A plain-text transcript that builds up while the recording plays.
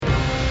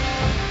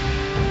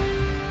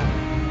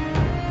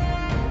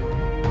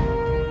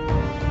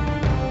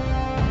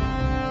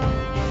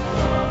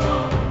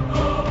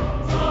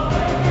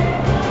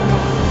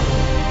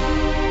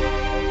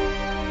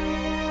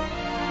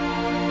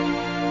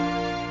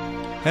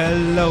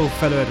Hello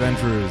fellow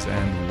adventurers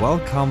and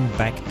welcome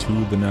back to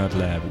the Nerd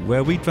Lab,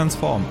 where we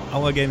transform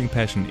our gaming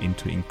passion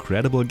into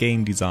incredible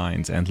game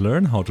designs and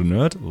learn how to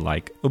nerd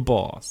like a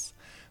boss.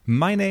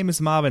 My name is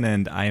Marvin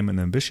and I am an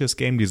ambitious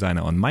game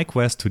designer on my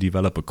quest to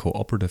develop a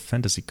cooperative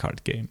fantasy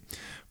card game.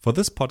 For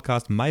this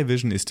podcast, my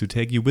vision is to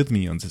take you with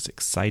me on this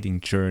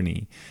exciting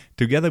journey.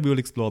 Together we will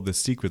explore the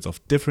secrets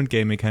of different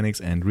game mechanics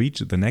and reach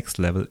the next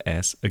level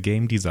as a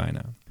game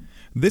designer.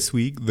 This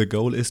week, the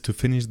goal is to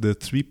finish the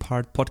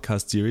 3-part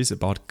podcast series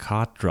about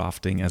card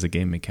drafting as a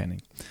game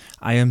mechanic.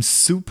 I am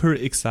super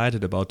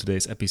excited about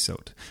today's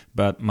episode,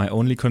 but my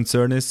only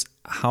concern is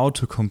how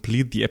to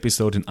complete the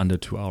episode in under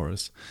 2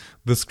 hours.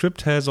 The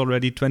script has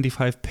already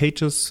 25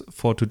 pages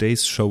for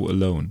today's show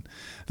alone.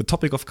 The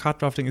topic of card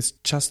drafting is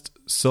just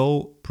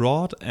so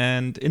broad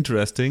and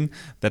interesting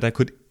that I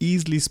could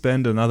easily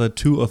spend another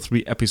 2 or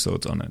 3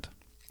 episodes on it.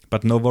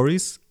 But no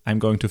worries, I'm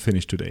going to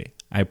finish today,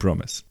 I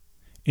promise.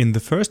 In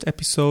the first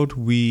episode,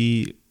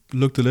 we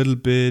looked a little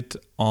bit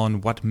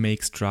on what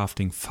makes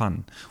drafting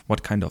fun,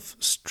 what kind of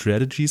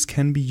strategies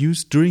can be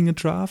used during a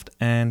draft,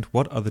 and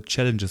what are the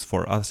challenges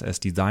for us as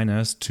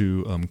designers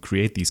to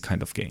create these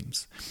kind of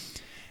games.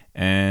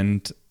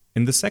 And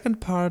in the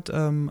second part,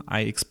 I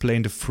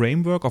explained a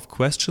framework of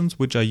questions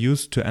which I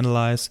used to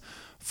analyze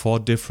 4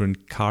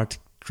 different card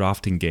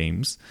drafting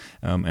games.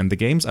 And the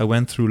games I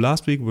went through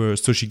last week were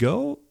Sushi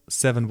Go,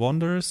 Seven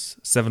Wonders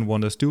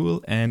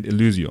Duel, and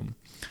Elysium.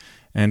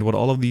 And what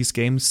all of these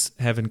games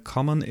have in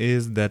common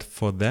is that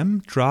for them,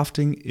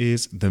 drafting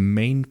is the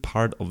main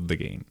part of the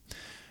game.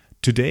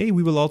 Today,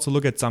 we will also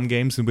look at some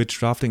games in which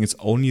drafting is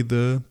only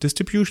the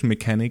distribution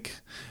mechanic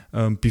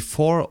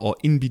before or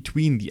in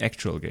between the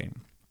actual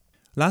game.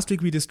 Last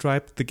week, we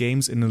described the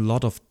games in a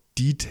lot of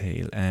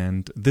detail,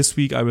 and this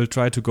week I will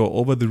try to go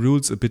over the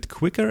rules a bit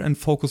quicker and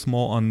focus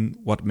more on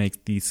what makes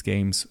these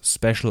games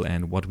special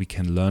and what we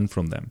can learn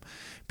from them,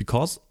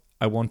 because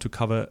I want to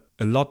cover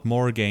a lot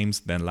more games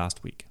than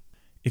last week.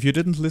 If you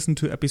didn't listen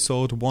to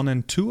episode 1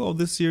 and 2 of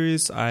this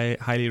series, I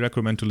highly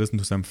recommend to listen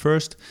to them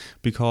first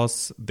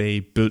because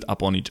they build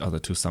up on each other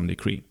to some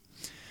degree.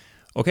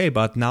 Okay,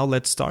 but now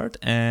let's start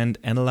and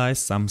analyze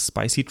some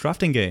spicy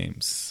drafting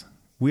games.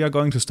 We are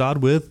going to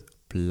start with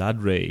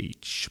Blood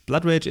Rage.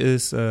 Blood Rage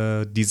is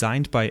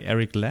designed by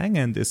Eric Lang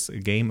and is a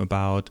game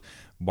about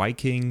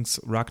Vikings,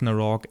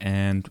 Ragnarok,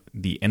 and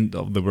the end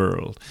of the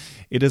world.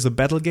 It is a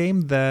battle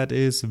game that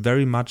is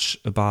very much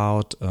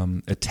about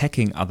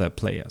attacking other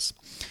players.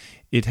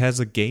 It has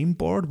a game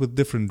board with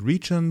different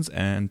regions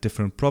and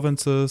different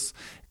provinces,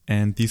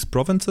 and these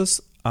provinces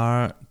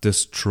are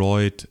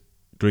destroyed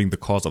during the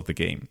course of the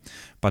game.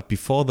 But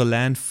before the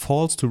land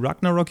falls to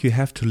Ragnarok, you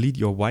have to lead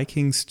your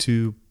Vikings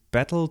to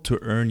battle to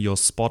earn your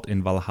spot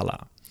in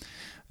Valhalla.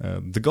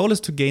 The goal is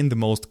to gain the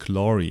most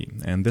glory,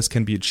 and this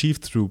can be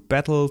achieved through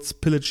battles,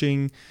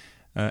 pillaging,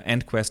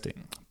 and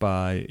questing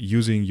by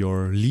using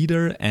your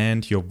leader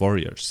and your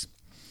warriors.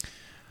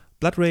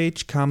 Blood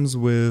Rage comes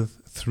with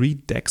 3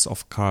 decks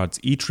of cards,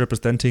 each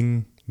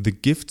representing the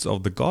gifts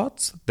of the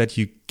gods that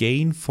you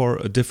gain for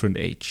a different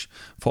age.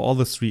 For all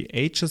the 3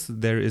 ages,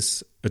 there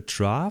is a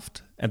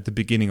draft at the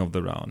beginning of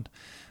the round.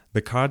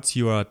 The cards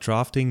you are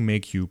drafting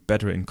make you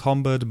better in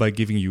combat by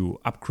giving you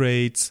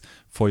upgrades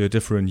for your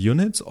different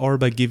units or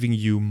by giving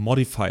you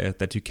modifiers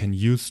that you can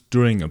use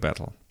during a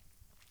battle.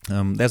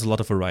 There's a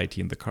lot of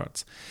variety in the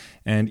cards.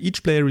 And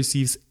each player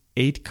receives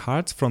 8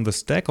 cards from the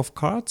stack of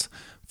cards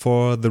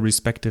for the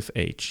respective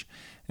age,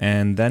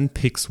 and then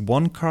picks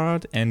 1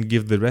 card and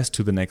give the rest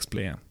to the next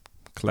player.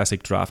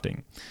 Classic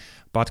drafting.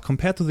 But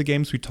compared to the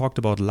games we talked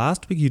about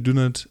last week, you do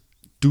not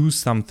do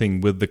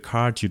something with the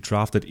card you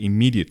drafted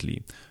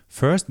immediately.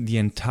 First, the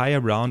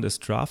entire round is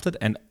drafted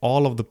and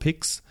all of the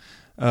picks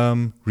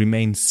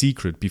remain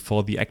secret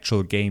before the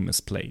actual game is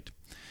played.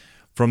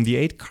 From the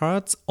 8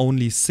 cards,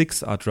 only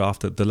 6 are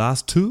drafted. The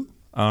last 2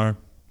 are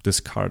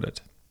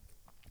discarded.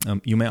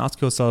 You may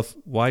ask yourself,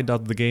 why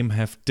does the game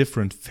have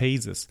different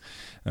phases?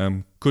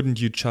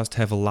 Couldn't you just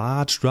have a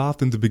large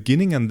draft in the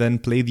beginning and then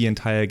play the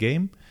entire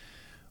game?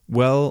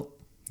 Well,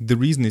 the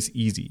reason is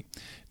easy.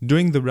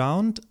 During the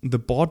round, the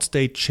board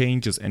state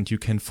changes and you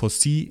can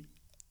foresee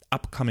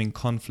upcoming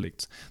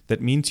conflicts.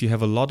 That means you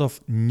have a lot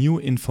of new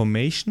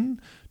information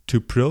to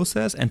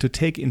process and to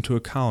take into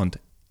account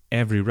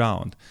every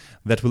round.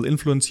 That will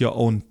influence your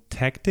own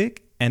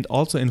tactic and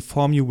also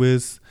inform you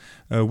with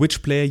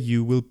which player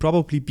you will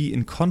probably be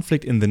in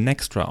conflict in the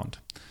next round.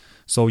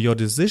 So your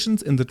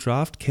decisions in the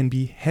draft can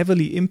be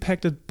heavily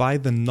impacted by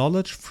the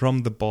knowledge from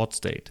the board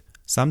state.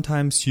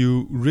 Sometimes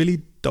you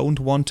really don't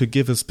want to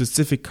give a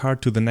specific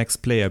card to the next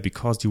player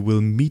because you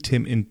will meet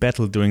him in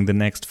battle during the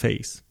next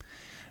phase.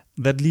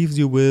 That leaves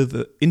you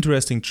with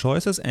interesting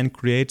choices and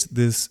creates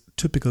this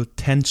typical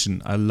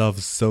tension I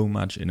love so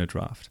much in a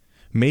draft.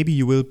 Maybe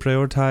you will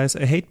prioritize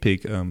a hate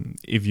pick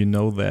if you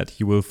know that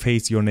you will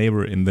face your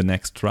neighbor in the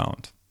next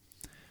round.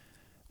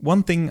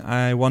 One thing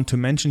I want to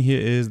mention here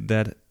is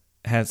that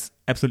has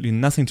absolutely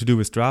nothing to do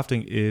with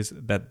drafting is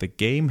that the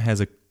game has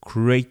a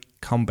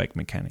great comeback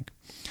mechanic.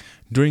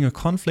 During a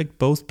conflict,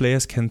 both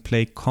players can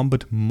play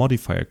combat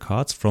modifier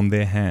cards from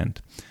their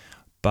hand,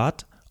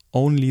 but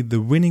only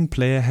the winning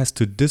player has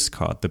to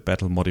discard the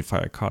battle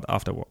modifier card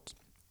afterwards.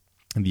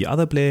 And the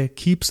other player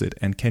keeps it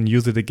and can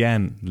use it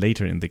again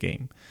later in the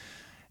game.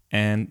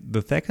 And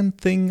the second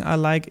thing I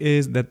like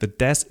is that the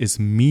death is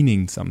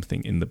meaning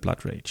something in the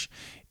Blood Rage.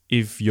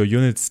 If your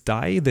units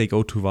die, they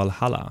go to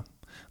Valhalla.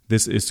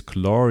 This is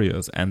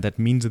glorious, and that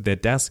means that their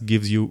death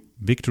gives you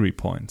victory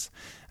points.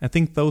 I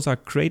think those are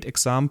great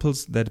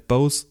examples that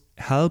both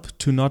help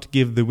to not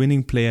give the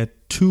winning player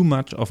too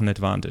much of an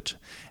advantage,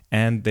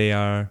 and they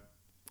are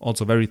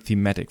also very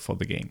thematic for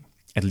the game,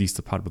 at least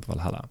the part with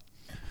Valhalla.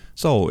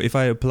 So, if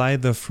I apply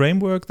the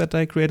framework that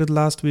I created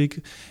last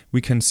week,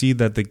 we can see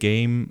that the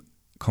game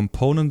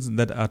components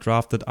that are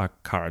drafted are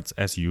cards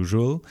as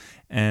usual,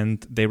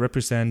 and they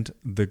represent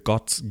the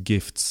gods'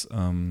 gifts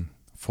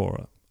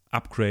for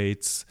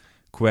upgrades,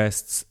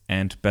 quests,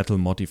 and battle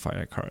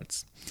modifier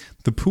cards.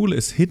 The pool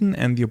is hidden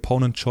and the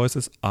opponent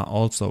choices are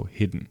also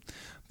hidden.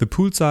 The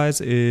pool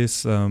size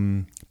is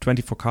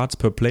 24 cards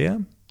per player.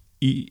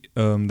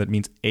 That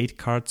means 8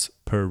 cards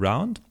per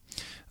round,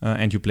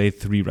 and you play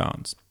 3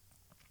 rounds.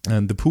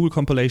 And the pool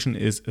compilation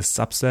is a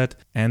subset,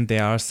 and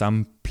there are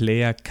some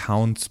player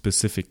count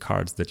specific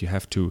cards that you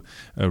have to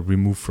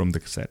remove from the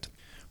set.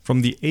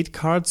 From the 8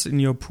 cards in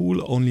your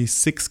pool, only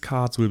 6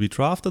 cards will be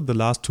drafted, the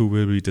last 2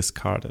 will be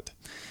discarded.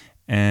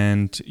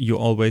 And you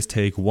always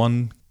take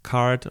 1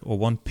 card or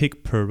 1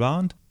 pick per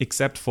round,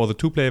 except for the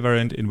 2-player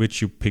variant in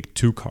which you pick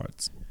 2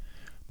 cards.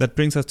 That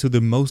brings us to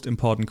the most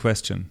important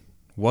question.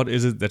 What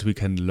is it that we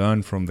can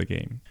learn from the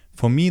game?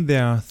 For me,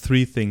 there are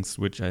 3 things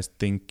which I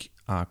think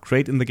are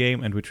great in the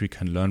game and which we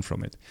can learn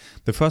from it.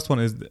 The first one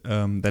is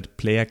that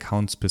player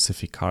count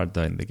specific cards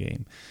are in the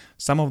game.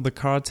 Some of the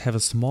cards have a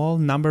small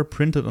number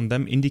printed on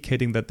them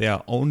indicating that they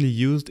are only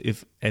used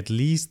if at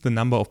least the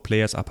number of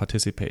players are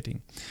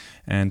participating.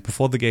 And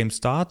before the game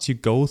starts, you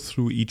go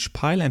through each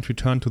pile and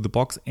return to the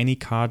box any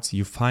cards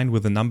you find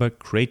with a number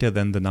greater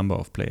than the number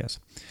of players.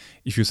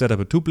 If you set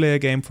up a 2-player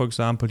game, for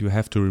example, you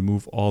have to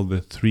remove all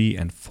the 3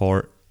 and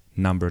 4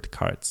 numbered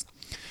cards.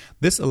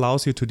 This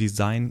allows you to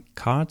design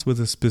cards with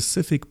a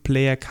specific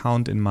player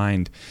count in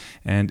mind,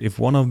 and if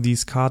one of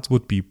these cards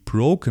would be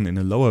broken in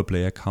a lower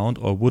player count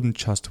or wouldn't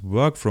just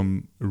work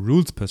from a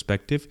rules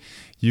perspective,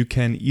 you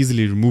can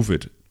easily remove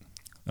it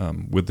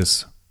with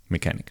this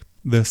mechanic.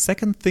 The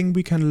second thing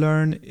we can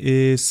learn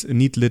is a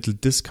neat little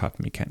discard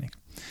mechanic.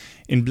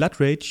 In Blood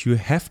Rage, you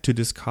have to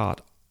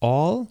discard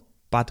all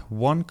but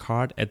 1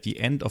 card at the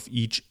end of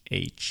each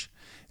age,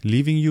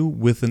 leaving you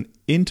with an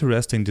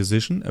interesting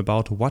decision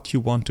about what you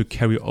want to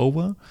carry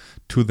over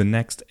to the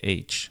next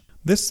age.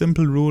 This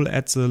simple rule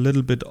adds a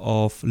little bit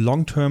of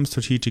long-term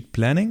strategic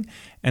planning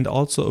and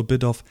also a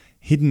bit of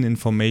hidden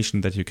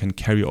information that you can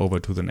carry over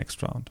to the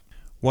next round.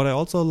 What I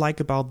also like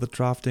about the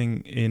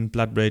drafting in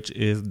Blood Rage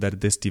is that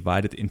it is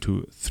divided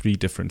into 3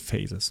 different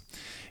phases.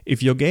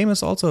 If your game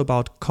is also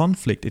about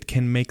conflict, it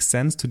can make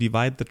sense to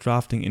divide the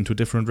drafting into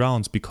different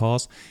rounds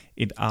because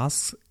it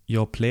asks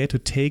your player to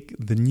take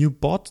the new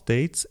board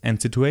states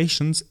and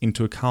situations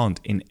into account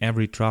in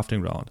every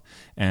drafting round.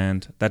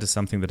 And that is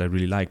something that I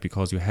really like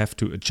because you have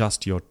to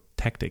adjust your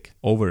tactic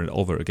over and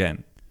over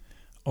again.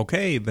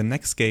 Okay, the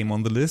next game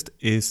on the list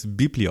is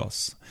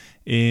Biblios.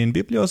 In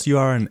Biblios, you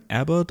are an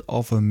abbot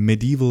of a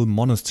medieval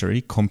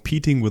monastery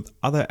competing with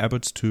other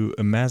abbots to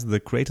amass the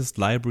greatest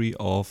library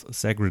of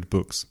sacred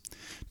books.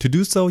 To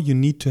do so, you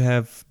need to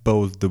have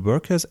both the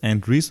workers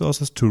and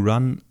resources to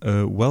run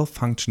a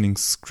well-functioning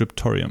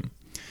scriptorium.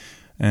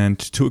 And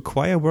to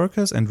acquire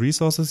workers and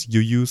resources, you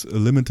use a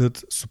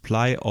limited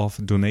supply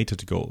of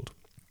donated gold.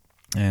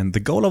 And the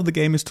goal of the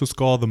game is to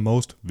score the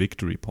most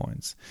victory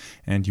points.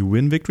 And you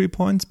win victory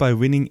points by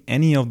winning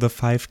any of the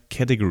 5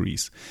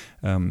 categories: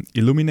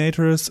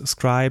 illuminators,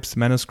 scribes,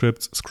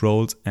 manuscripts,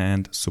 scrolls,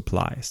 and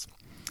supplies.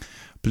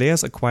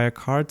 Players acquire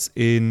cards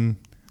in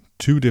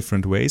 2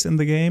 different ways in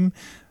the game.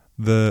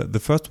 The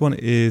first one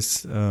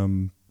is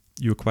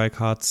you acquire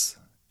cards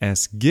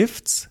as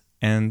gifts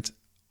and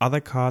other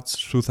cards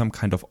through some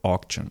kind of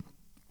auction.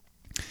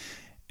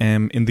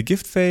 In the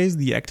gift phase,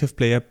 the active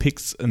player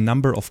picks a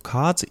number of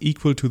cards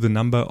equal to the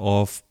number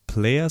of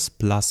players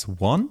plus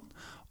 1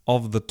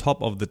 of the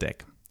top of the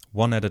deck,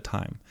 1 at a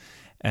time.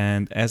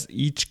 And as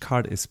each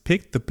card is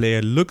picked, the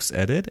player looks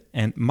at it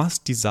and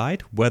must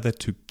decide whether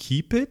to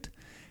keep it,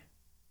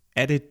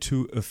 add it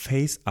to a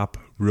face-up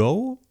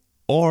row,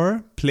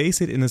 or place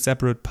it in a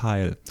separate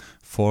pile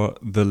for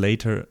the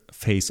later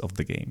phase of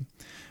the game,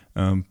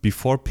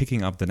 before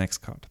picking up the next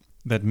card.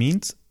 That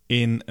means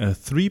in a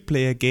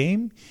 3-player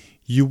game,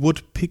 you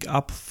would pick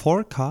up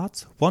 4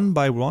 cards one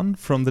by one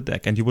from the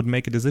deck, and you would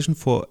make a decision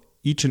for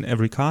each and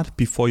every card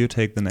before you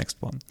take the next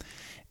one.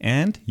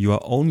 And you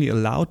are only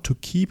allowed to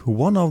keep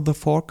 1 of the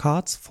 4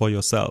 cards for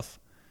yourself.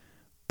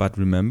 But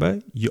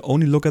remember, you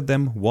only look at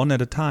them 1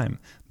 at a time.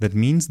 That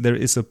means there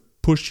is a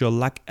push your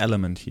luck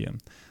element here.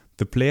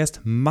 The players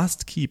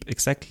must keep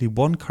exactly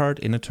 1 card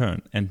in a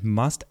turn and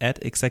must add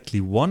exactly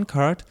 1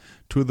 card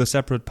to the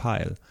separate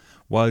pile,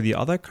 while the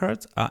other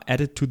cards are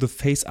added to the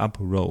face-up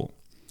row.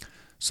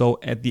 So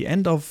at the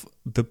end of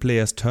the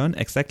player's turn,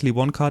 exactly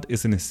one card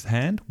is in his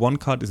hand, one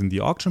card is in the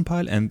auction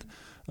pile, and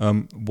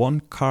one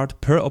card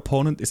per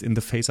opponent is in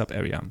the face-up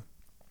area.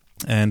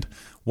 And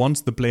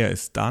once the player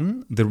is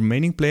done, the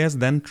remaining players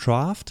then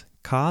draft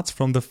cards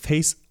from the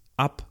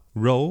face-up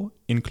row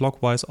in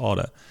clockwise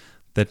order.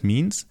 That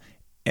means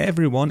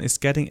everyone is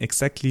getting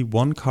exactly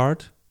one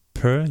card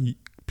per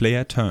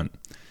player turn.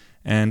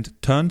 And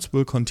turns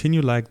will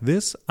continue like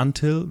this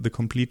until the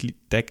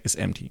complete deck is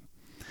empty.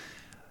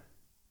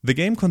 The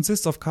game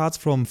consists of cards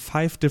from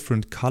 5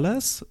 different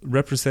colors,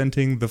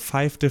 representing the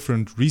 5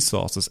 different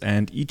resources,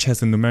 and each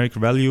has a numeric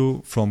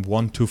value from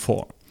 1 to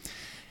 4.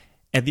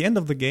 At the end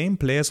of the game,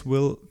 players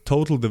will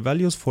total the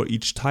values for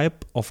each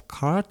type of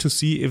card to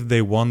see if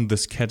they won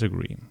this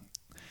category.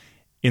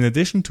 In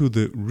addition to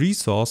the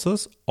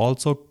resources,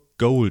 also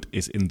gold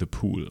is in the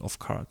pool of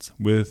cards,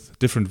 with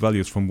different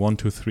values from 1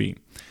 to 3.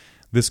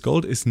 This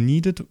gold is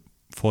needed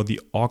for the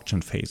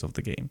auction phase of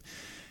the game.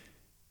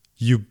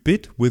 You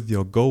bid with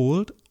your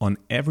gold on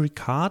every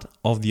card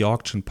of the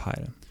auction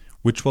pile,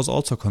 which was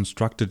also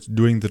constructed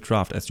during the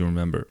draft, as you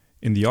remember.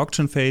 In the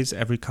auction phase,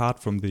 every card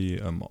from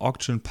the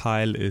auction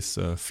pile is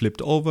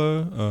flipped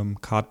over,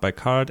 card by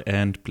card,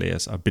 and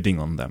players are bidding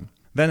on them.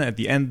 Then at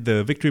the end,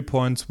 the victory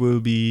points will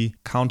be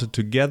counted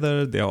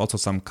together. There are also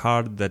some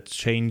cards that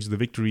change the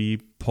victory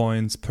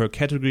points per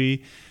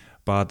category,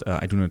 but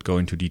I do not go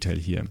into detail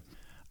here.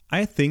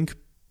 I think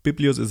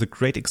Biblios is a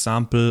great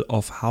example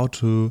of how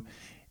to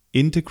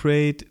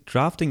integrate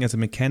drafting as a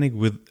mechanic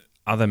with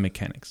other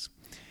mechanics.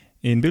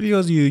 In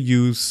Biblios, you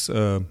use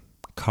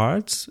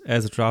cards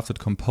as a drafted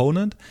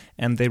component,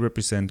 and they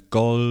represent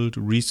gold,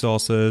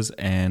 resources,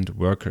 and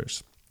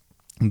workers.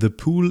 The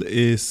pool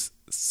is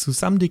to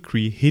some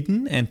degree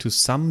hidden and to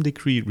some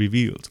degree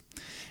revealed.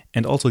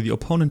 And also the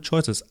opponent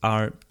choices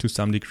are to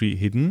some degree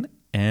hidden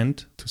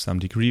and to some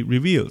degree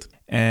revealed.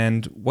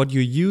 And what you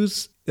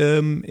use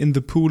in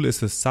the pool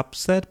is a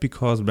subset,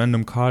 because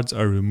random cards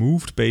are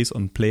removed based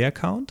on player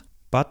count.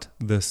 But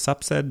the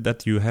subset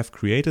that you have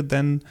created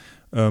then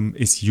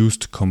is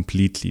used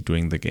completely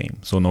during the game.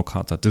 So no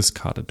cards are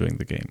discarded during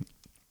the game.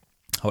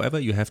 However,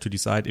 you have to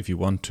decide if you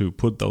want to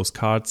put those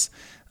cards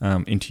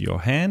into your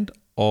hand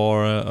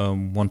or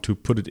want to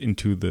put it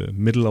into the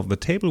middle of the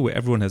table where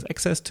everyone has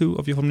access to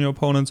from your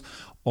opponents,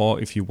 or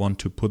if you want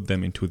to put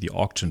them into the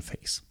auction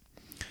phase.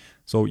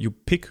 So you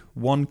pick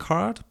one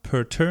card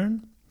per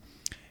turn,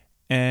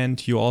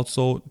 and you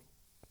also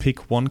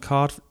pick one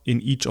card in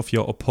each of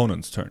your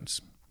opponent's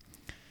turns.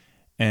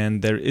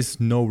 And there is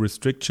no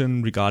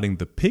restriction regarding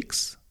the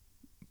picks,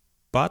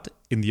 but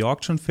in the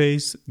auction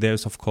phase,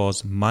 there's of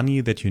course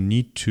money that you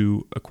need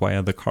to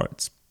acquire the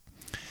cards.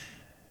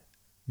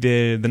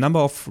 The number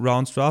of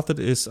rounds drafted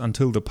is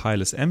until the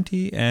pile is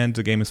empty, and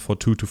the game is for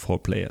 2 to 4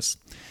 players.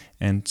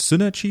 And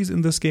synergies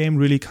in this game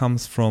really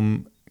comes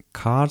from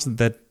cards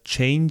that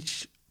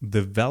change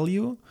the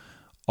value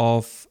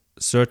of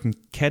certain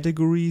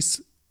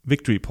categories'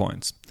 victory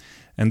points.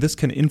 And this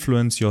can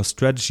influence your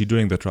strategy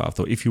during the draft.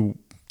 So if you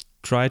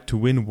try to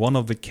win one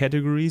of the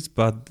categories,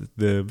 but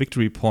the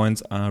victory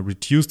points are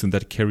reduced in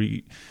that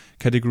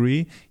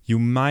category, you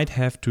might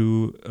have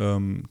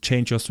to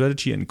change your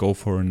strategy and go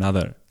for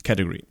another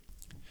category.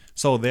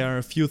 So there are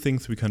a few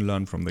things we can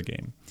learn from the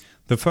game.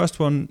 The first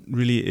one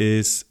really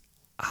is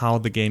how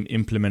the game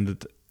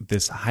implemented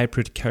this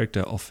hybrid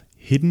character of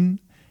hidden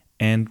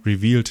and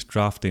revealed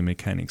drafting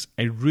mechanics.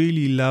 I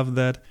really love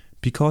that,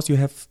 because you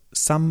have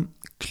some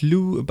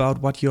clue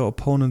about what your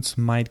opponents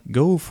might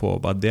go for,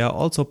 but they are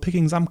also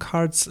picking some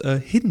cards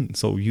hidden,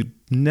 so you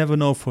never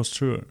know for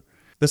sure.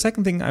 The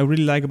second thing I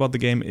really like about the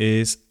game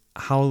is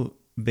how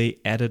they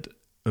added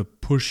a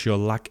push your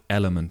luck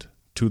element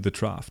to the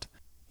draft.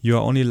 You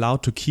are only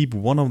allowed to keep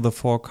one of the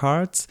 4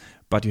 cards,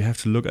 but you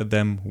have to look at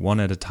them one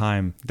at a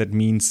time. That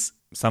means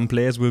some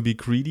players will be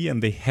greedy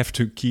and they have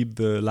to keep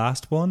the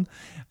last one.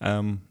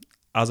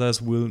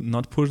 Others will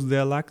not push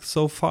their luck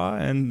so far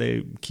and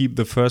they keep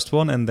the first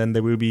one, and then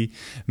they will be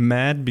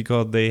mad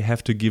because they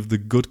have to give the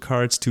good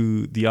cards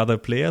to the other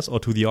players or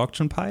to the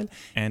auction pile.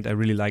 And I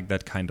really like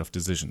that kind of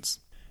decisions.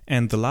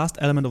 And the last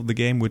element of the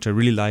game, which I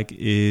really like,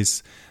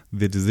 is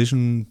the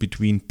decision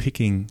between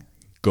picking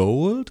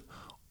gold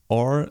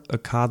or a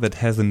card that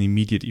has an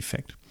immediate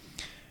effect.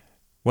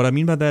 What I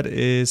mean by that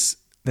is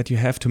that you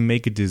have to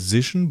make a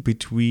decision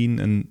between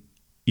an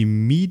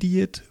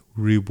immediate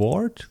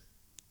reward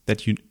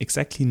that you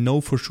exactly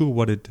know for sure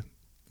what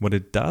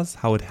it does,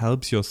 how it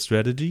helps your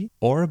strategy,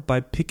 or by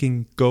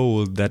picking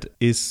gold that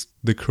is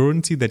the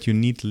currency that you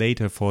need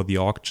later for the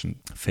auction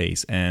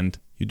phase. And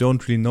you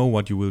don't really know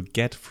what you will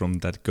get from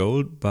that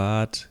gold,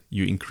 but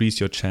you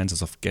increase your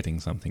chances of getting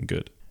something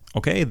good.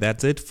 Okay,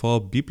 that's it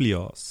for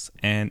Biblios.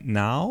 And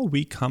now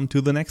we come to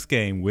the next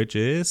game, which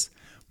is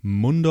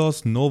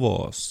Mundos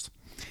Novos.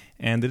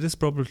 And it is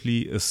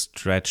probably a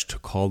stretch to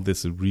call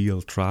this a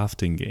real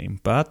drafting game,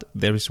 but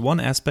there is one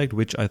aspect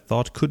which I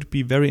thought could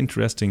be very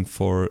interesting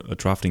for a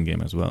drafting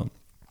game as well.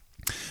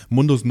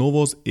 Mundos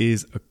Novos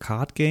is a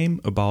card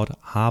game about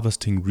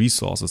harvesting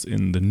resources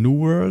in the New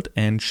World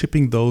and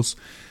shipping those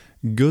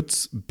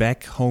goods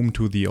back home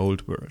to the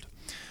old world.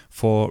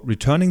 For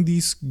returning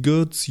these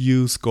goods,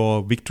 you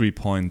score victory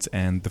points,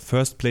 and the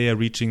first player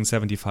reaching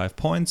 75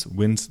 points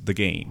wins the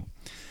game.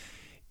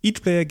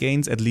 Each player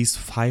gains at least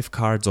 5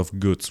 cards of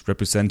goods,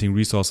 representing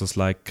resources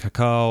like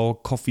cacao,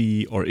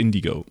 coffee, or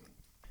indigo.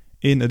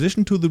 In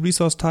addition to the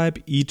resource type,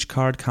 each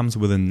card comes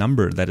with a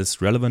number that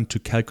is relevant to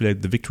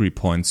calculate the victory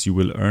points you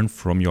will earn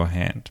from your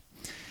hand.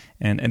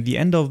 And at the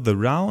end of the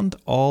round,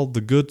 all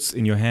the goods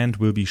in your hand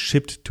will be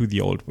shipped to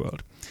the old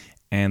world.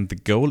 And the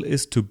goal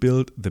is to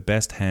build the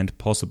best hand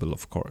possible,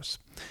 of course.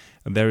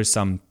 There is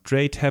some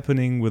trade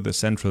happening with the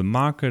central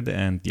market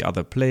and the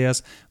other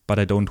players, but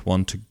I don't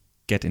want to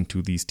get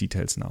into these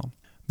details now.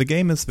 The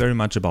game is very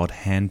much about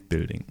hand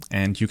building,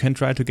 and you can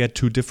try to get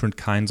 2 different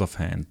kinds of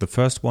hand. The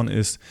first one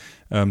is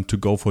to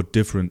go for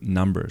different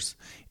numbers.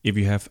 If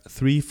you have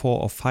 3,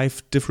 4, or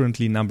 5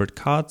 differently numbered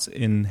cards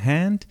in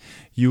hand,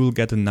 you will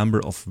get a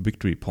number of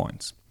victory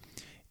points.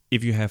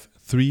 If you have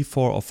 3,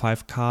 4, or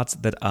 5 cards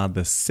that are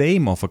the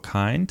same of a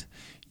kind,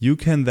 you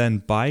can then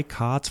buy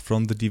cards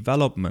from the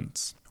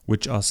developments,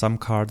 which are some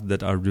cards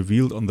that are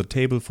revealed on the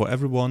table for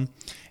everyone,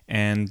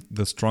 and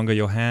the stronger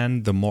your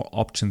hand, the more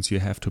options you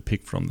have to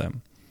pick from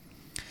them.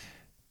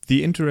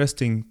 The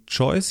interesting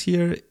choice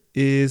here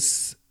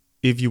is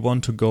if you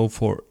want to go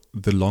for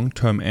the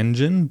long-term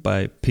engine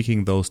by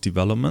picking those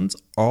developments,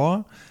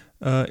 or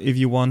if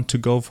you want to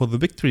go for the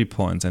victory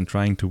points and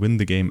trying to win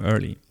the game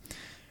early.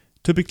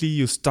 Typically,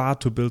 you start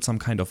to build some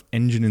kind of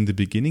engine in the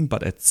beginning,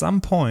 but at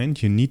some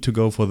point you need to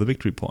go for the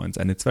victory points,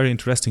 and it's very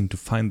interesting to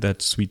find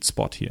that sweet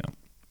spot here.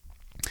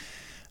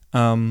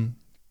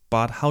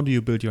 But how do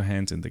you build your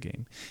hands in the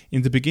game?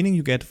 In the beginning,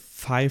 you get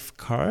 5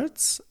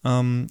 cards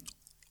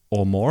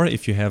or more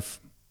if you have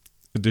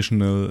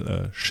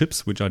additional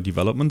ships, which are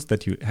developments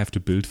that you have to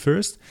build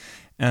first.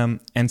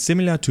 And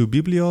similar to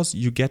Biblios,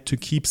 you get to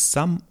keep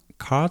some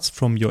cards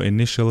from your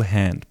initial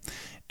hand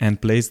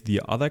and place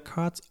the other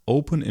cards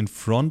open in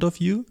front of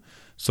you,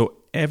 so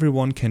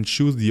everyone can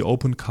choose the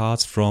open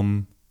cards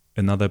from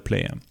another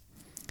player.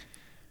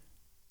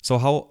 So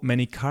how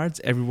many cards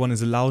everyone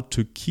is allowed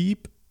to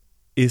keep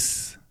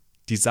is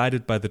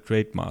decided by the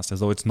trade master.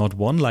 So it's not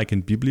one like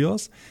in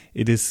Biblios,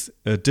 it is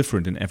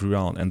different in every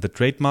round. And the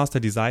trade master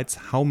decides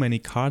how many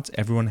cards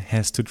everyone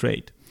has to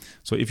trade.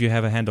 So if you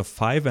have a hand of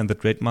 5 and the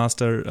trade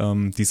master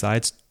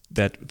decides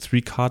that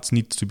 3 cards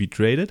need to be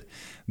traded,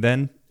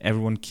 then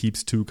everyone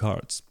keeps 2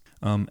 cards.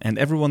 And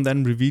everyone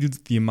then reveals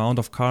the amount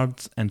of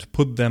cards and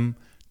put them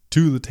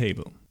to the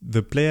table.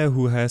 The player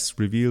who has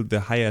revealed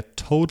the higher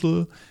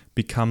total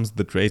becomes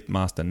the trade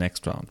master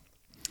next round.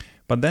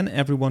 But then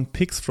everyone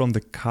picks from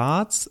the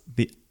cards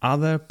the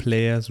other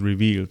players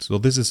revealed. So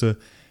this is a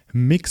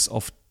mix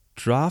of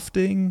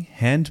drafting,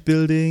 hand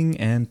building,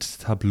 and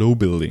tableau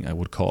building, I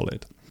would call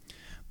it.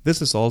 This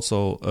is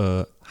also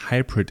a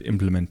hybrid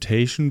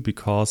implementation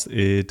because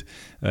it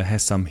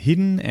has some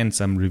hidden and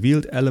some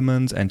revealed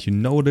elements, and you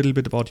know a little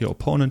bit about your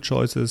opponent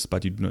choices,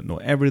 but you do not know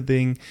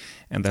everything,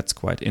 and that's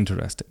quite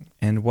interesting.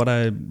 And what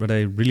I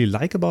really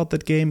like about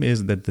that game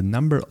is that the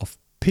number of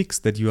picks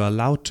that you are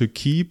allowed to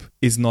keep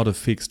is not a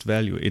fixed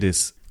value. It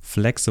is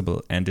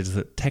flexible, and it is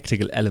a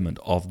tactical element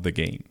of the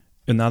game.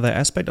 Another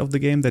aspect of the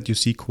game that you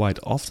see quite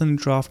often in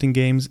drafting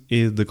games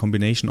is the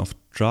combination of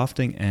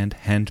drafting and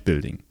hand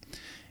building.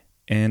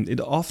 And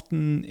it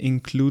often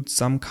includes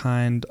some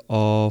kind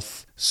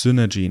of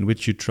synergy in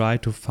which you try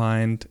to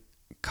find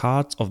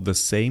cards of the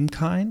same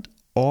kind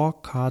or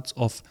cards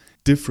of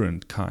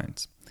different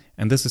kinds.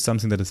 And this is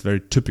something that is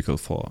very typical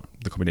for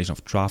the combination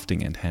of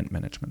drafting and hand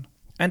management.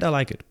 And I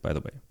like it, by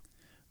the way.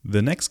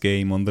 The next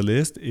game on the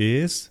list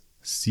is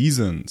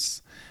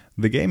Seasons.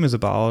 The game is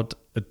about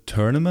a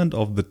tournament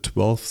of the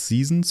 12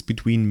 seasons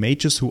between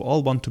mages who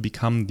all want to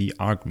become the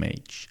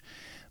Archmage.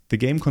 The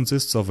game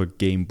consists of a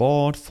game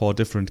board, 4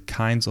 different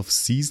kinds of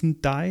season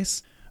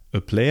dice,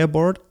 a player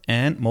board,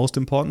 and most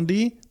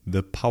importantly,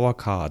 the power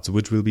cards,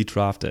 which will be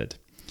drafted.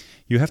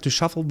 You have to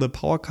shuffle the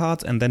power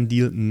cards and then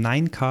deal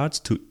 9 cards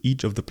to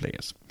each of the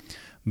players.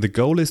 The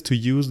goal is to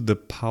use the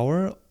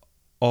power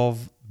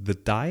of the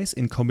dice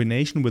in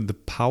combination with the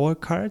power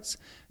cards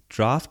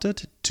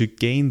drafted to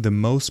gain the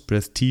most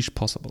prestige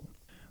possible.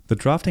 The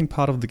drafting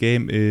part of the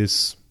game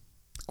is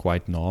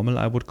quite normal,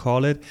 I would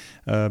call it.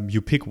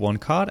 You pick 1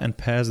 card and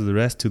pass the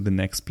rest to the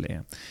next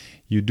player.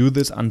 You do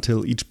this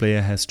until each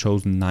player has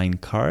chosen 9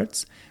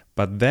 cards,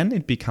 but then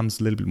it becomes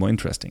a little bit more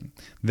interesting.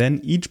 Then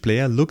each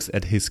player looks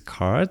at his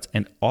cards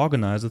and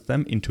organizes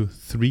them into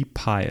 3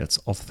 piles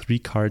of 3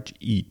 cards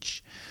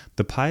each.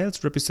 The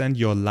piles represent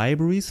your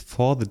libraries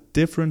for the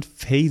different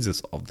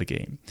phases of the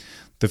game.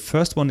 The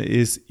first one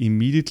is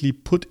immediately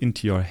put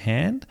into your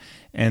hand,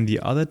 and the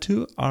other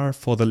 2 are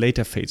for the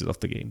later phases of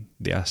the game.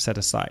 They are set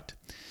aside.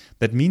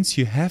 That means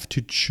you have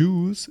to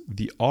choose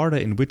the order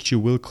in which you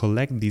will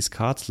collect these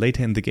cards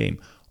later in the game,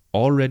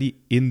 already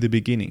in the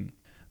beginning.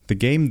 The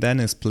game then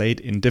is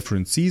played in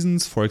different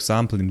seasons. For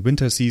example, in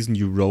winter season,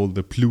 you roll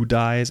the blue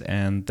dice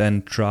and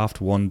then draft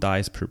 1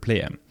 dice per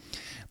player.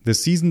 The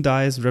season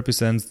dice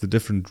represents the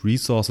different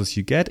resources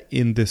you get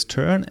in this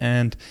turn,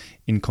 and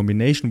in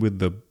combination with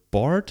the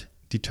board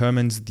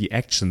determines the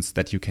actions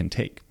that you can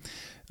take.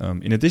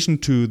 In addition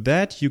to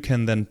that, you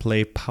can then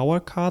play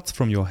power cards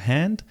from your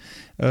hand,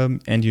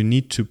 and you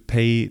need to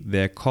pay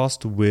their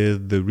cost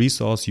with the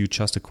resource you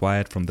just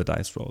acquired from the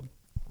dice roll.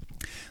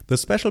 The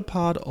special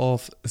part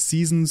of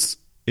seasons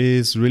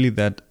is really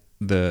that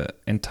the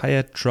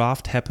entire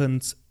draft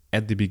happens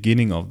at the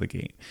beginning of the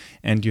game,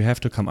 and you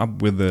have to come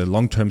up with a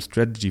long-term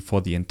strategy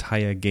for the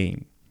entire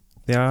game.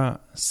 There are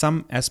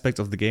some aspects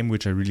of the game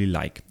which I really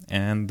like,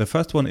 and the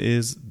first one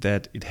is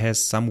that it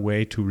has some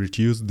way to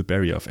reduce the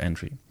barrier of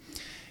entry.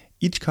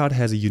 Each card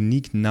has a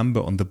unique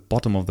number on the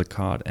bottom of the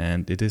card,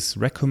 and it is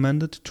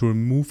recommended to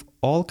remove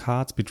all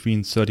cards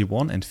between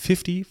 31 and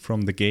 50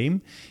 from the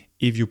game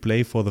if you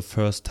play for the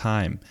first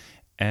time,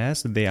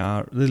 as they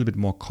are a little bit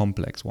more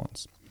complex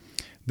ones.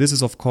 This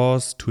is of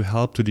course to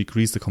help to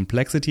decrease the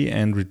complexity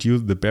and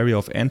reduce the barrier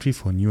of entry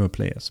for newer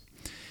players.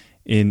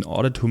 In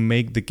order to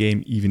make the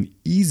game even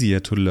easier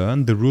to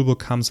learn, the rulebook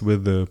comes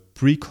with a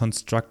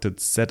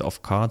pre-constructed set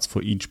of cards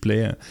for each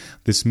player.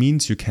 This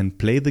means you can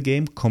play the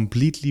game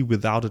completely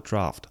without a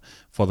draft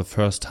for the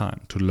first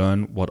time to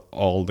learn what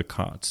all the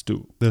cards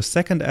do. The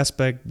second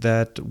aspect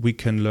that we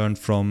can learn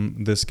from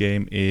this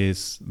game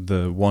is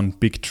the one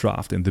big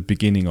draft in the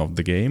beginning of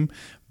the game,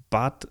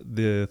 but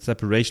the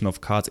separation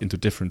of cards into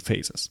different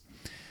phases.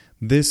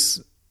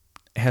 This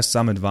has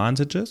some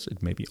advantages.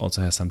 It maybe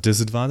also has some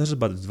disadvantages,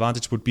 but the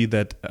advantage would be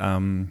that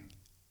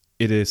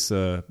it is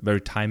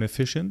very time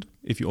efficient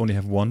if you only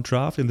have one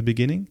draft in the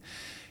beginning.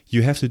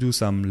 You have to do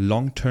some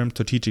long-term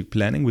strategic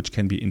planning, which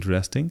can be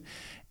interesting,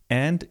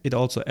 and it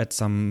also adds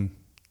some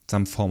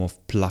form of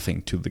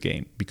bluffing to the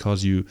game,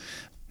 because you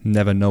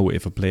never know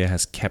if a player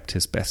has kept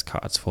his best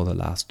cards for the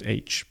last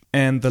age.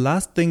 And the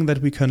last thing that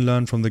we can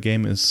learn from the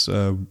game is,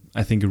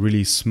 I think, a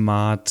really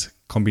smart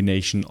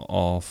combination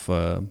of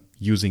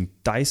using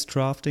dice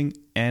drafting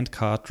and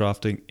card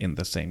drafting in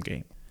the same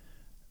game.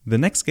 The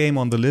next game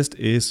on the list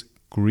is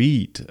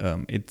Greed.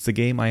 It's a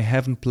game I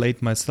haven't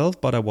played myself,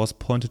 but I was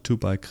pointed to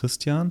by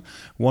Christian,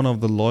 one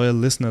of the loyal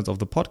listeners of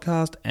the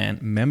podcast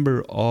and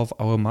member of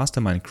our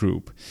mastermind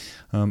group.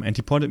 And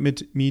he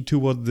pointed me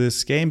toward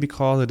this game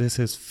because it is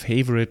his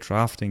favorite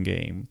drafting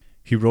game.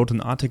 He wrote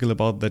an article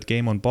about that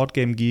game on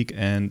BoardGameGeek,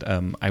 and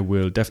I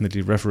will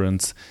definitely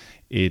reference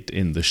it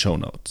in the show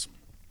notes.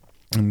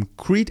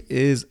 Greed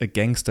is a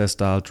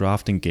gangster-style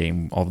drafting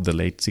game of the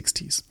late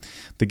 60s.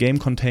 The game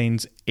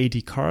contains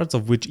 80 cards,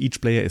 of which each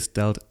player is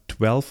dealt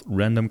 12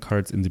 random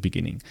cards in the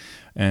beginning.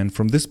 And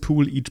from this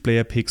pool, each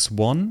player picks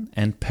one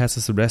and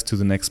passes the rest to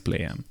the next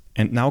player.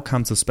 And now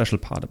comes the special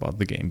part about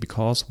the game,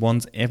 because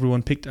once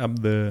everyone picked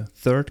up the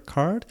third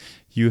card,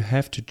 you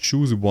have to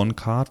choose one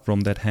card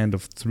from that hand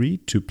of 3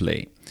 to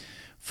play.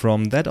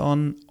 From that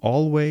on,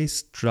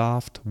 always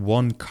draft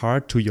one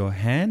card to your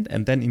hand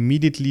and then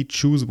immediately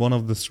choose one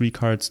of the 3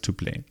 cards to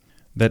play.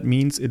 That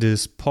means it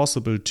is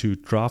possible to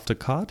draft a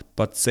card,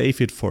 but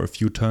save it for a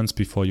few turns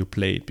before you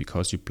play it,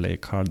 because you play a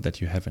card that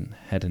you haven't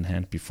had in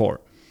hand before.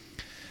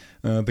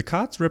 The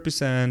cards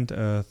represent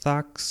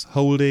thugs,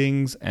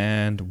 holdings,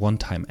 and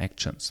one-time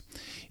actions.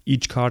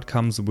 Each card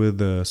comes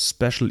with a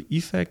special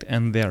effect,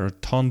 and there are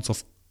tons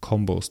of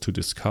combos to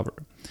discover.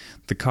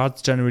 The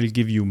cards generally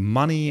give you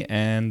money,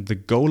 and the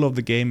goal of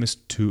the game is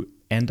to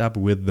end up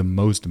with the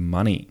most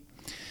money.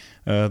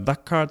 The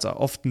cards are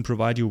often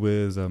provide you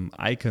with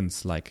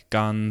icons like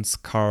guns,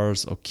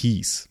 cars, or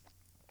keys.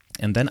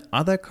 And then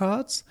other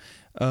cards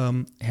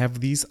have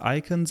these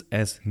icons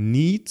as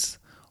needs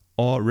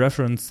or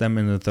reference them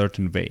in a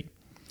certain way.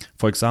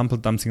 For example,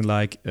 something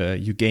like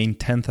you gain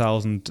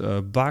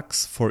 10,000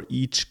 bucks for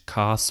each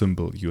car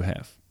symbol you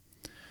have.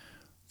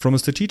 From a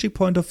strategic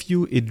point of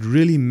view, it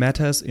really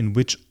matters in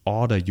which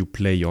order you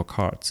play your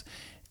cards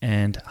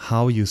and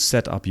how you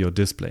set up your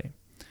display.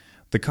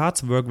 The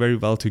cards work very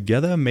well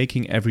together,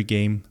 making every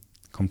game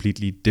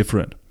completely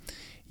different.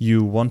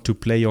 You want to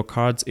play your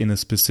cards in a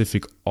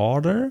specific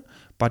order,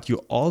 but you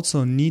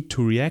also need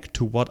to react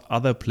to what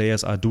other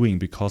players are doing,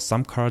 because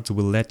some cards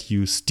will let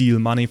you steal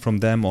money from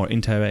them or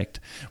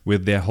interact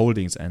with their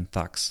holdings and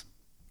thugs.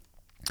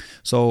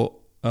 So,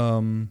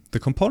 the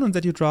components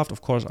that you draft,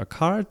 of course, are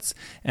cards,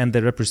 and they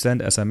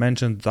represent, as I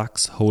mentioned,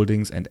 thugs,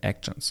 holdings, and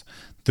actions.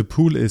 The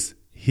pool is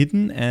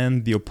hidden,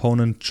 and the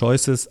opponent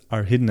choices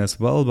are hidden as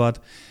well, but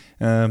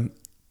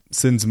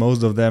since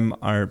most of them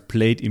are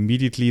played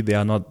immediately, they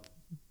are not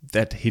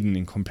that hidden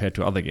in compared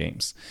to other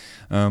games.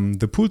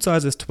 The pool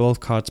size is 12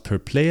 cards per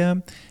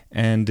player,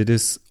 and it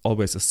is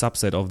always a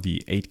subset of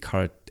the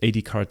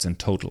 80 cards in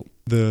total.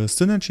 The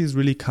synergies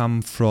really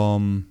come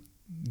from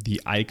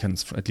the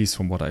icons, at least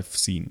from what I've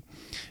seen.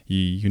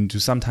 You do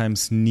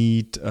sometimes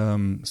need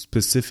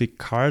specific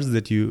cards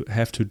that you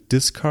have to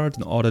discard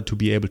in order to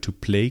be able to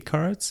play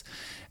cards,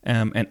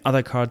 and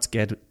other cards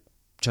get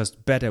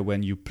just better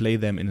when you play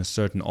them in a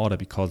certain order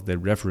because they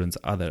reference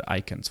other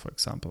icons, for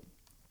example.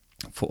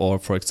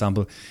 For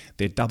example,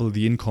 they double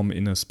the income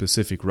in a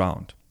specific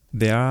round.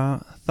 There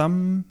are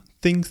some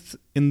things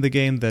in the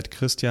game that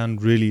Christian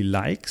really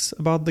likes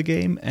about the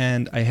game,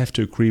 and I have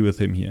to agree with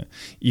him here,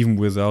 even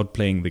without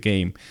playing the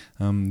game.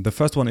 The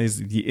first one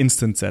is the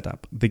instant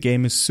setup. The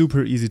game is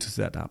super easy to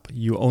set up.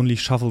 You only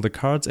shuffle the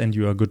cards and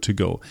you are good to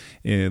go.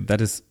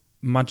 That is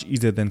much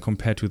easier than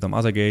compared to some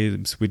other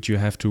games, which you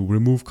have to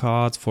remove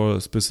cards for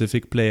a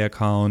specific player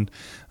count.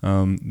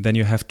 Then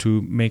you have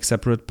to make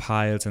separate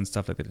piles and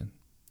stuff like that.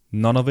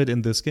 None of it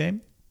in this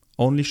game.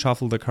 Only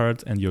shuffle the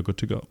cards and you're good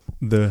to go.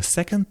 The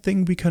second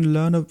thing we can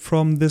learn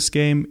from this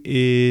game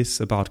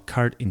is about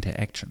card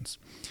interactions.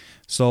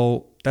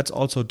 So that's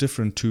also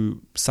different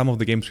to some of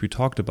the games we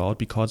talked about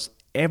because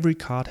every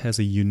card has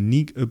a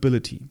unique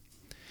ability.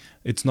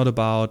 It's not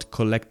about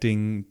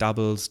collecting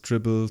doubles,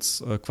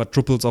 triples,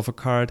 quadruples of a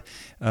card.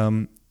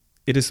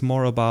 It is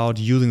more about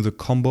using the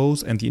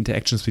combos and the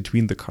interactions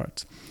between the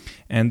cards.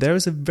 And there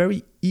is a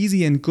very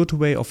easy and good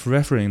way of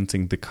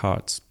referencing the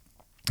cards.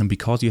 And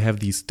because you have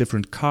these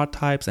different card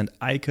types and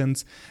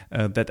icons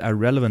that are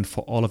relevant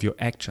for all of your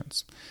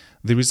actions.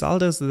 The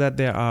result is that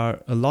there are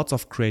lots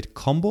of great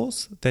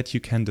combos that you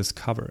can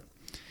discover.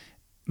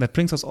 That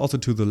brings us also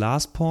to the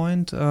last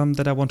point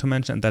that I want to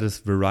mention, and that is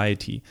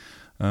variety.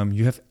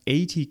 You have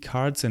 80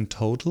 cards in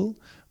total,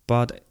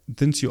 but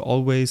since you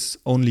always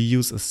only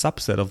use a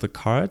subset of the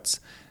cards,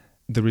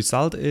 the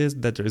result is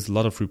that there is a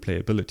lot of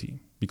replayability.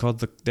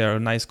 Because there are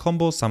nice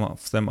combos, some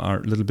of them are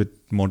a little bit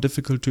more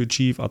difficult to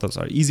achieve, others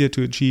are easier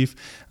to achieve,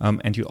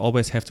 and you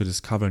always have to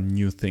discover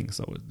new things.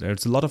 So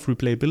there's a lot of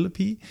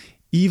replayability,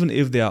 even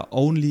if there are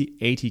only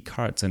 80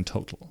 cards in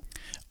total.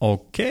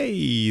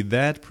 Okay,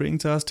 that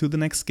brings us to the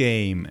next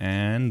game,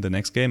 and the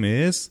next game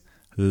is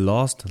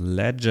Lost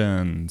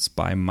Legends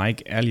by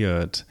Mike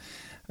Elliott,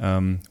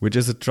 which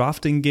is a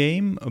drafting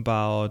game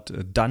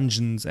about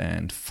dungeons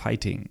and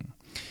fighting.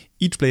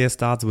 Each player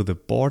starts with a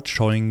board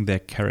showing their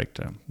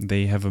character.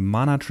 They have a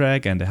mana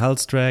track and a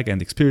health track and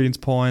experience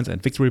points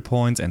and victory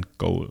points and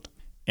gold.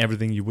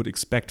 Everything you would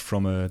expect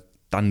from a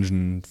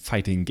dungeon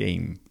fighting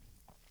game.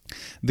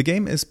 The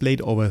game is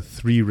played over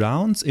 3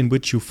 rounds in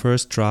which you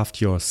first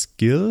draft your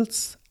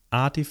skills,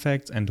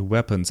 artifacts and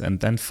weapons and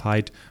then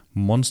fight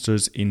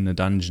monsters in a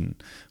dungeon.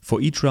 For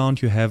each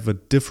round you have a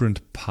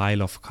different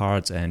pile of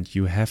cards and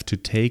you have to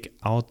take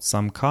out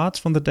some cards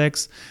from the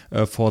decks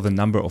for the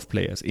number of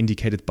players,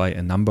 indicated by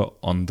a number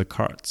on the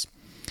cards.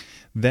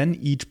 Then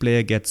each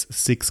player gets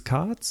 6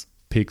 cards,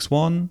 picks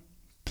one,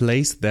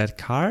 plays that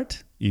card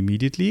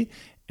immediately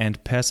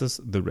and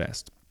passes the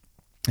rest.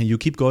 And you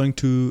keep going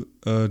to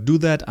do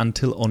that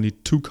until only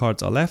 2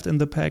 cards are left in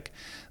the pack.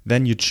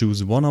 Then you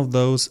choose one of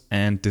those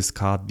and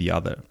discard the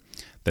other.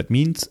 That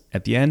means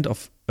at the end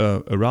of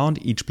a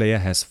round, each player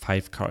has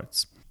 5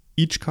 cards.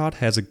 Each card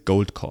has a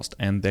gold cost,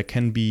 and there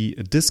can be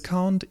a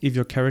discount if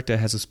your character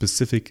has a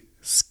specific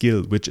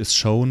skill, which is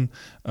shown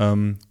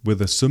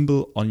with a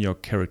symbol on your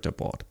character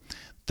board.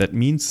 That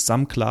means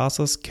some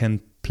classes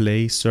can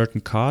play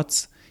certain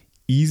cards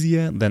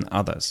easier than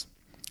others.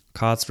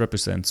 Cards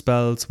represent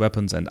spells,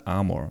 weapons, and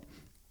armor.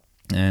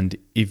 And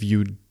if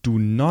you do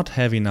not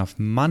have enough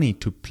money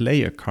to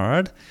play a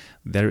card,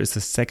 there is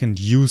a second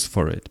use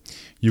for it.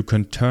 You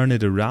can turn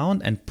it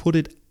around and put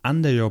it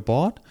under your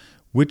board,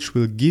 which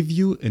will give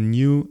you a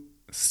new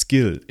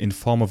skill in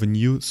form of a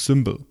new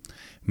symbol,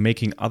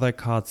 making other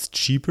cards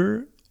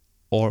cheaper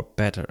or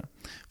better.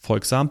 For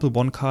example,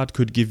 one card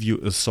could give you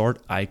a sword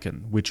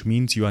icon, which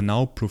means you are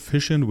now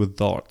proficient with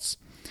swords.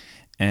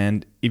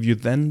 And if you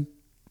then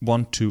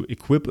want to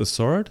equip a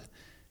sword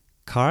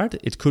card,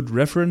 it could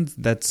reference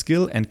that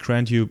skill and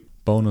grant you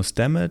bonus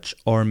damage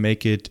or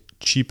make it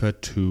cheaper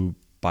to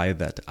buy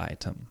that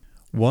item.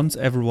 Once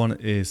everyone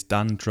is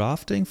done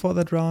drafting for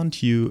that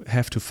round, you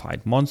have to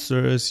fight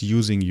monsters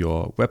using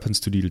your weapons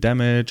to deal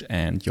damage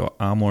and your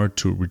armor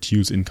to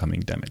reduce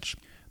incoming damage.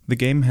 The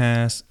game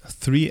has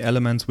 3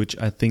 elements which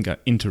I think are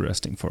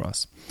interesting for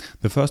us.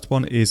 The first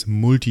one is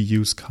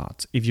multi-use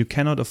cards. If you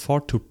cannot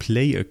afford to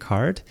play a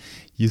card,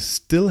 you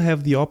still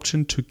have the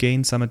option to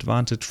gain some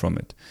advantage from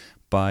it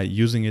by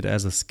using it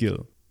as a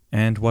skill.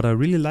 And what I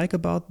really like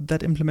about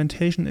that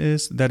implementation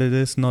is that it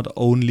is not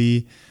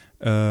only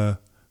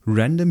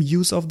random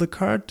use of the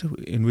card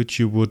in which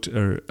you would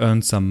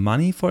earn some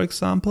money, for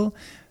example.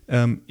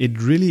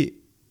 It really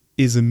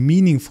is a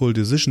meaningful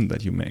decision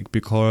that you make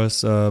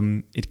because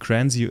it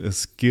grants you a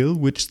skill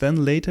which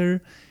then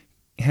later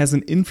has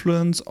an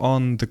influence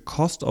on the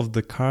cost of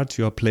the card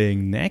you are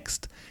playing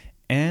next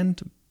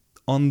and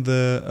on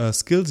the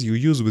skills you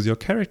use with your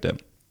character.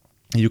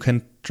 You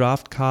can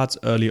draft cards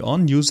early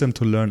on, use them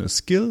to learn a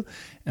skill,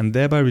 and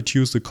thereby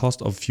reduce the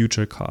cost of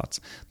future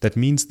cards. That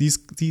means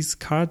these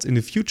cards in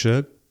the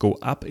future go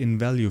up in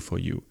value for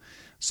you.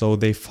 So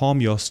they form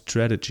your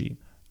strategy.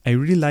 I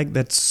really like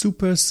that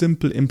super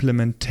simple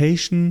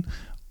implementation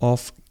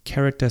of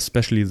character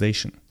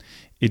specialization.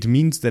 It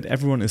means that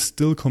everyone is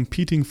still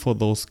competing for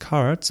those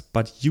cards,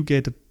 but you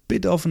get a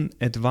bit of an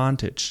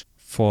advantage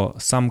for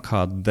some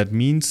cards. That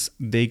means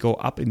they go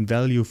up in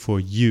value for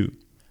you.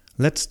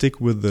 Let's stick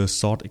with the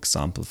sword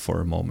example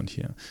for a moment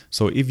here.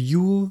 So if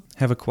you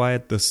have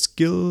acquired the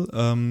skill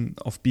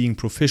of being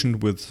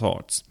proficient with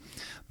swords,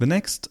 the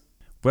next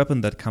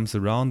weapon that comes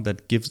around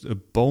that gives a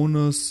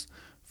bonus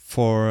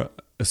for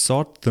a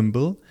sword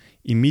thimble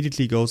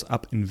immediately goes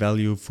up in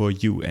value for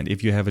you. And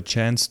if you have a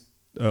chance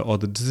or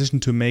the decision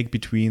to make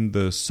between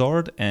the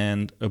sword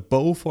and a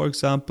bow, for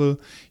example,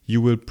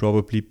 you will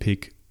probably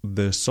pick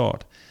the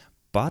sword.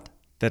 But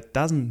that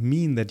doesn't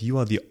mean that you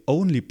are the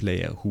only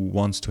player who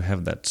wants to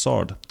have that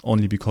sword,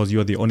 only because you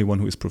are the only one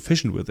who is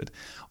proficient with it.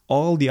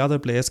 All the other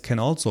players can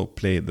also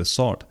play the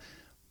sword.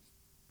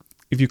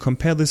 If you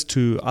compare this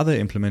to other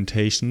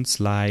implementations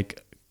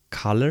like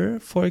color,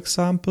 for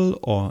example,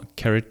 or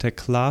character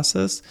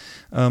classes,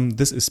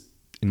 this is,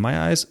 in my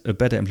eyes, a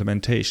better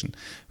implementation.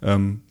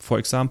 For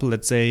example,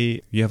 let's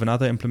say you have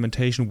another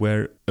implementation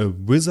where a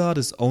wizard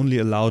is only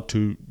allowed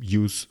to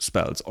use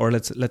spells, or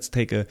let's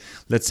take a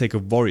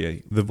warrior.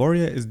 The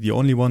warrior is the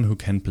only one who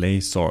can play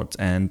swords,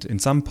 and in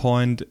some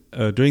point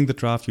during the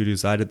draft, you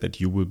decided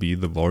that you will be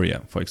the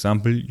warrior. For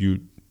example,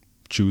 you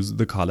choose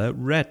the color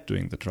red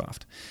during the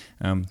draft.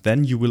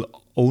 Then you will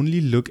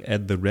only look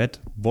at the red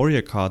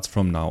warrior cards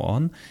from now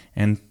on,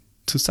 and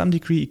to some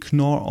degree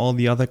ignore all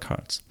the other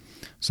cards.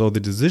 So the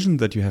decisions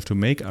that you have to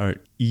make are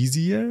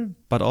easier,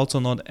 but also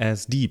not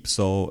as deep.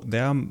 So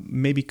there are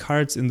maybe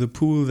cards in the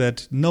pool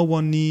that no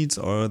one needs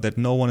or that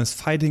no one is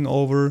fighting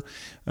over.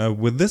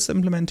 With this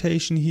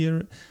implementation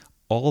here,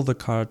 all the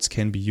cards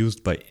can be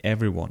used by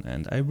everyone,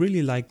 and I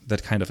really like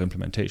that kind of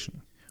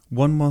implementation.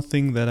 One more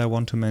thing that I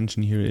want to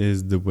mention here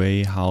is the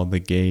way how the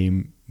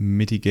game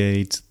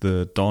mitigates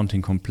the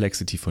daunting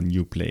complexity for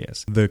new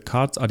players. The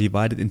cards are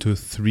divided into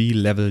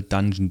 3-level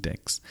dungeon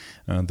decks.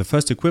 The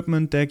first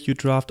equipment deck you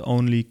draft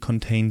only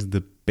contains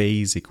the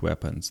basic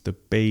weapons, the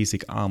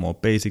basic armor,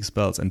 basic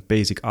spells and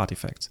basic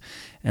artifacts.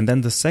 And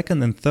then the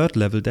second and third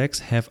level decks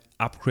have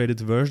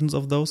upgraded versions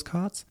of those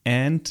cards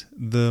and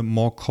the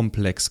more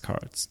complex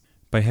cards.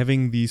 By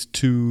having these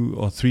 2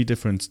 or 3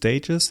 different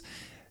stages,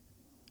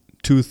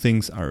 2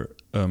 things are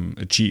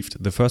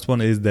achieved. The first one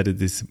is that it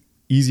is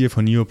easier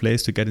for newer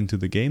players to get into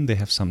the game. They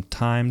have some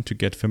time to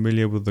get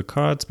familiar with the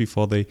cards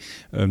before they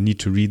need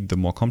to read the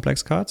more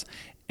complex cards.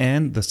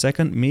 And the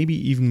second, maybe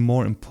even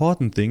more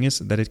important thing is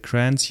that it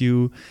grants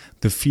you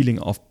the feeling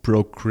of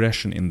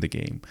progression in the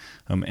game,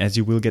 as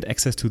you will get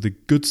access to the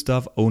good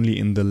stuff only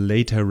in the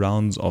later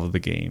rounds of the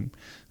game.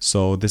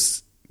 So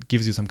this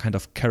gives you some kind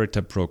of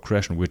character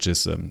progression, which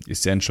is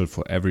essential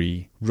for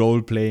every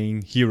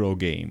role-playing hero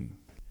game.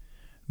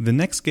 The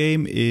next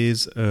game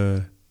is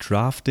a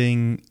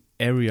drafting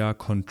area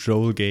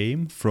control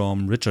game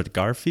from Richard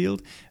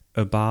Garfield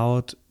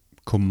about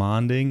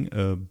commanding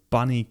a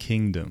bunny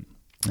kingdom.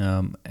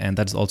 And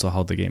that is also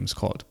how the game is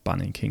called,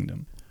 Bunny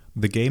Kingdom.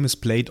 The game is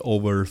played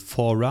over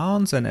 4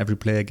 rounds and every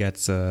player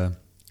gets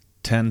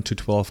 10 to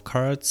 12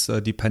 cards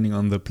depending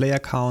on the player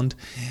count,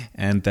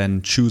 and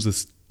then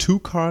chooses 2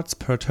 cards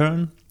per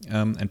turn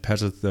and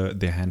passes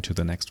their hand to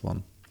the next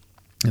one.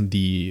 And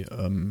the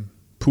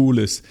pool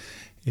is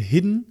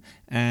hidden,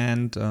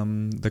 and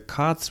the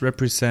cards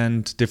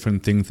represent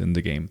different things in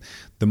the game.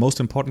 The most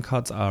important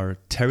cards are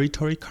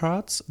territory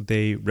cards.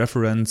 They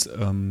reference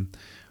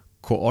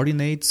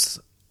coordinates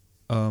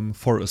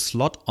for a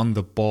slot on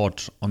the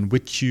board on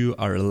which you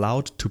are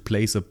allowed to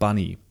place a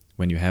bunny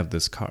when you have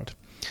this card.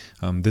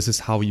 This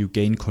is how you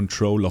gain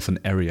control of an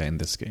area in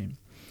this game.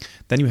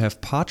 Then you have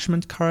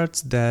parchment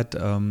cards that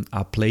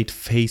are played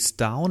face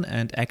down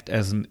and act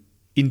as an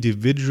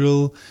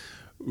individual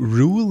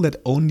rule that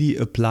only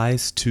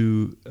applies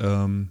to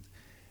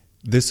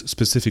this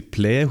specific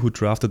player who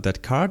drafted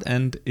that card,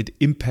 and it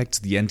impacts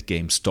the end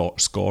game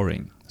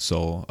scoring.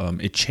 So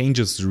it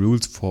changes the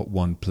rules for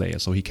one player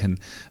so he can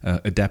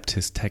adapt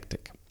his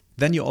tactic.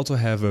 Then you also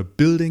have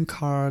building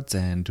cards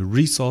and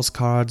resource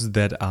cards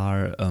that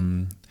are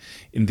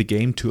in the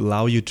game to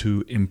allow you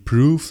to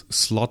improve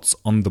slots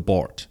on the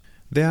board.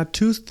 There are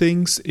 2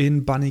 things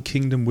in Bunny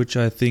Kingdom which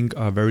I think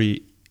are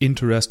very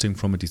interesting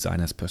from a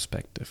designer's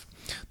perspective.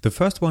 The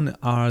first one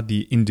are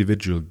the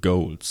individual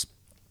goals.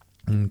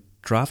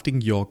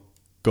 Drafting your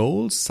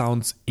goals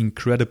sounds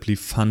incredibly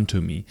fun to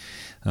me.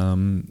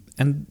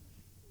 And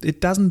it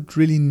doesn't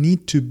really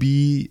need to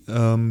be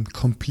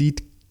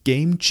complete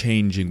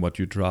game-changing what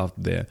you draft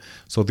there.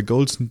 So the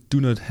goals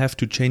do not have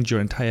to change your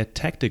entire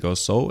tactic or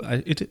so.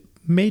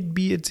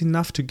 Maybe it's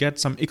enough to get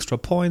some extra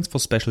points for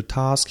special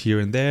tasks here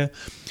and there,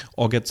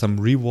 or get some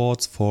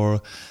rewards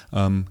for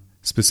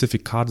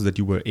specific cards that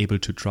you were able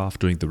to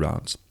draft during the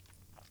rounds.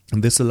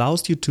 And this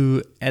allows you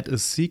to add a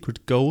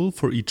secret goal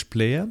for each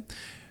player,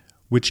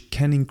 which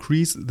can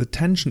increase the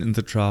tension in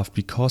the draft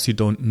because you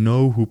don't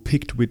know who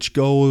picked which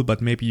goal,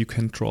 but maybe you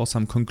can draw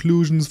some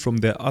conclusions from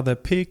their other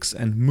picks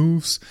and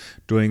moves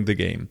during the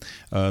game.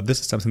 This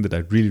is something that I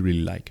really,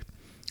 really like.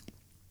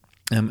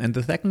 And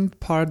the second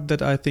part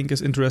that I think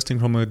is interesting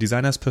from a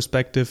designer's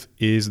perspective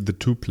is the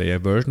 2-player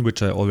version,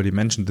 which I already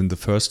mentioned in the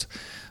first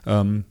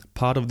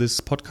part of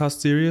this podcast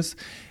series.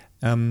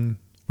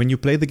 When you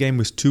play the game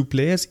with 2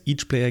 players,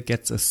 each player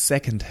gets a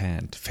second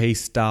hand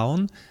face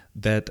down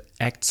that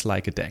acts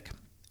like a deck.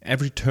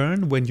 Every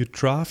turn when you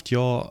draft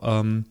your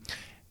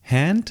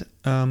hand,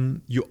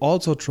 you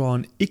also draw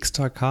an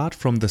extra card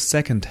from the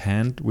second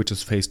hand, which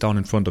is face down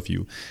in front of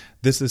you.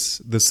 This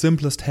is the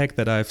simplest hack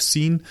that I've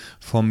seen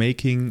for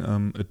making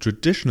a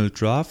traditional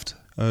draft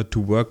to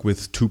work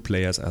with 2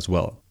 players as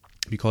well.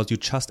 Because you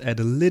just add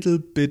a little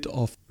bit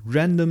of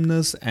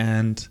randomness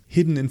and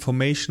hidden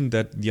information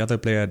that the other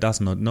player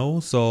does not know.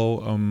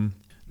 So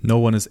no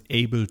one is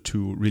able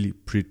to really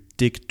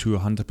predict to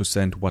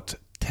 100% what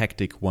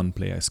tactic one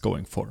player is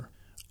going for.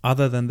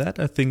 Other than that,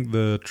 I think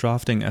the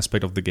drafting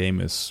aspect of the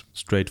game is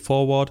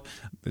straightforward.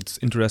 It's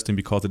interesting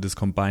because it is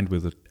combined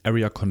with an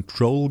area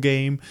control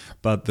game,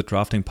 but the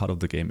drafting part of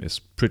the game is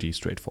pretty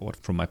straightforward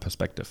from my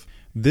perspective.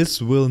 This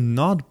will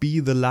not be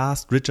the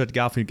last Richard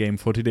Garfield game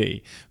for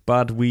today,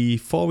 but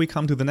before we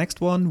come to the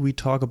next one, we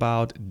talk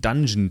about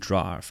Dungeon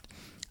Draft.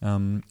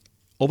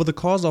 Over the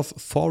course of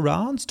 4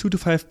 rounds, 2 to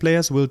 5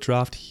 players will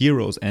draft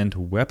heroes and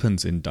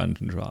weapons in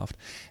Dungeon Draft,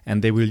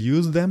 and they will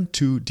use them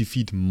to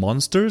defeat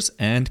monsters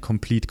and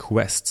complete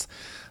quests.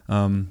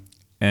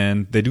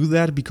 And they do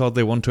that because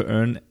they want to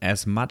earn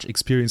as much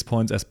experience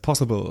points as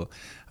possible.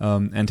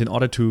 And in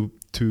order to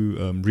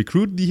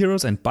recruit the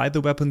heroes and buy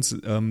the weapons,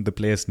 the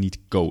players need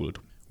gold,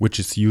 which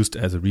is used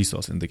as a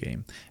resource in the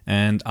game.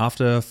 And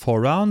after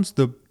 4 rounds,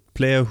 the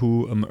player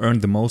who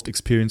earned the most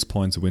experience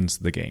points wins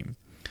the game.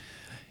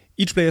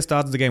 Each player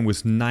starts the game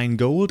with 9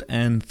 gold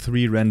and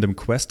 3 random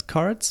quest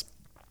cards.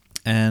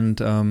 And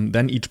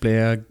then each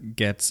player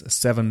gets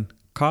 7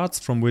 cards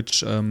from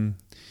which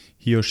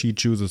he or she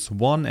chooses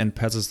 1 and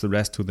passes the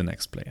rest to the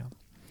next player.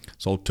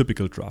 So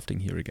typical drafting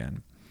here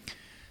again.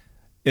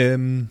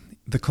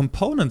 The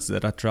components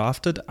that are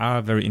drafted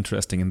are very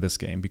interesting in this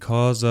game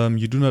because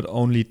you do not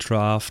only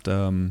draft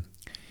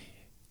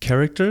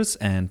characters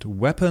and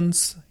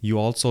weapons, you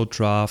also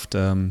draft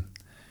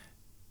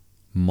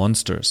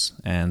monsters,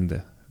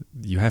 and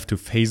you have to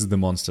face the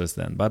monsters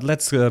then. But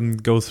let's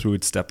go through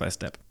it step by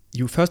step.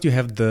 You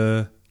have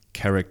the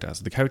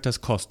characters. The characters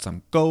cost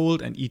some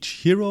gold, and each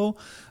hero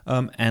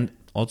and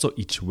also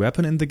each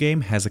weapon in the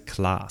game has a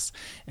class.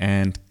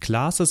 And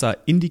classes are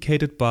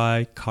indicated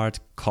by card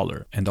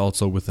color and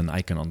also with an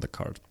icon on the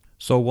card.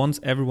 So once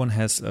everyone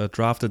has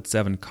drafted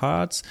 7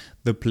 cards,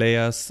 the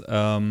players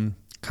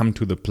come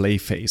to the play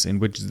phase in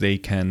which they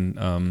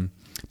can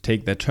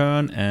take their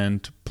turn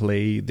and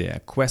play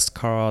their quest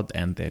card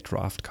and their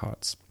draft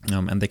cards.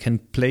 And they can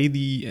play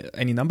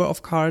any number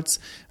of cards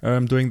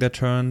during their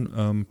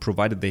turn,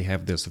 provided they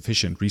have the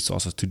sufficient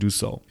resources to do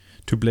so.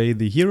 To play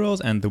the heroes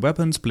and the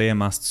weapons, player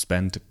must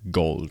spend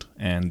gold.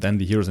 And then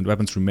the heroes and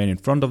weapons remain in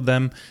front of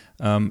them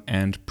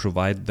and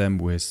provide them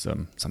with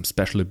some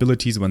special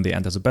abilities when they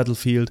enter the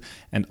battlefield,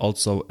 and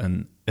also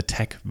an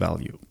attack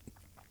value.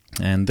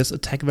 And this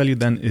attack value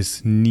then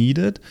is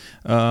needed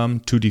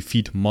to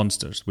defeat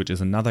monsters, which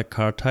is another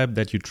card type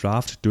that you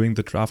draft during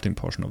the drafting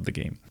portion of the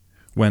game.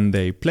 When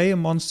they play a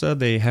monster,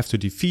 they have to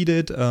defeat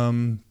it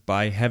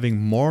by having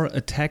more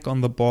attack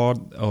on the board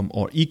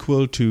or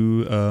equal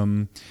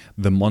to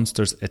the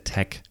monster's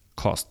attack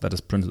cost that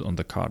is printed on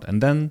the card.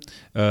 And then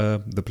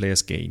the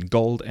players gain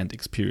gold and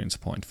experience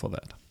point for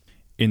that.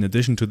 In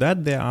addition to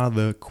that, there are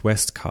the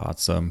quest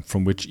cards,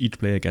 from which each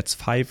player gets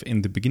 5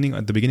 at the beginning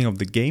of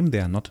the game. They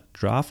are not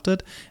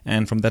drafted,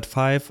 and from that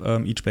 5,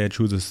 each player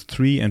chooses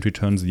 3 and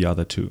returns the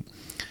other 2.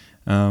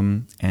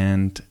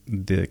 And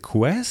the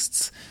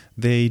quests,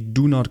 they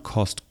do not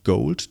cost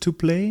gold to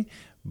play,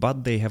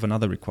 but they have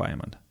another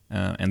requirement.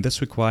 And this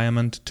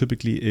requirement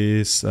typically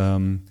is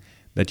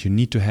that you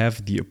need to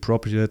have the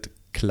appropriate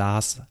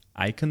class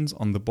icons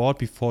on the board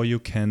before you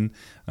can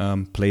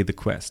play the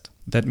quest.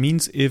 That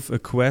means if a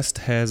quest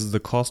has the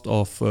cost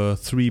of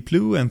 3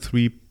 blue and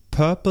 3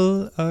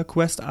 purple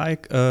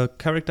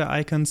character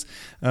icons,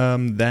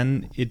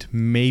 then it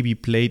may be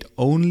played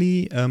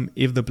only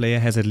if the player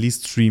has at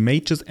least 3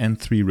 mages and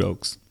 3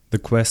 rogues. The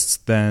quests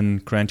then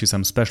grant you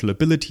some special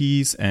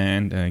abilities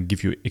and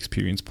give you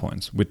experience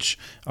points, which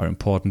are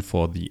important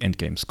for the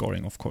endgame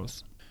scoring, of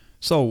course.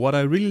 So what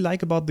I really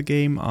like about the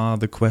game are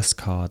the quest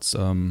cards,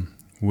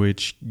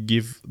 which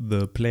give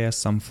the players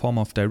some form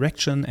of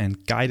direction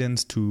and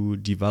guidance to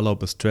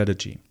develop a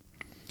strategy.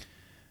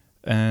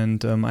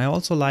 And I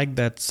also like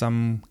that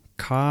some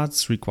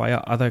cards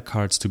require other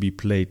cards to be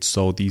played.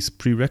 So these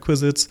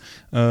prerequisites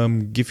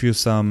give you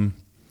some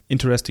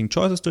interesting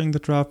choices during the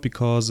draft,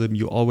 because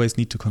you always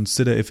need to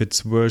consider if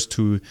it's worth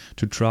to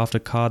draft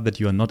a card that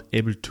you are not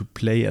able to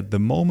play at the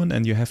moment,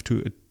 and you have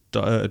to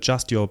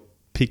adjust your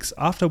picks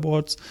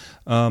afterwards,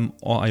 or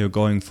are you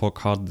going for a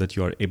card that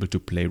you are able to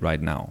play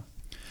right now.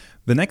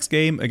 The next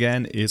game,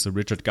 again, is a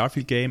Richard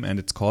Garfield game, and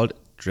it's called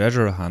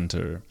Treasure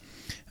Hunter.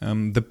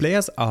 The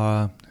players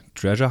are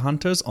treasure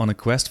hunters on a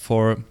quest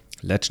for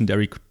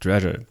legendary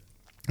treasure.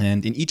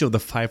 And in each of the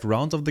 5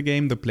 rounds of the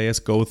game, the players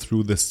go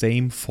through the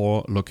same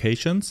 4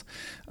 locations,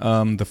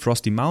 the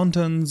Frosty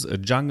Mountains, a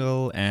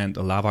jungle, and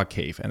a lava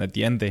cave. And at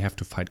the end, they have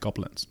to fight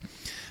goblins.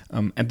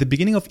 At the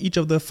beginning of each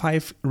of the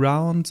 5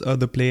 rounds,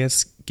 the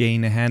players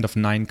gain a hand of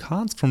 9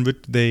 cards from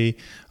which they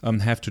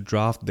have to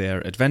draft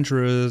their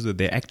adventurers,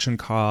 their action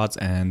cards,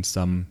 and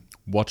some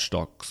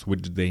watchdogs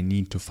which they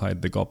need to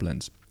fight the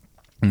goblins.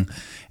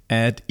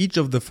 At each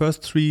of the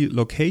first 3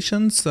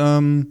 locations,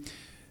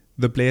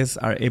 the players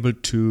are able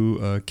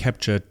to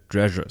capture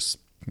treasures.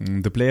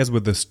 The players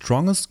with the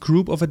strongest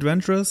group of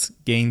adventurers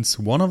gains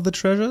one of the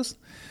treasures,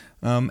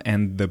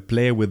 and the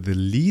player with the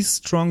least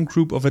strong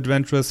group of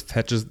adventurers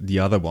fetches the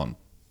other one.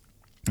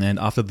 And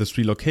after the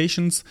 3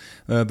 locations,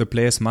 the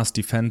players must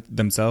defend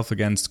themselves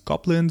against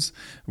goblins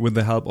with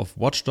the help of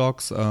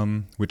watchdogs,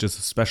 which is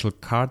a special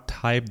card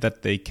type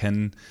that they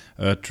can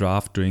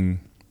draft during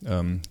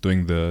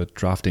the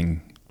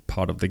drafting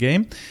part of the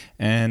game.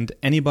 And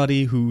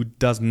anybody who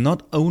does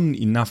not own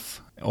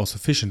enough or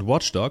sufficient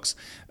watchdogs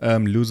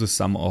loses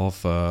some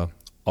of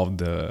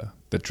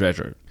the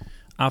treasure.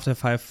 After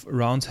 5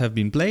 rounds have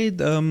been played,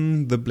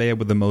 the player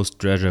with the most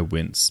treasure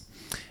wins.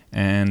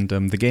 And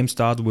the game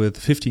starts with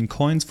 15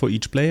 coins for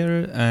each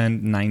player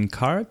and 9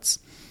 cards.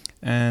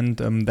 And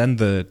then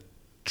the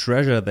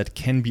treasure that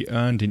can be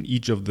earned in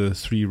each of the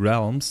 3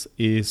 realms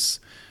is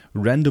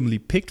randomly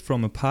picked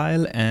from a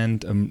pile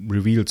and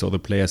revealed, so the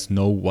players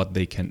know what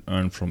they can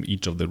earn from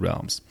each of the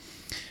realms.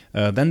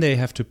 Then they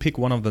have to pick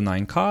one of the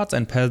 9 cards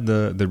and pass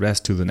the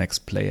rest to the next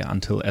player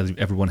until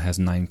everyone has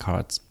 9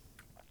 cards.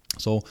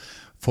 So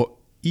for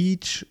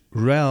each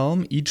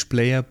realm, each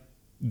player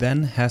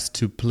then has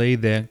to play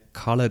their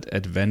colored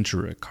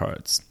adventurer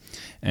cards.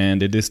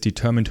 And it is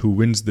determined who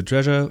wins the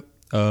treasure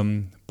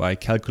by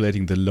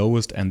calculating the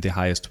lowest and the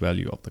highest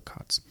value of the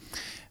cards.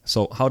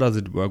 So how does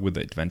it work with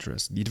the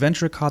adventurers? The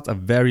adventurer cards are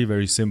very,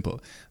 very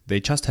simple. They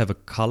just have a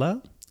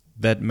color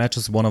that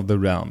matches one of the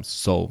realms.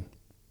 So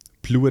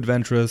blue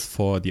adventurers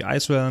for the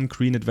ice realm,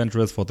 green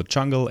adventurers for the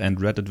jungle,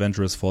 and red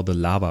adventurers for the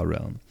lava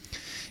realm.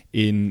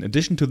 In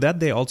addition to that,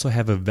 they also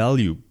have a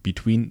value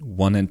between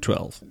 1 and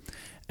 12.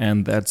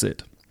 And that's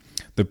it.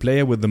 The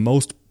player with the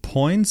most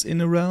points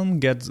in a realm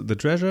gets the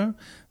treasure,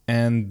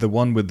 and the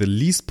one with the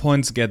least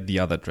points get the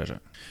other treasure.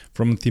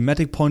 From a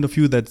thematic point of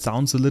view, that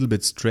sounds a little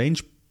bit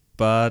strange,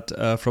 but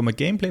from a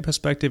gameplay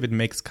perspective, it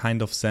makes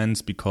kind of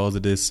sense because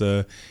it is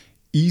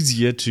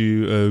easier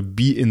to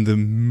be in the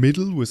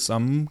middle with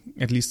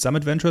at least some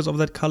adventurers of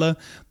that color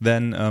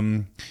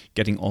than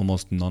getting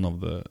almost none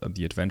of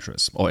the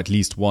adventurers, or at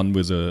least one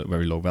with a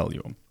very low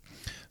value.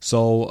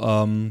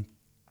 So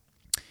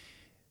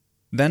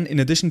then, in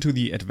addition to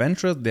the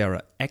adventure, there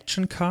are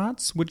action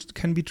cards which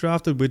can be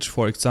drafted, which,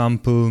 for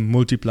example,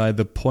 multiply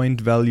the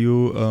point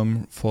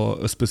value for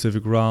a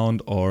specific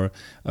round, or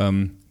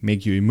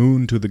make you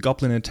immune to the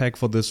goblin attack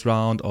for this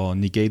round, or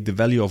negate the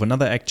value of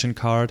another action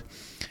card.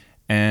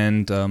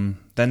 And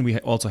then we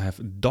also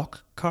have dog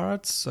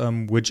cards,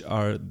 which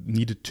are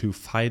needed to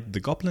fight the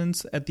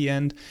goblins at the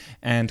end,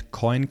 and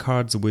coin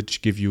cards,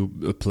 which give you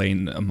a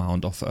plain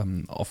amount of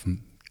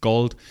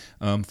gold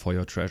for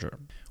your treasure.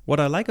 What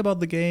I like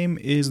about the game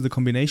is the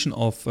combination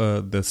of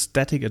the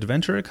static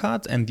adventurer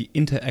cards and the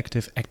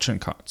interactive action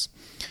cards.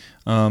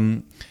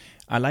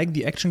 I like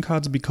the action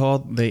cards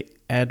because they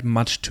add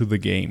much to the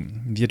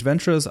game. The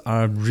adventurers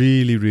are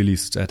really, really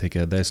static.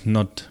 There's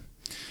not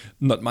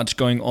much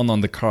going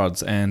on the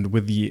cards, and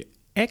with the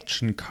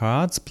action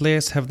cards,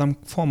 players have some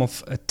form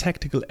of a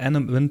tactical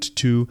element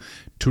to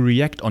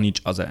react on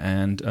each other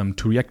and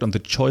to react on the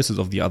choices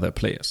of the other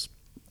players.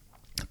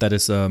 That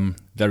is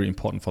very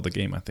important for the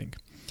game, I think.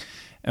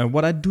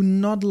 What I do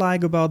not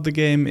like about the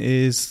game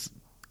is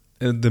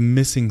the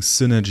missing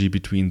synergy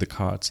between the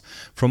cards.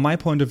 From my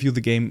point of view,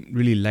 the game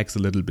really lacks a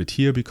little bit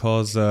here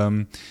because,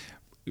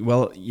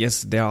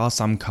 yes, there are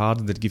some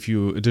cards that give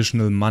you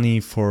additional money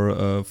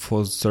for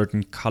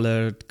certain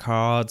colored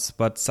cards,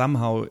 but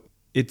somehow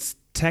it's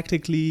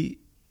tactically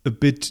a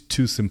bit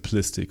too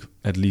simplistic,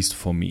 at least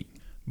for me.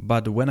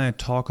 But when I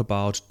talk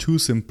about too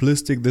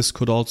simplistic, this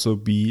could also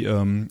be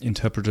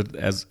interpreted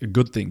as a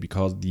good thing,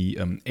 because the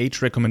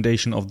age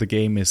recommendation of the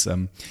game is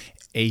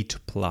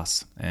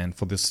 8+. And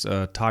for this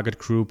target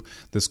group,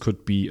 this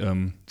could be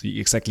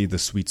exactly the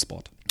sweet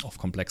spot of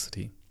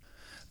complexity.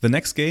 The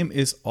next game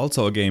is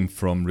also a game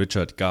from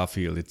Richard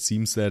Garfield. It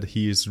seems that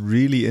he is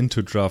really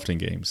into drafting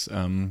games.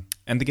 And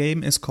the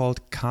game is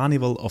called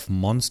Carnival of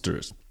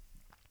Monsters.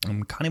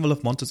 Carnival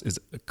of Monsters is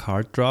a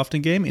card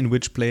drafting game in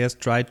which players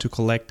try to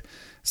collect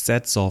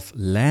sets of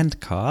land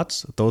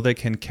cards, though they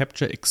can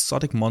capture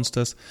exotic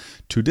monsters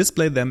to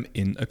display them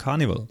in a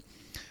carnival.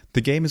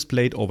 The game is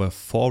played over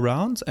 4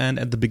 rounds, and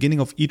at the beginning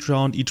of each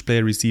round, each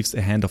player receives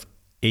a hand of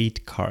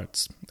 8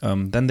 cards.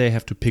 Then they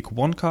have to pick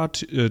one card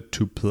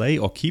to play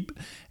or keep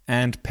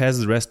and pass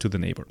the rest to the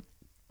neighbor.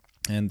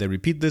 And they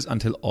repeat this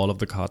until all of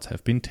the cards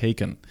have been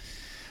taken.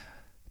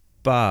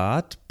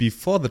 But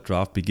before the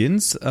draft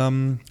begins,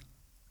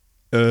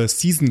 a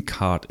season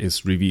card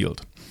is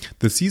revealed.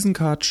 The season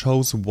card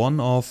shows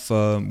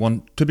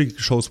typically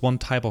shows one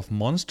type of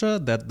monster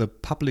that the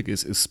public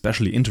is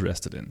especially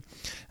interested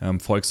in.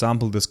 For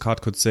example, this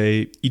card could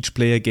say each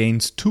player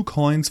gains 2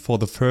 coins for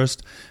the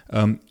first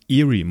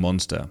eerie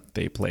monster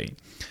they play.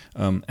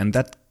 And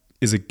that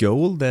is a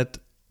goal that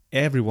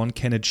everyone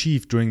can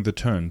achieve during the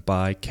turn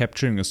by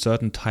capturing a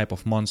certain type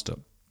of monster.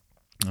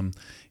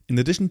 In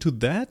addition to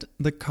that,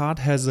 the card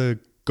has a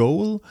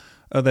goal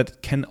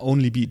that can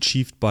only be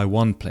achieved by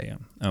one player.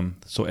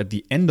 So at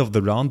the end of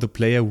the round, the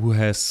player who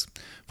has,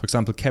 for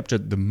example,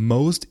 captured the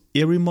most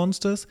eerie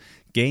monsters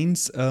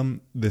gains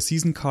the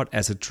season card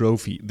as a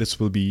trophy. This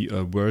will be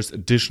worth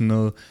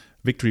additional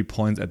victory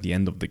points at the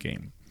end of the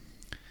game.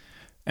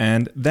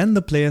 And then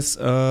the players,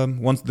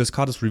 once this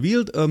card is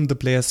revealed, the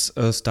players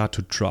start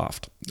to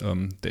draft.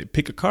 They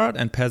pick a card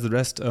and pass the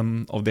rest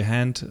of their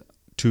hand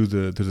to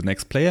the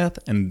next player,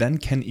 and then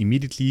can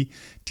immediately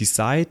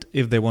decide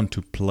if they want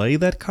to play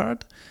that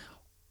card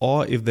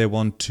or if they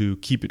want to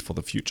keep it for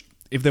the future.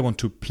 If they want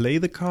to play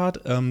the card,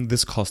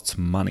 this costs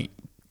money.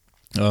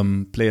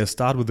 Players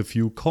start with a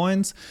few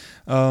coins,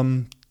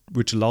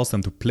 which allows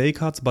them to play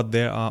cards, but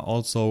there are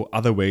also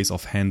other ways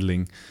of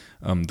handling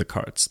the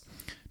cards.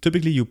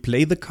 Typically, you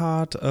play the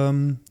card,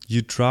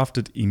 you draft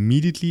it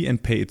immediately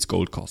and pay its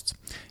gold costs.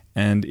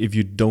 And if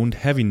you don't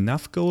have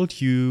enough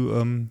gold,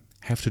 you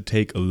have to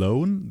take a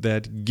loan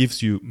that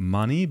gives you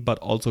money but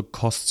also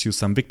costs you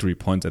some victory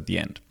points at the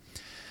end.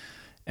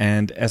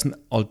 And as an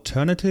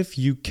alternative,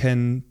 you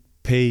can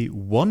pay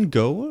 1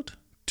 gold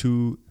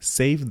to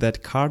save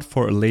that card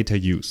for a later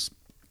use.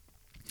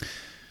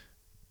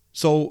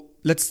 So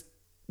let's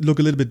look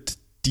a little bit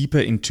deeper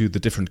into the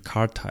different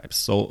card types.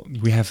 So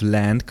we have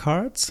land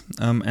cards,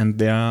 and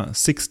there are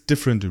 6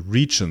 different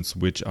regions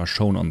which are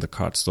shown on the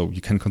cards. So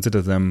you can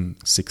consider them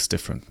 6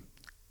 different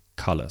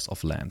colors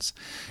of lands.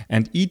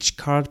 And each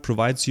card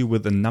provides you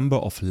with a number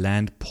of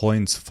land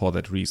points for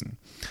that reason.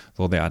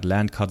 So there are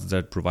land cards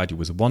that provide you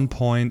with 1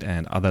 point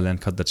and other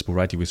land cards that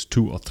provide you with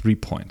 2 or 3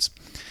 points.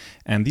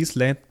 And these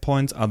land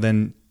points are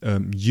then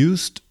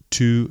used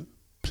to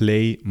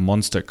play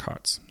monster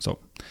cards. So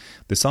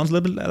this sounds a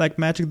little bit like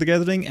Magic the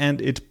Gathering,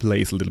 and it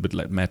plays a little bit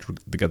like Magic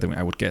the Gathering,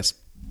 I would guess.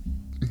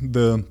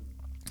 The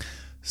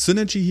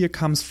synergy here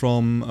comes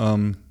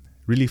from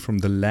really from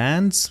the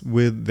lands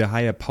with the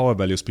higher power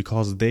values,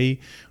 because they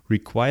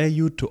require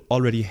you to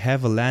already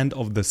have a land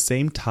of the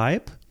same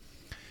type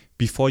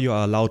before you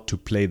are allowed to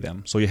play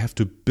them. So you have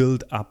to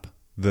build up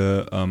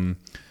the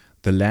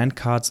land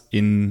cards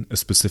in a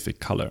specific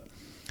color.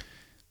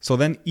 So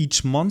then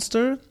each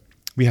monster,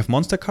 we have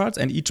monster cards,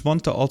 and each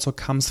monster also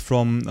comes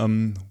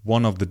from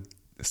one of the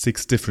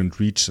 6 different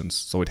regions,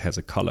 so it has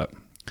a color.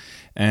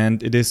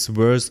 And it is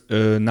worth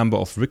a number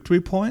of victory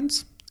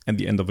points at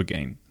the end of a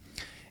game.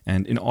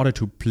 And in order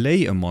to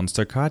play a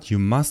monster card, you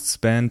must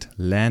spend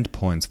land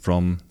points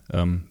from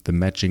the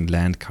matching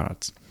land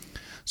cards.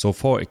 So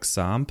for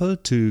example,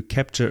 to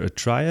capture a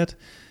Triad,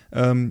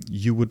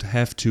 you would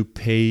have to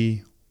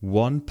pay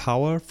 1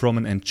 power from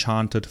an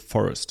enchanted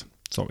forest.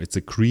 So it's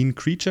a green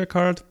creature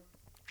card,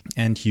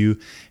 and you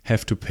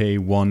have to pay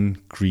 1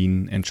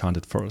 green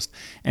enchanted forest.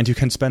 And you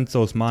can spend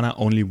those mana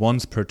only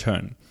once per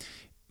turn.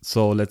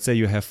 So let's say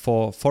you have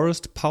 4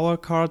 forest power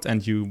cards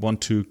and you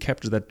want to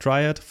capture that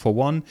Triad for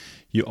 1,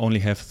 you only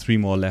have 3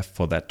 more left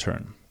for that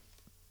turn.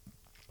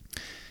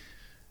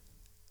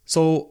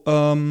 So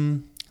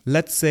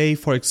let's say,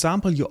 for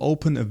example, you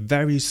open a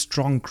very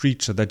strong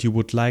creature that you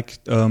would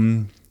like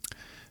to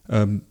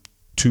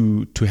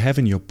have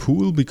in your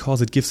pool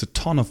because it gives a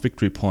ton of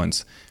victory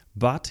points.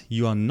 But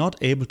you are not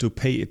able to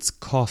pay its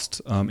cost,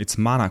 its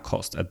mana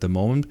cost at the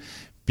moment,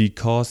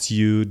 because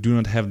you do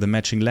not have the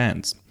matching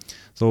lands.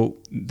 So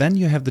then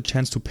you have the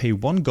chance to pay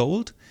 1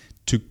 gold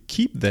to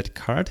keep that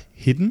card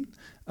hidden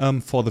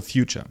for the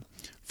future.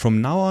 From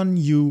now on,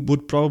 you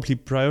would probably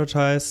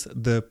prioritize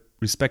the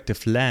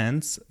respective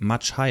lands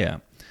much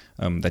higher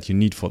that you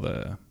need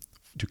to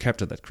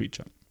capture that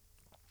creature.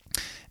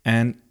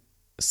 And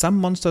some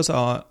monsters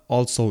are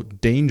also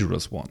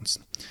dangerous ones.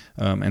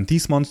 And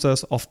these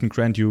monsters often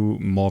grant you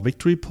more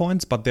victory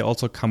points, but they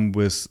also come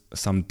with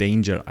some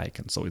danger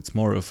icons. So it's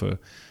more of a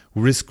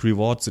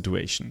risk-reward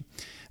situation.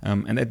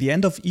 And at the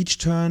end of each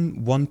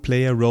turn, one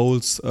player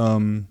rolls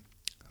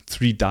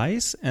 3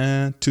 dice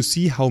to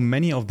see how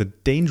many of the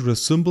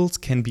dangerous symbols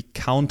can be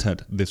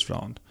countered this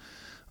round.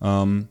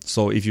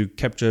 So if you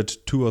captured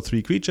 2 or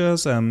 3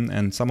 creatures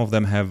and some of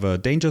them have a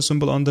danger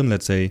symbol on them,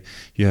 let's say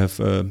you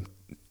have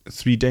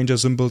 3 danger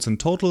symbols in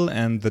total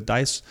and the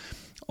dice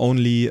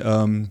only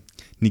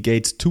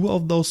negates 2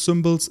 of those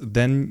symbols,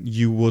 then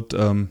you would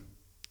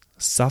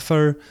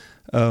suffer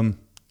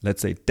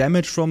let's say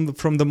damage from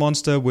the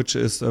monster, which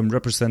is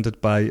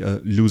represented by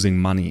losing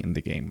money in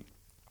the game.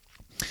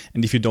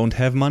 And if you don't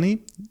have money,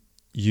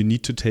 you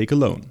need to take a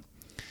loan.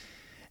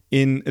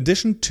 In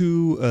addition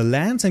to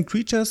lands and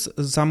creatures,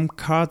 some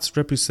cards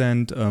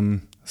represent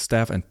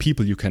staff and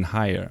people you can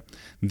hire.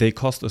 They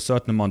cost a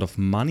certain amount of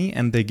money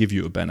and they give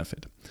you a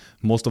benefit.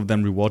 Most of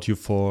them reward you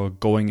for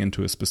going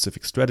into a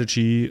specific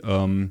strategy.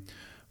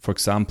 For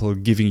example,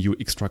 giving you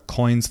extra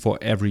coins for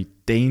every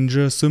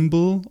danger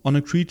symbol on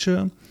a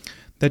creature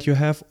that you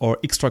have, or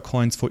extra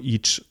coins for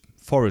each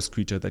forest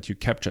creature that you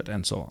captured,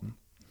 and so on.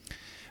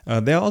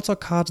 There are also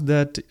cards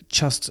that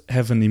just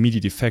have an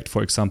immediate effect,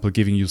 for example,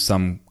 giving you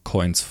some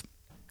coins.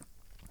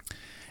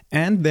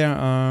 And there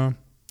are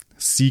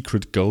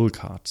secret goal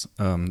cards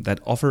that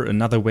offer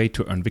another way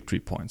to earn victory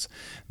points.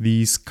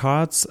 These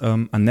cards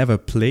are never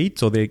played,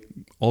 so they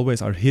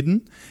always are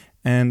hidden.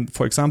 And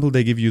for example,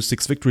 they give you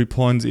 6 victory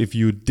points if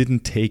you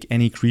didn't take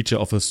any creature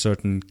of a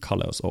certain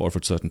colors or of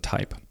a certain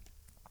type.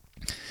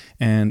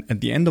 And at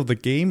the end of the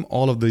game,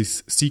 all of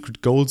these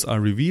secret goals are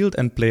revealed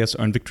and players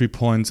earn victory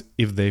points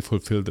if they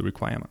fulfill the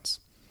requirements.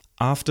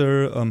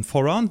 After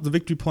 4 rounds, the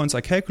victory points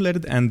are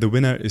calculated and the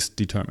winner is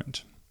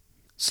determined.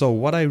 So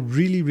what I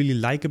really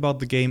like about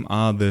the game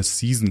are the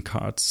season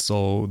cards.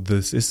 So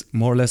this is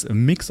more or less a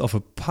mix of a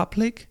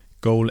public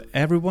goal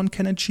everyone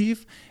can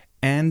achieve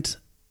and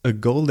a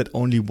goal that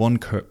only one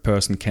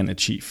person can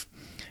achieve.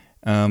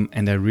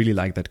 And I really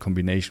like that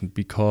combination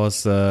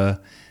because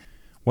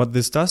what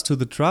this does to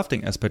the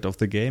drafting aspect of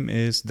the game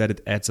is that it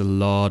adds a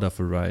lot of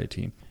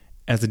variety.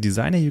 As a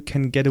designer, you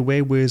can get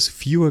away with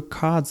fewer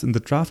cards in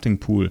the drafting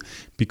pool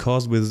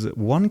because with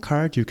one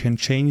card you can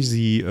change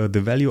the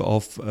value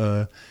of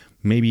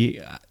maybe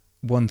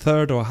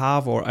 1/3 or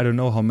half, or I don't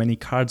know how many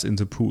cards in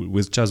the pool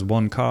with just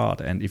one card.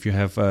 And if you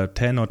have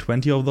 10 or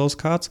 20 of those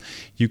cards,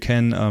 you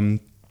can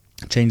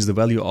change the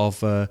value of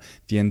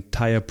the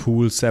entire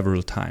pool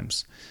several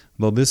times.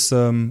 Though this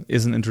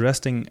is an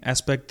interesting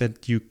aspect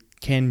that you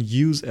can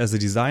use as a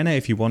designer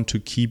if you want to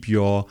keep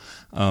your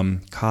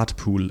card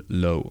pool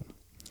low.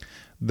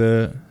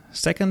 The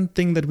second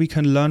thing that we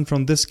can learn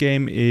from this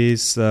game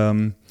is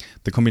the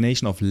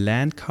combination of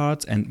land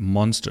cards and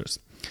monsters.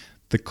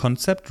 The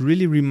concept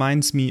really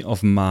reminds me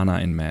of mana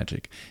in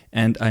Magic,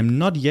 and I'm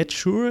not yet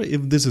sure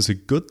if this is a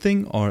good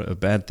thing or a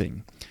bad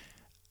thing.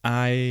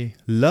 I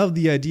love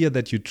the idea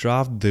that you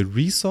draft the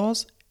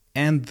resource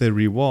and the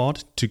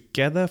reward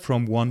together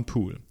from one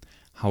pool.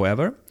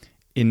 However,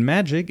 in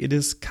Magic, it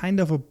is kind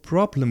of a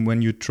problem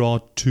when you draw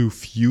too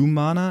few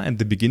mana at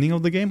the beginning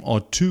of the game or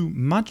too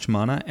much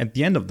mana at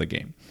the end of the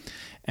game.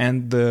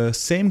 And the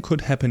same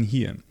could happen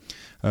here.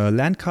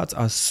 Land cards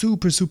are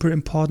super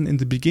important in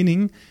the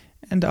beginning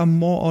and are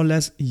more or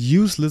less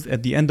useless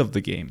at the end of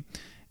the game.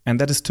 And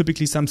that is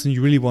typically something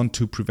you really want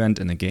to prevent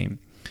in a game.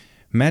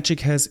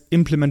 Magic has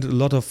implemented a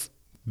lot of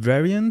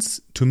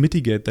variants to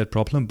mitigate that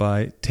problem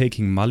by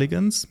taking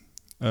mulligans,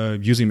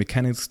 using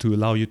mechanics to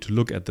allow you to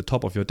look at the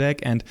top of your deck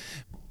and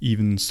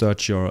even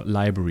search your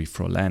library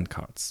for land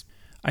cards.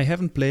 I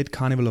haven't played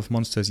Carnival of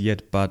Monsters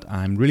yet, but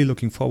I'm really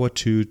looking forward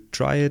to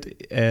try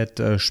it at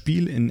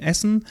Spiel in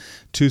Essen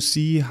to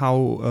see how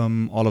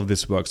all of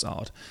this works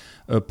out.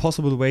 A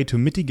possible way to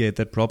mitigate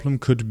that problem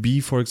could be,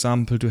 for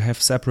example, to have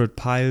separate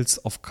piles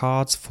of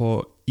cards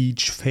for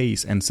each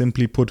phase and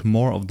simply put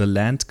more of the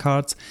land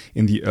cards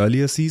in the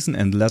earlier season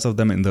and less of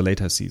them in the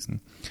later season.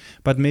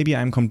 But maybe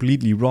I'm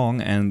completely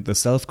wrong and the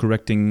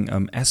self-correcting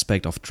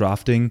aspect of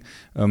drafting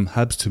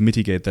helps to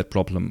mitigate that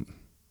problem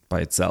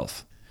by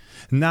itself.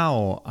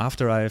 Now,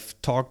 after I've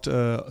talked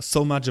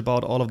so much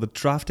about all of the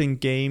drafting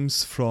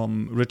games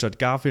from Richard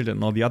Garfield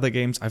and all the other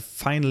games, I've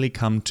finally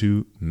come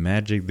to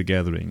Magic the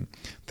Gathering.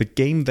 The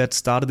game that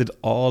started it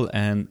all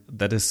and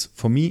that is,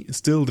 for me,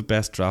 still the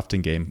best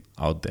drafting game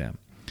out there.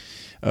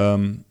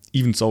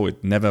 Even so,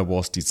 it never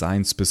was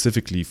designed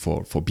specifically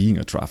for being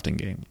a drafting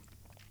game.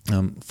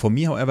 For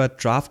me, however,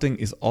 drafting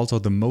is also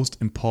the most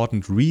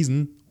important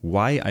reason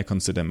why I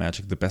consider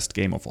Magic the best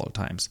game of all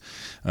times.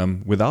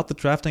 Without the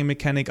drafting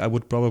mechanic, I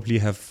would probably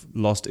have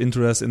lost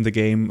interest in the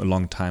game a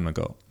long time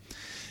ago.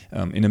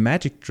 In a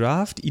Magic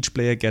draft, each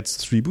player gets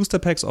 3 booster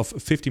packs of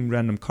 15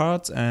 random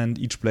cards, and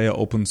each player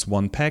opens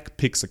one pack,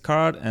 picks a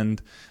card,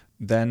 and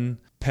then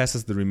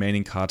passes the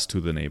remaining cards to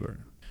the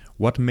neighbor.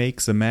 What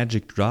makes a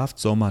Magic draft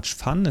so much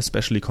fun,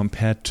 especially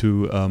compared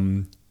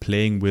to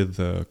playing with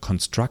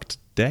construct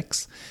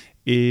decks,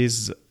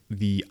 is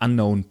the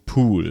unknown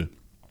pool,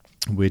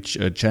 which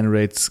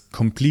generates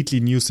completely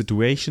new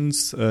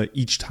situations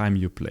each time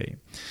you play.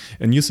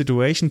 A new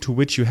situation to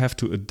which you have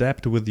to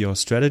adapt with your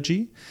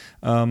strategy.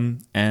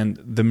 And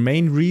the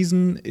main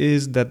reason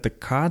is that the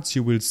cards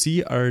you will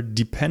see are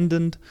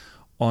dependent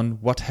on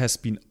what has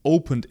been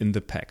opened in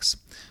the packs.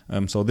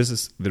 So this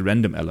is the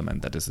random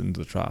element that is in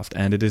the draft.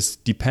 And it is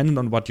dependent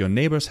on what your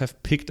neighbors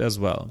have picked as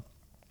well.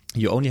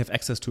 You only have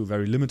access to a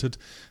very limited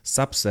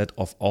subset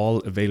of all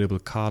available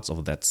cards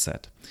of that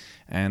set.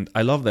 And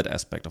I love that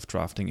aspect of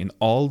drafting in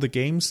all the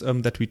games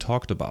that we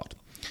talked about.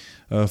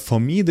 For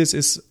me, this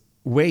is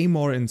way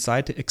more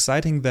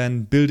exciting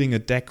than building a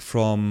deck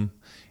from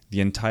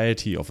the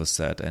entirety of a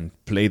set and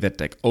play that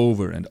deck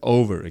over and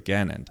over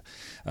again.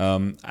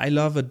 And I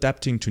love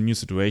adapting to new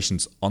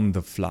situations on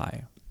the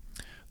fly.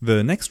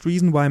 The next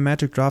reason why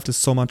Magic Draft is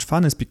so much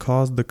fun is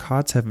because the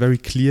cards have very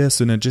clear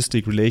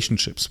synergistic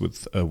relationships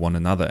with one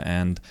another,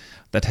 and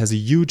that has a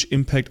huge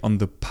impact on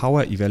the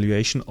power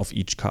evaluation of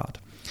each card.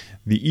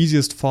 The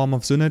easiest form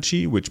of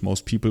synergy, which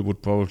most people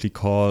would probably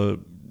call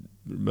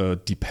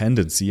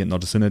dependency and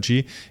not a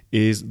synergy,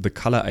 is the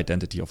color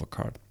identity of a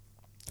card.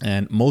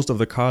 And most of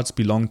the cards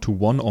belong to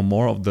one or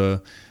more of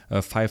the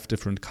 5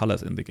 different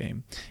colors in the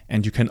game.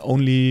 And you can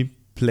only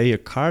play a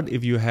card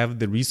if you have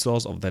the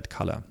resource of that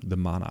color, the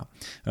mana.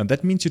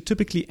 That means you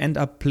typically end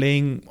up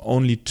playing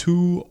only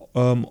 2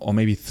 or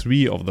maybe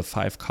 3 of the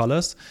 5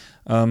 colors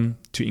to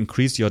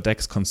increase your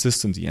deck's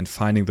consistency and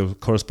finding the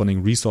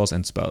corresponding resource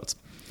and spells.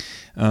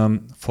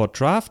 For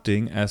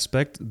drafting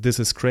aspect, this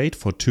is great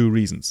for 2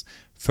 reasons.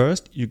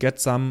 First, you get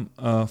some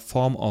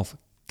form of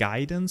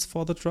guidance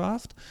for the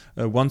draft.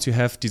 Once you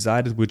have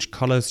decided which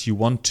colors you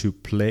want to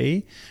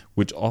play,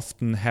 which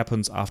often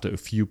happens after a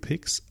few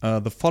picks,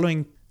 the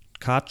following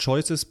card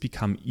choices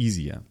become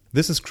easier.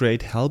 This is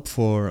great help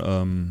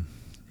for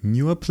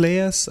newer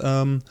players.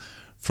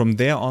 From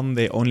there on,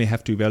 they only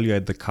have to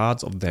evaluate the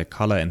cards of their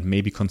color and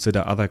maybe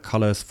consider other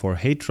colors for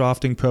hate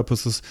drafting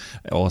purposes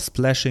or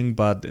splashing,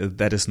 but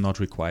that is not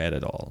required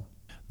at all.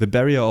 The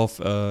barrier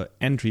of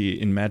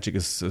entry in Magic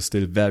is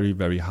still very,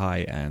 very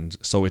high, and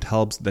so it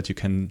helps that you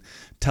can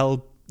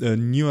tell a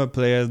newer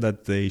player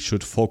that they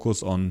should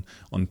focus on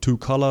 2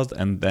 colors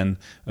and then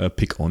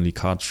pick only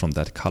cards from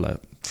that color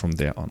from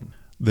there on.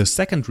 The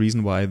second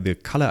reason why the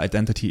color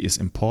identity is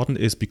important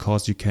is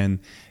because you can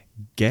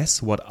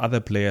guess what other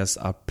players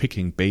are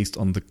picking based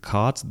on the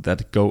cards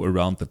that go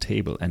around the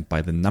table and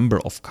by the number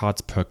of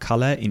cards per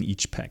color in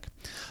each pack.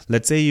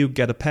 Let's say you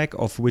get a pack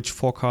of which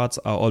 4 cards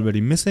are already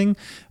missing,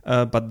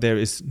 but there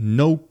is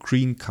no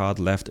green card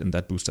left in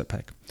that booster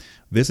pack.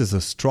 This is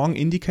a strong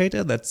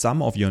indicator that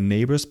some of your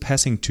neighbors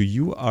passing to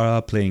you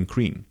are playing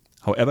green.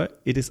 However,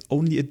 it is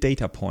only a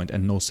data point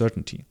and no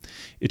certainty.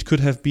 It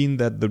could have been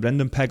that the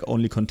random pack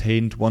only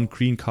contained 1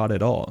 green card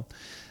at all.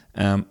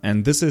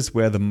 And this is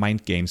where the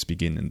mind games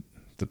begin in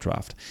the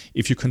draft.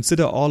 If you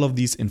consider all of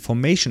these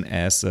information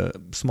as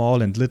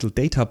small and little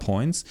data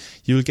points,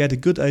 you'll get a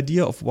good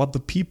idea of what the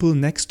people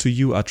next to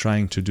you are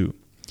trying to do.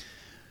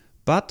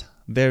 But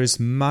there is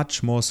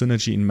much more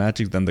synergy in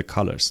Magic than the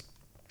colors.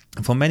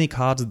 For many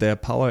cards, their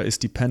power is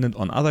dependent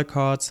on other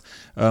cards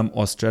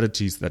or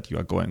strategies that you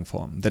are going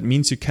for. That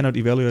means you cannot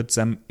evaluate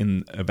them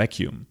in a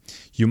vacuum.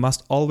 You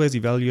must always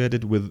evaluate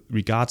it with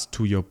regards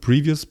to your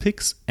previous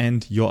picks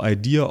and your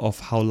idea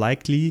of how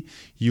likely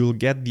you'll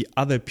get the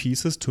other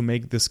pieces to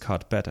make this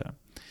card better.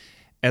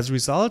 As a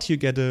result, you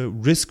get a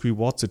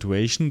risk-reward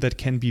situation that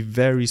can be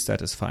very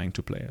satisfying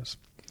to players.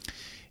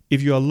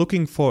 If you are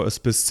looking for a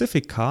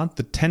specific card,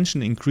 the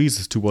tension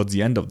increases towards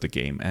the end of the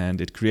game, and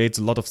it creates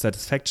a lot of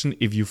satisfaction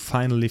if you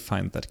finally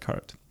find that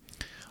card.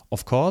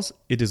 Of course,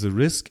 it is a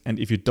risk, and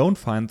if you don't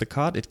find the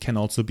card, it can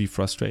also be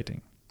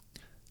frustrating.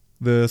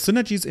 The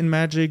synergies in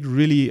Magic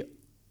really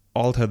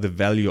alter the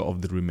value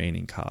of the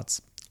remaining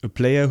cards. A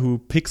player who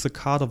picks a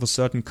card of a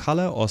certain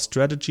color or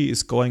strategy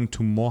is going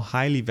to more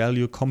highly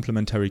value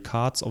complementary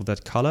cards of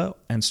that color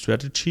and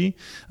strategy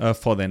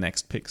for their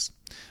next picks.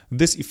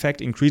 This effect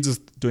increases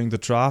during the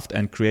draft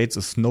and creates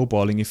a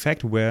snowballing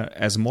effect where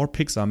as more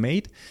picks are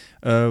made,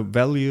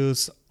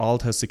 values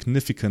alter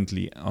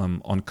significantly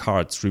on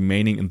cards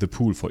remaining in the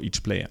pool for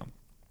each player.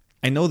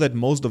 I know that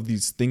most of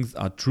these things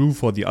are true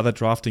for the other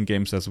drafting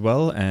games as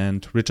well,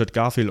 and Richard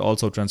Garfield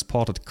also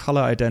transported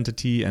color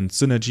identity and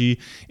synergy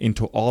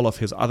into all of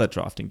his other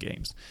drafting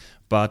games.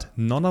 But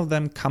none of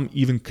them come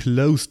even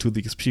close to the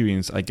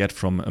experience I get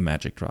from a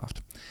Magic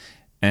draft.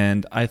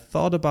 And I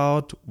thought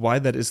about why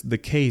that is the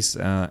case,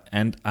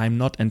 and I'm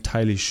not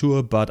entirely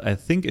sure, but I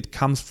think it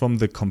comes from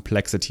the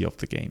complexity of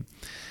the game.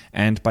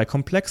 And by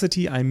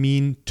complexity, I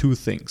mean 2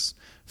 things.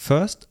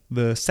 First,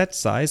 the set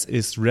size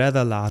is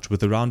rather large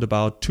with around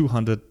about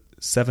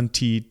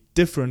 270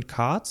 different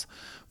cards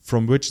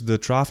from which the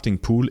drafting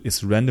pool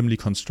is randomly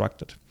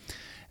constructed.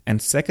 And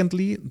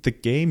secondly, the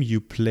game you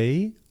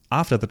play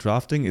after the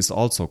drafting is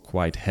also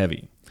quite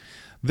heavy.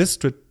 This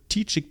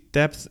strategic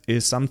depth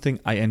is something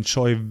I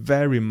enjoy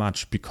very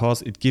much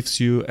because it gives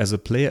you as a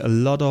player a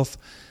lot of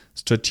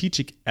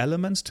strategic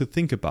elements to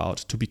think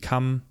about,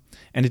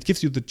 and it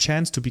gives you the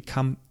chance to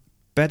become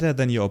better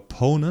than your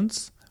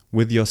opponents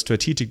with your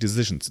strategic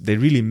decisions. They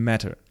really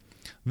matter.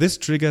 This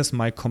triggers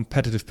my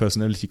competitive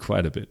personality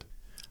quite a bit.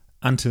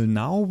 Until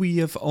now, we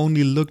have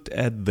only looked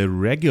at the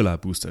regular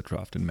booster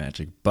draft in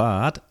Magic,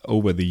 but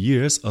over the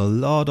years, a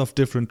lot of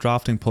different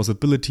drafting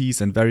possibilities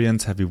and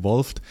variants have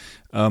evolved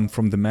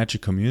from the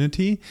Magic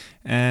community,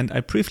 and I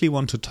briefly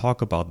want to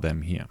talk about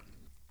them here.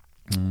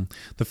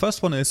 The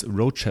first one is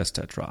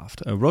Rochester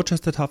Draft. A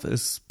Rochester Draft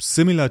is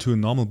similar to a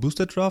normal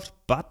booster draft,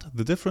 but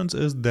the difference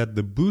is that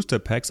the booster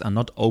packs are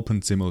not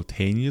opened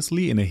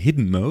simultaneously in a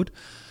hidden mode,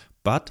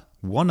 but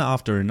one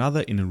after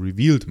another in a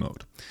revealed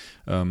mode.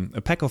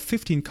 A pack of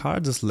 15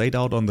 cards is laid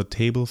out on the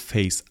table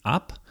face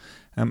up,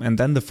 and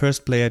then the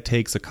first player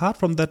takes a card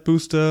from that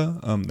booster,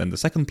 then the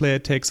second player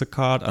takes a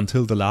card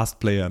until the last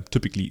player,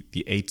 typically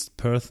the 8th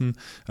person,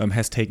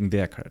 has taken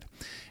their card.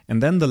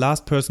 And then the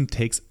last person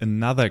takes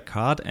another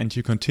card and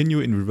you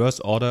continue in reverse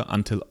order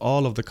until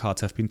all of the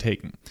cards have been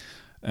taken.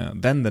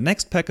 Then the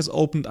next pack is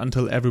opened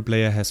until every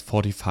player has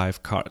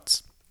 45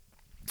 cards.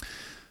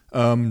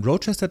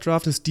 Rochester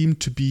Draft is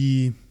deemed to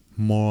be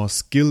more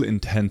skill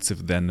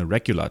intensive than a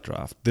regular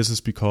draft. This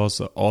is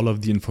because all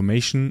of the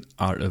information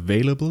are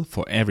available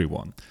for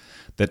everyone.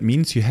 That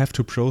means you have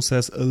to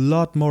process a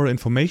lot more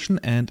information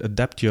and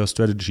adapt your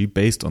strategy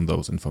based on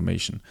those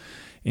information,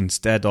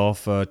 instead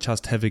of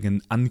just having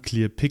an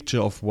unclear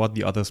picture of what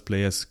the other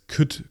players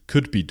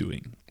could be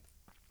doing.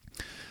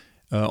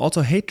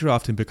 Also, hate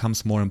drafting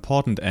becomes more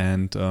important,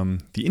 and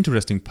the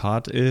interesting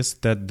part is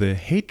that the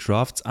hate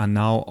drafts are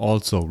now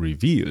also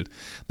revealed.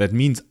 That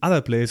means other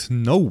players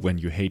know when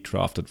you hate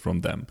drafted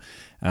from them.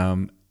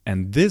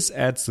 And this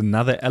adds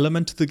another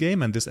element to the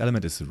game, and this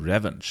element is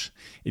revenge.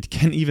 It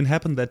can even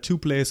happen that two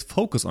players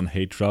focus on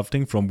hate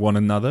drafting from one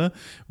another,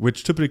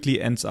 which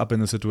typically ends up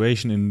in a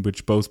situation in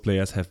which both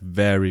players have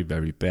very,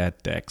 very bad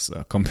decks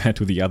compared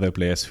to the other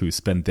players who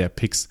spend their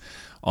picks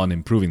on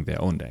improving their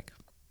own deck.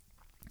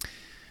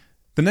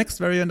 The next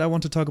variant I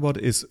want to talk about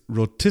is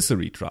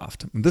rotisserie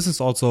draft. This is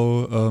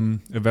also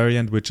a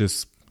variant which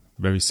is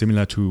very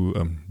similar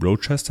to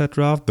Rochester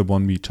draft, the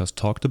one we just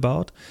talked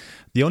about.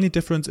 The only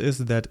difference is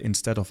that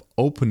instead of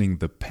opening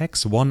the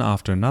packs one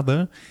after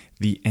another,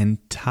 the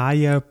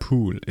entire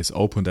pool is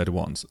opened at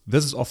once.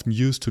 This is often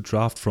used to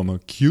draft from a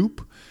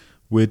cube,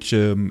 which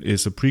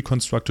is a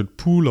pre-constructed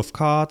pool of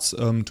cards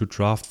to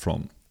draft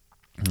from.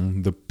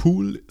 The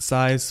pool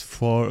size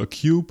for a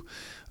cube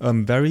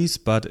varies,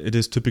 but it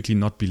is typically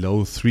not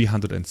below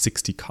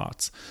 360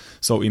 cards.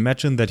 So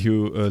imagine that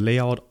you lay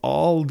out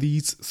all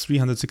these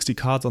 360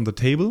 cards on the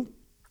table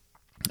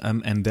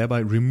and thereby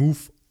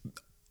remove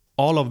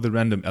all of the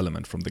random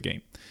element from the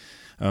game.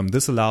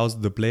 This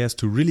allows the players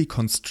to really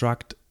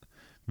construct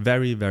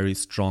very, very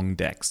strong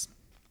decks.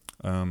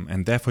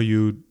 And therefore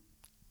you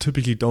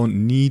typically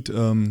don't need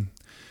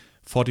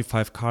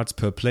 45 cards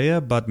per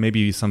player, but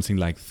maybe something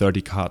like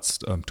 30 cards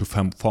to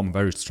form a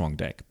very strong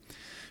deck,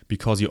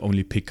 because you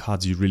only pick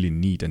cards you really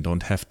need and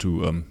don't have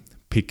to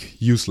pick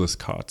useless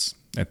cards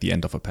at the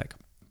end of a pack.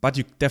 But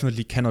you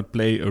definitely cannot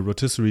play a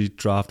rotisserie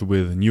draft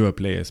with newer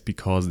players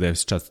because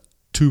there's just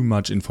too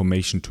much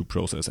information to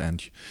process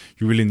and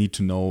you really need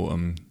to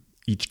know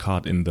each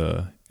card in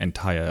the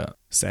entire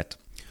set.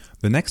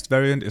 The next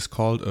variant is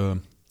called a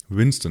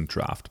Winston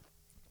draft.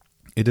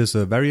 It is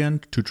a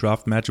variant to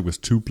draft Magic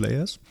with two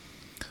players.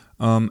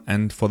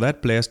 And for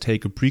that, players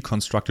take a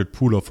pre-constructed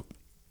pool of,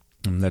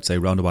 let's say,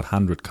 around about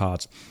 100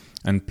 cards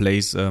and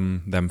place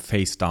them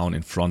face down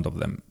in front of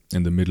them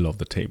in the middle of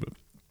the table.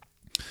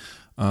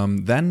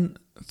 Then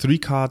 3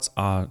 cards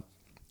are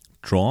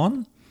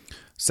drawn,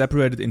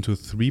 separated into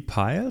 3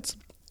 piles,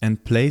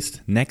 and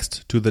placed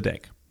next to the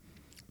deck.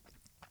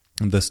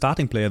 The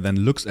starting player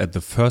then looks at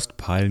the first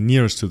pile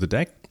nearest to the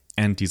deck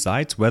and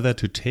decides whether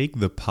to take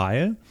the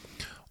pile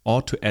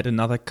or to add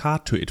another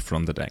card to it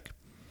from the deck.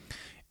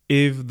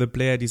 If the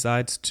player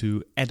decides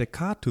to add a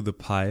card to the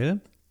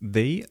pile,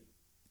 they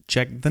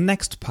check the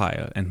next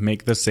pile and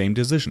make the same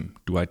decision.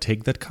 Do I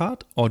take that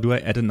card or do I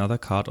add another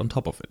card on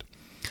top of it?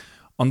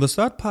 On the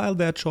third pile,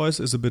 their choice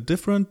is a bit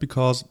different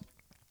because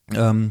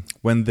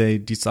when they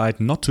decide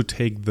not to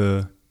take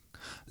the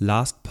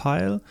last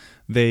pile,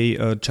 they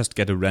just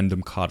get a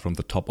random card from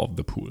the top of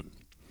the pool.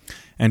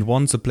 And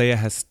once a player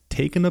has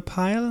taken a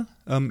pile,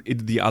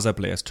 it's the other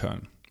player's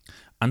turn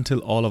until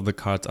all of the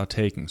cards are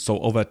taken. So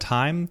over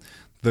time,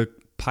 the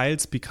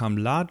piles become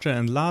larger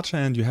and larger,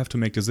 and you have to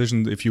make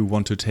decisions if you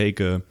want to take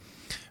a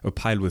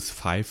pile with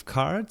 5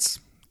 cards,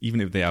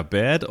 even if they are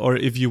bad, or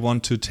if you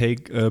want to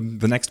take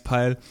the next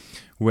pile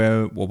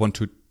or want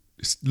to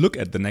look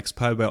at the next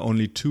pile where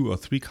only 2 or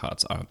 3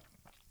 cards are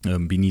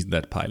beneath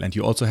that pile. And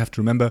you also have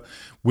to remember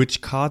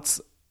which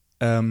cards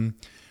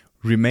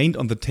remained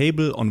on the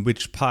table on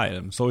which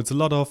pile. So it's a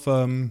lot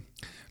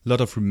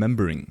of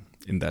remembering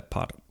in that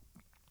part.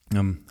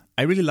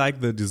 I really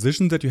like the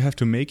decision that you have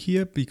to make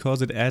here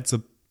because it adds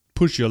a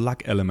push your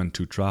luck element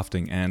to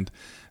drafting, and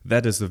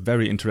that is a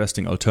very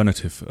interesting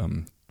alternative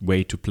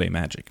way to play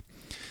Magic.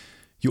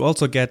 You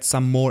also get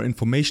some more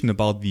information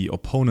about the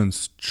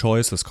opponent's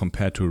choices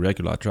compared to a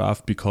regular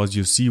draft because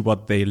you see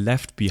what they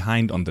left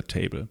behind on the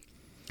table.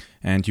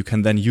 And you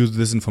can then use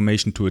this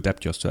information to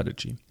adapt your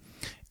strategy.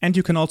 And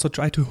you can also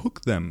try to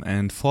hook them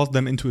and force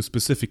them into a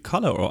specific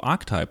color or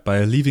archetype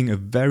by leaving a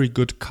very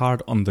good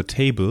card on the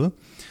table.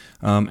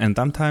 And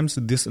sometimes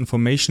this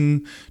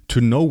information to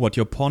know what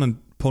your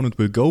opponent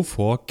will go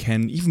for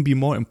can even be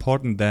more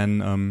important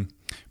than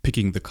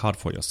picking the card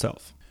for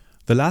yourself.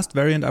 The last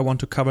variant I want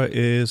to cover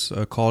is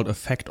called a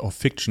fact or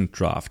fiction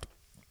draft.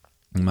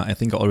 I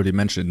think I already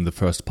mentioned it in the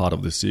first part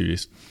of this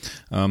series.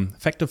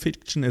 Fact or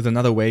fiction is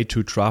another way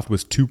to draft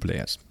with 2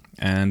 players,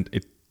 and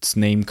its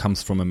name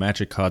comes from a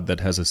Magic card that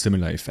has a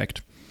similar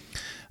effect.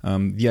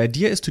 The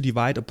idea is to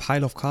divide a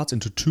pile of cards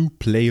into 2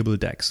 playable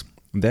decks.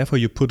 Therefore,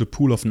 you put a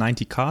pool of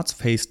 90 cards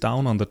face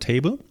down on the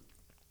table,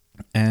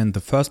 and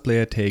the first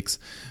player takes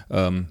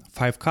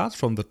 5 cards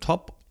from the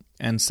top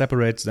and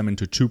separates them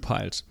into 2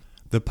 piles.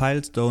 The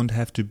piles don't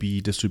have to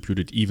be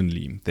distributed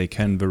evenly. They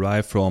can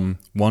vary from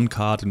 1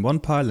 card in one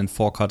pile and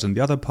 4 cards in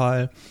the other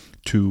pile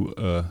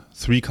to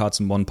 3 cards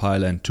in one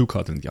pile and 2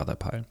 cards in the other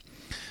pile.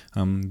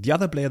 The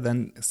other player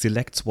then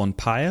selects one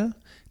pile,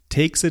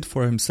 takes it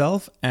for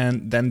himself,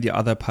 and then the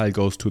other pile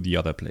goes to the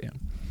other player.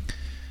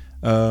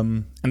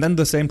 And then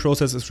the same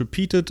process is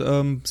repeated,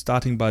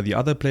 starting by the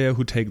other player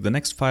who takes the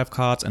next 5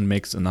 cards and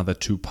makes another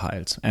 2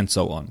 piles, and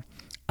so on,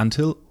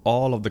 until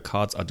all of the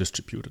cards are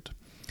distributed.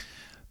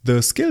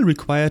 The skill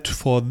required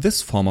for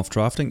this form of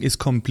drafting is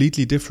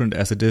completely different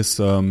as it is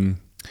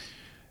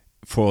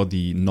for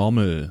the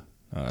normal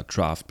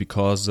draft,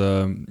 because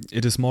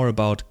it is more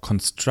about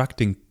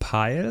constructing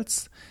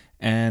piles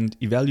and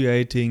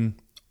evaluating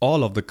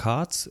all of the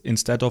cards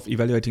instead of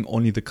evaluating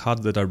only the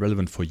cards that are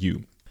relevant for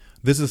you.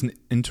 This is an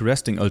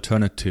interesting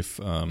alternative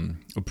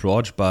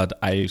approach, but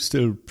I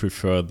still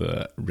prefer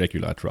the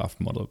regular draft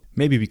model.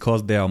 Maybe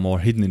because there are more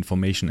hidden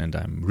information, and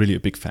I'm really a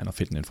big fan of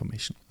hidden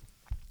information.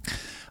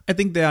 I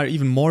think there are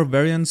even more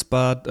variants,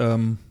 but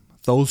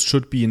those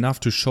should be enough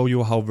to show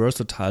you how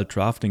versatile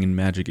drafting in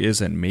Magic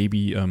is, and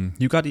maybe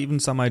you got even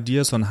some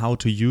ideas on how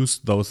to use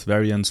those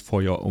variants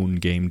for your own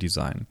game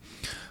design.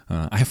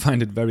 I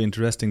find it very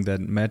interesting that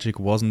Magic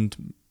wasn't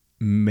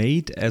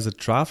made as a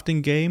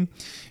drafting game,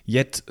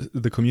 yet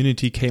the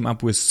community came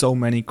up with so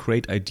many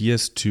great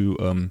ideas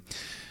to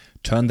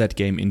turn that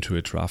game into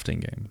a drafting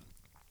game.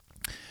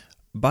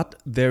 But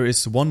there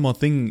is one more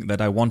thing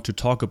that I want to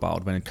talk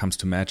about when it comes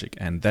to Magic,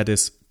 and that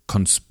is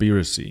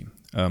conspiracy.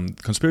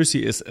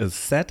 Conspiracy is a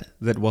set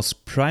that was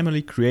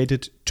primarily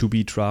created to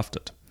be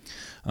drafted.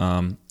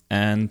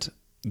 And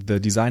the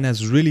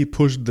designers really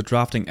pushed the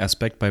drafting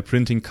aspect by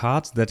printing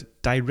cards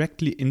that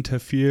directly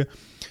interfere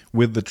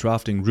with the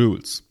drafting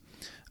rules.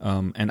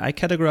 And I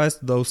categorized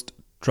those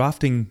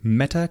drafting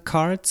meta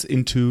cards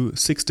into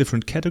 6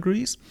 different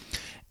categories.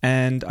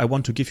 And I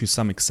want to give you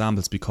some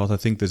examples because I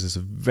think this is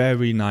a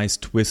very nice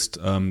twist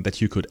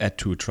that you could add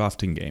to a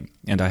drafting game.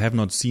 And I have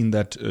not seen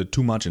that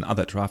too much in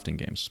other drafting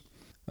games,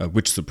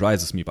 which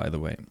surprises me, by the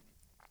way.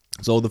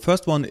 So the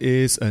first one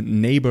is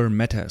neighbor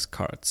meta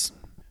cards.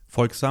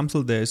 For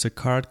example, there is a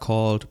card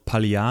called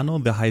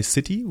Paliano, the High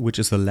City, which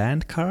is a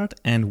land card.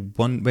 And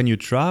when you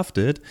draft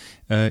it,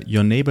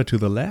 your neighbor to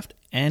the left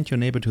and your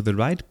neighbor to the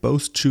right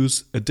both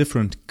choose a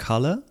different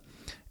color.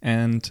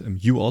 And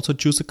you also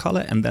choose a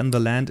color. And then the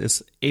land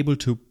is able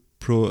to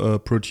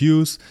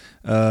produce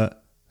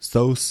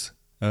those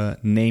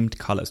named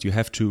colors. You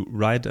have to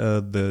write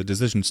the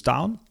decisions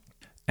down.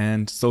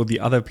 And so the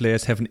other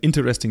players have an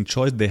interesting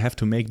choice they have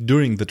to make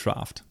during the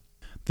draft.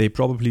 They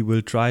probably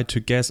will try to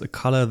guess a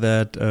color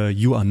that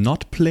you are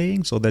not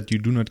playing so that you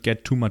do not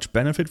get too much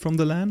benefit from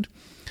the land.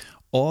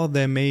 Or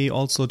they may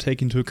also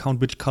take into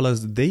account which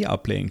colors they are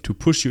playing to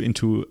push you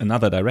into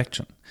another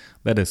direction.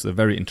 That is a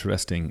very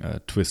interesting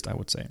twist, I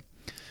would say.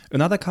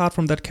 Another card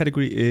from that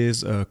category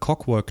is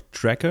Clockwork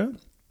Tracker.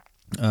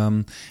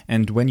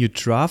 And when you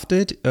draft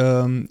it,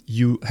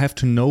 you have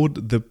to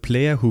note the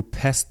player who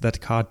passed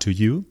that card to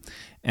you.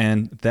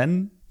 And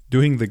then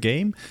during the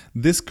game,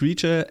 this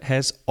creature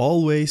has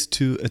always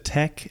to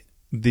attack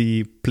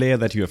the player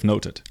that you have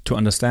noted. To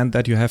understand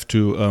that, you have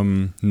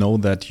to know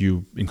that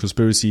you, in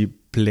Conspiracy,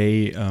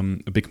 play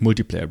a big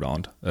multiplayer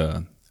round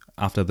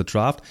after the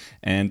draft,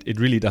 and it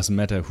really doesn't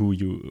matter who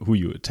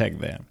you attack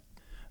there.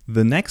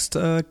 The next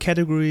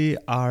category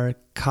are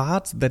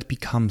cards that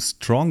become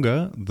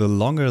stronger the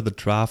longer the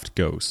draft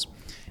goes.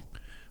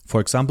 For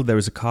example, there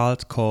is a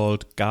card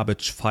called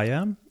Garbage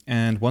Fire,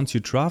 and once you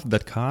draft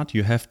that card,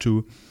 you have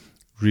to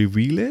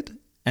reveal it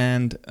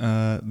and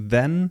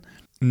then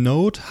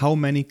note how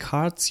many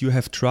cards you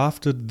have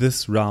drafted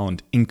this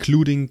round,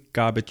 including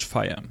Garbage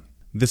Fire.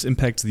 This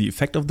impacts the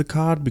effect of the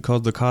card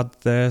because the card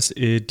says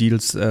it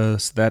deals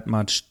that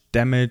much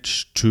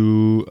damage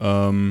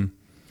to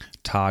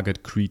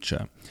target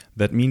creature.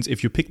 That means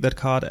if you pick that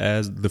card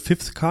as the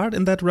 5th card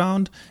in that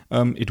round,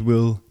 it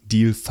will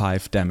deal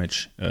 5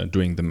 damage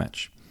during the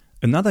match.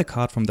 Another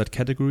card from that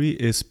category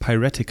is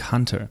Pyretic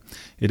Hunter.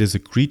 It is a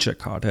creature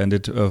card and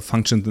it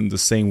functions in the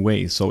same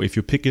way. So if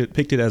you picked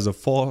it as a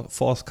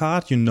 4th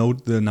card, you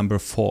note the number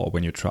 4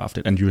 when you draft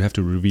it, and you have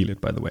to reveal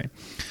it, by the way.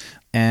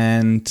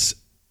 And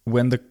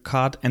when the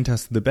card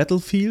enters the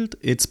battlefield,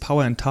 its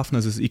power and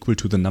toughness is equal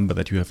to the number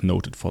that you have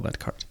noted for that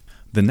card.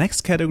 The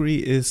next category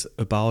is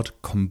about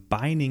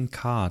combining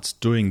cards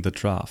during the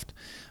draft.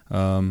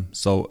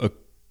 So an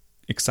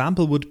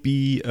example would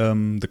be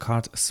the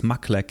card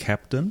Smuggler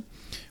Captain,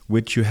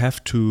 which you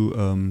have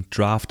to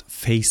draft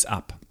face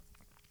up.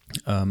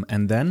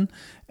 And then,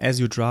 as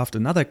you draft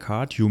another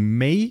card, you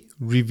may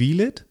reveal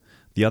it,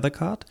 the other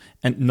card,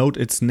 and note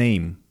its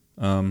name.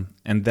 And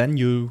then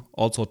you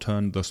also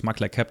turn the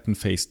Smuggler Captain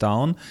face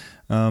down.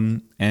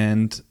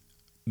 And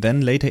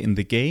then later in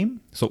the game,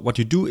 so what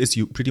you do is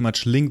you pretty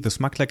much link the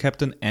Smuggler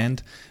Captain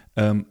and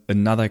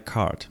another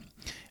card.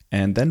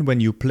 And then when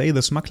you play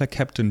the Smuggler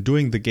Captain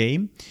during the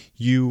game,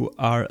 you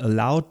are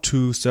allowed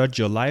to search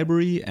your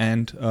library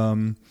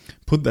and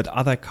put that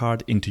other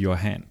card into your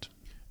hand.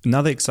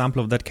 Another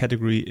example of that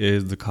category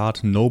is the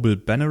card Noble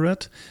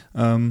Banneret,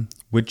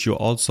 which you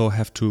also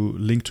have to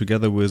link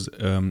together with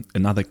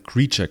another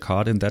creature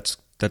card in that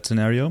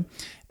scenario.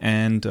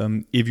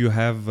 And if you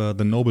have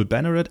the Noble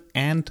Banneret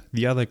and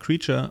the other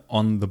creature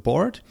on the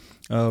board,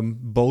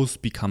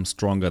 both become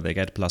stronger. They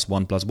get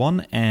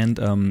 +1/+1 and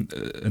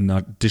an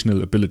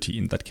additional ability,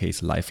 in that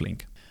case,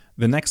 lifelink.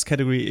 The next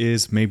category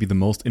is maybe the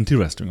most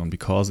interesting one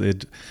because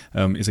it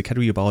is a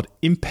category about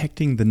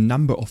impacting the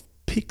number of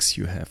picks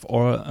you have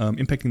or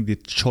impacting the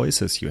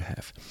choices you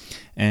have.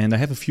 And I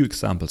have a few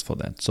examples for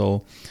that.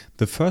 So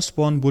the first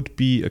one would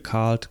be a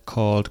card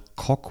called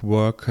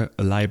Clockwork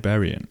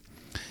Librarian.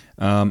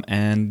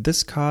 And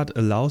this card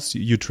allows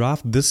you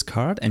draft this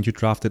card and you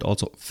draft it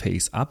also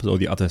face up, so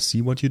the others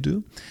see what you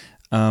do.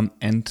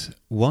 And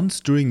once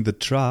during the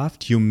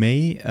draft, you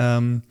may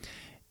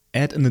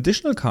add an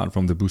additional card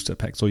from the booster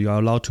pack. So you are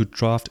allowed to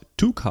draft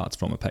 2 cards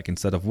from a pack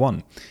instead of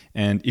 1.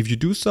 And if you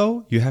do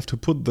so, you have to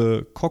put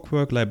the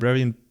Clockwork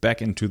Librarian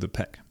back into the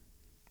pack.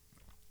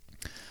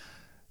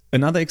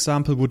 Another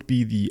example would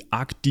be the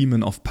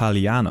Archdemon of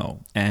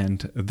Paliano.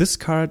 And this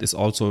card is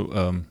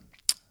also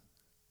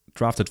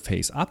drafted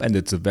face up, and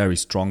it's a very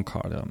strong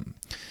card.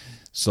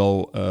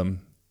 So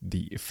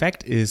the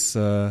effect is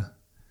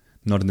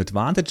not an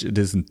advantage, it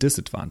is a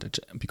disadvantage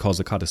because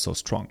the card is so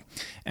strong.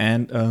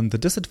 And the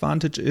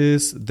disadvantage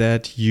is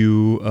that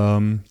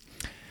you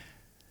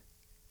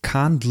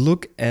can't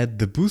look at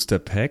the booster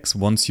packs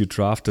once you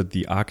drafted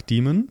the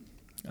Archdemon,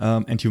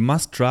 and you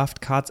must draft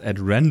cards at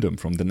random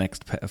from the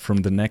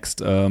next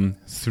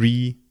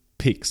 3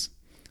 picks.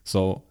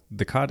 So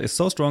the card is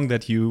so strong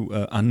that you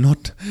are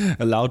not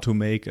allowed to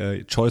make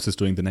choices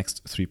during the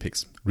next 3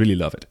 picks. Really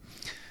love it.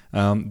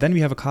 Then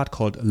we have a card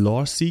called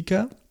Lore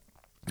Seeker.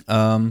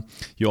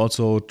 You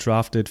also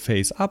draft it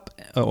face up,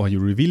 or you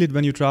reveal it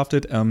when you draft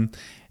it.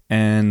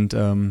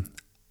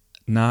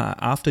 Now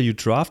after you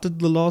drafted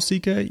the Lore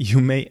Seeker, you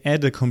may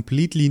add a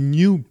completely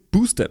new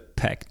booster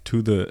pack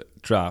to the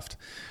draft.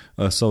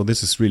 So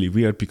this is really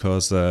weird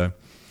because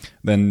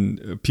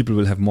then people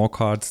will have more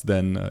cards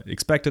than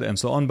expected and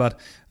so on. But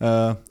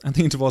I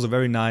think it was a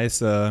very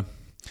nice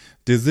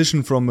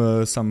decision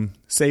from some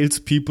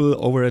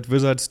salespeople over at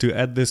Wizards to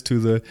add this to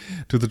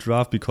the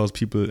draft because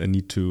people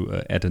need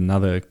to add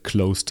another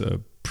closed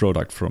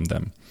product from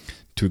them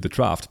to the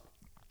draft.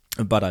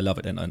 But I love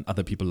it, and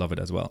other people love it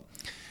as well.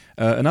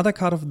 Another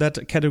card of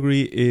that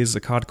category is a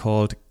card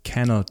called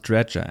Canal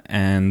Dredger,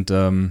 and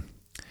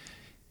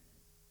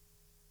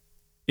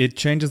it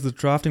changes the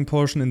drafting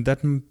portion in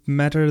that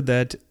matter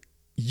that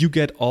you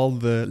get all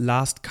the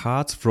last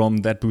cards from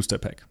that booster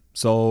pack.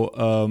 So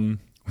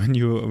when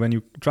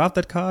you draft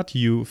that card,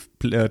 you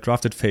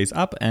draft it face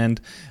up, and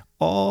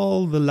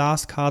all the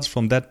last cards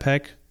from that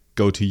pack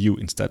go to you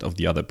instead of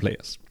the other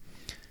players.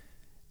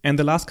 And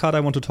the last card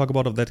I want to talk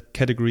about of that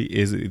category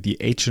is the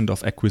Agent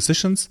of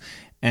Acquisitions.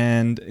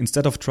 And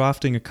instead of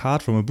drafting a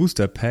card from a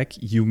booster pack,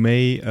 you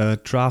may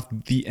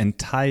draft the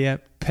entire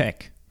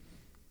pack.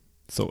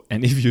 So,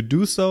 and if you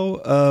do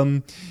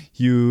so,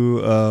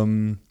 you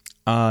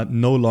are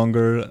no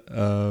longer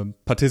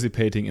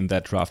participating in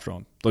that draft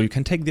round. So you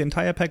can take the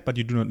entire pack, but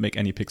you do not make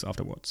any picks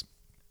afterwards.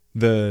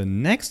 The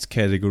next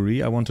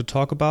category I want to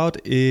talk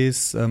about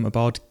is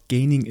about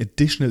gaining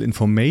additional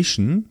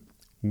information,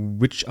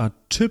 which are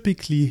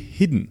typically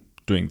hidden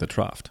during the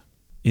draft.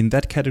 In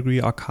that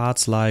category are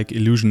cards like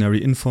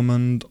Illusionary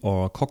Informant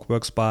or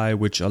Clockwork Spy,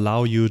 which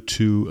allow you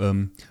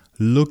to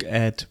look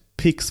at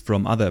picks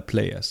from other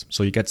players.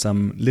 So you get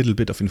some little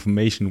bit of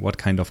information what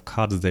kind of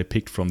cards they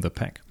picked from the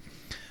pack.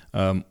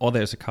 Or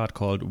there's a card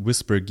called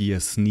Whisper Gear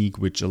Sneak,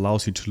 which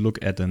allows you to look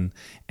at an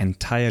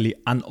entirely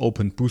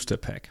unopened booster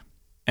pack.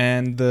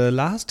 And the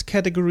last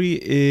category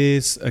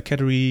is a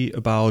category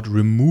about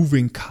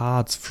removing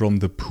cards from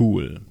the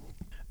pool.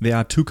 There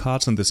are 2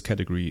 cards in this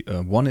category.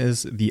 One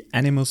is the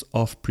Animus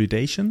of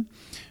Predation,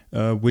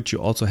 which you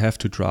also have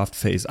to draft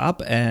face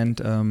up.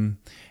 And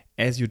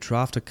as you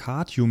draft a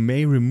card, you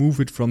may remove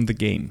it from the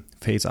game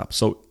face up.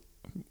 So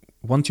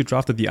once you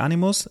drafted the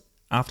Animus,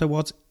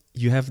 afterwards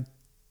you have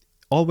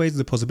always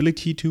the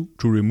possibility to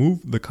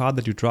remove the card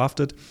that you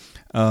drafted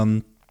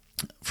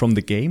from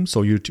the game.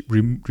 So you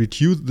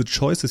reduce the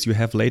choices you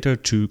have later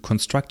to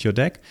construct your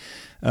deck.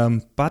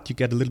 But you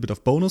get a little bit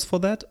of bonus for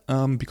that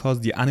because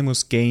the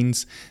Animus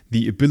gains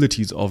the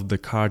abilities of the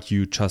card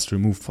you just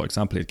removed. For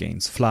example, it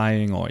gains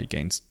flying, or it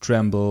gains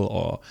tremble,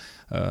 or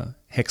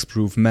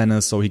hexproof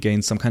menace. So he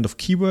gains some kind of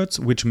keywords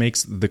which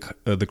makes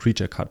the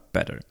creature card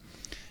better.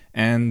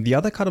 And the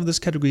other card of this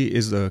category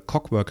is a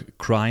Clockwork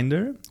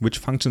Grinder, which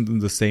functions in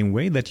the same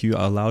way that you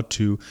are allowed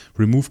to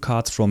remove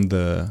cards from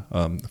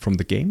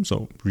the game,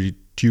 so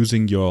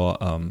reducing your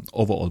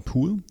overall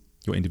pool,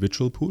 your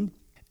individual pool.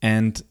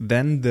 And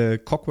then the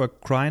Clockwork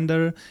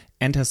Grinder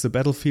enters the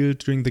battlefield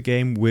during the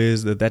game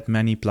with that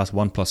many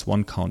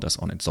 +1/+1 counters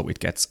on it, so it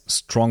gets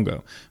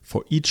stronger.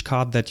 For each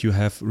card that you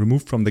have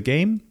removed from the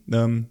game,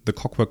 the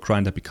Clockwork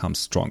Grinder becomes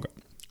stronger.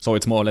 So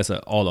it's more or less an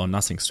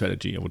all-or-nothing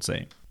strategy, I would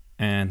say.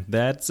 And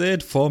that's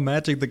it for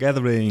Magic the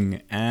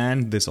Gathering.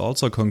 And this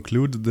also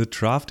concludes the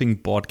drafting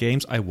board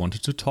games I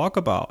wanted to talk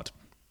about.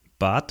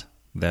 But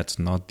that's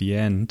not the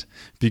end,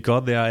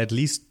 because there are at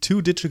least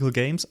 2 digital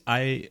games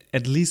I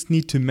at least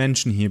need to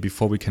mention here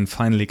before we can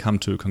finally come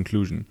to a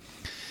conclusion.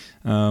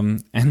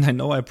 And I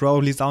know I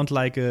probably sound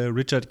like a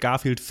Richard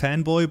Garfield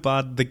fanboy,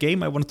 but the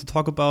game I wanted to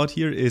talk about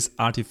here is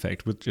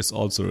Artifact, which is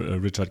also a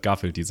Richard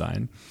Garfield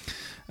design.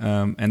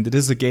 And it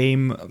is a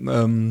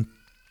game,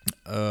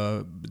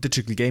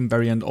 digital game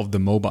variant of the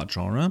MOBA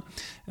genre.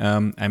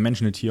 I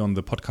mentioned it here on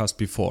the podcast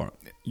before.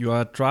 You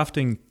are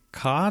drafting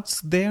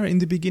cards there in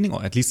the beginning,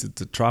 or at least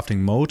it's a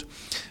drafting mode,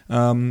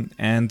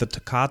 and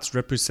the cards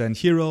represent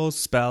heroes,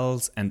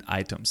 spells, and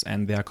items,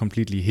 and they are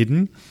completely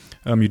hidden.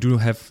 You do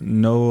have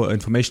no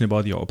information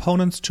about your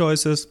opponent's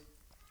choices,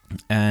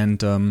 and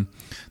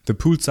the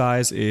pool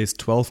size is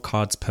 12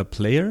 cards per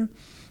player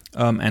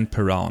and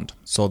per round.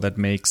 So that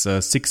makes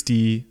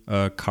 60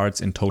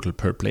 cards in total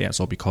per player,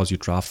 so because you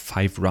draft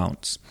 5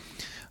 rounds.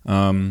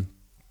 And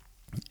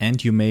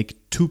you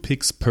make 2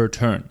 picks per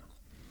turn.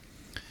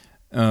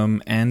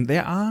 And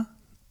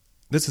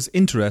this is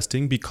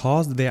interesting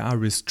because there are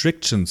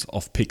restrictions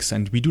of picks,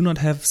 and we do not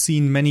have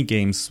seen many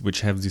games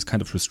which have these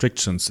kind of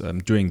restrictions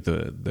during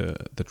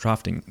the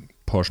drafting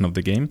portion of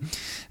the game.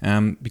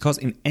 Because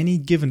in any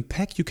given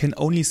pack, you can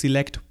only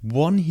select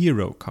 1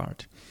 hero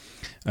card.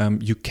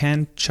 You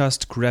can't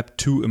just grab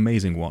 2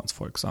 amazing ones,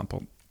 for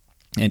example.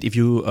 And if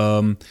you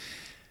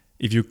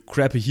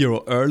grab a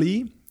hero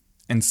early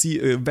and see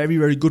a very,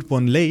 very good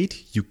one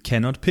late, you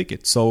cannot pick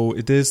it. So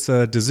it is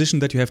a decision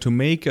that you have to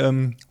make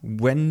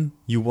when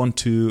you want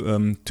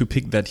to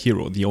pick that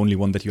hero, the only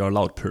one that you are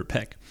allowed per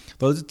pack.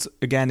 But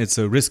it's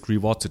a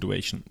risk-reward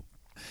situation.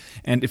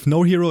 And if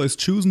no hero is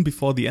chosen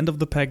before the end of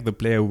the pack, the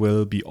player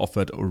will be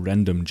offered a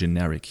random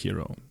generic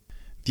hero.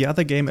 The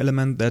other game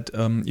element that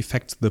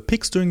affects the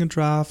picks during a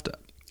draft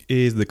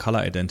is the color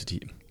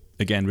identity.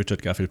 Again,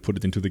 Richard Garfield put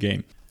it into the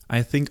game.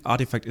 I think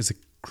Artifact is a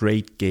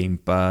great game,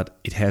 but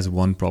it has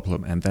one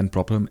problem, and that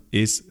problem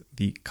is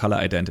the color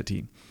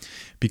identity.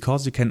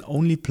 Because you can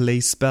only play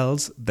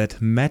spells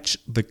that match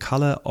the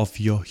color of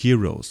your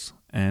heroes,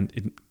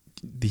 and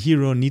the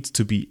hero needs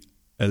to be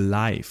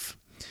alive.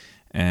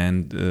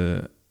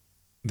 And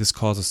this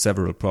causes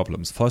several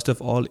problems. First of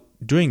all,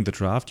 during the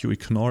draft, you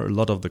ignore a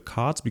lot of the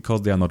cards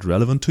because they are not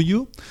relevant to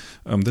you.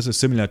 This is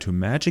similar to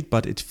Magic,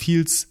 but it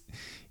feels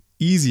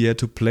easier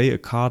to play a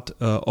card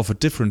of a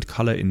different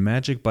color in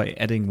Magic by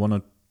adding 1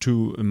 or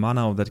 2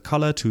 mana of that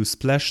color to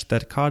splash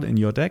that card in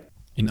your deck.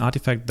 In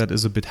Artifact, that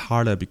is a bit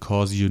harder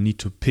because you need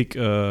to pick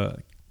a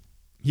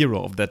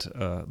hero of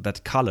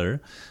that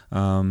color,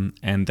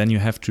 and then you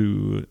have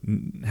to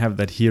have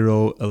that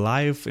hero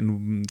alive,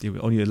 and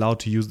you're only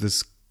allowed to use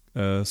this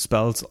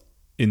spells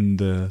in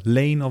the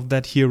lane of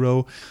that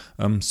hero.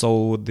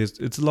 So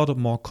it's a lot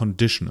more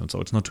conditional,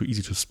 so it's not too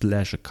easy to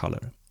splash a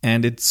color.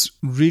 And it's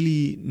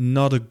really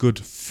not a good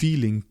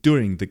feeling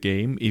during the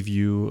game if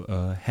you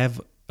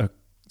have a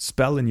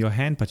spell in your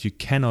hand, but you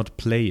cannot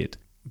play it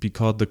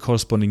because the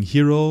corresponding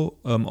hero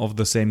of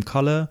the same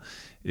color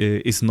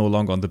is no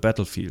longer on the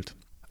battlefield.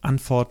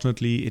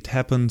 Unfortunately, it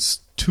happens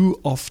too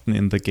often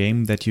in the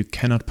game that you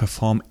cannot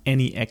perform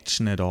any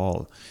action at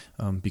all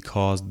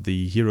because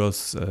the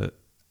heroes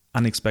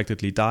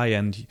unexpectedly die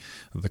and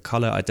the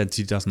color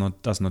identity does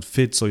not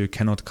fit, so you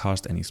cannot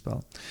cast any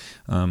spell.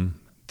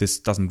 This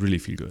doesn't really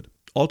feel good.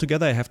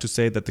 Altogether, I have to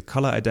say that the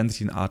color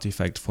identity in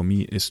Artifact for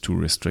me is too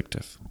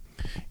restrictive.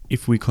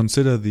 If we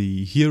consider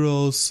the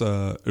heroes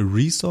a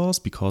resource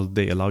because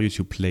they allow you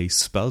to play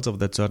spells of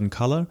that certain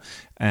color,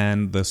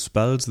 and the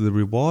spells the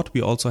reward,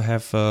 we also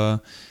have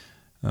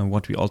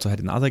what we also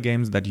had in other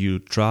games, that you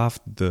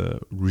draft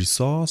the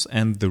resource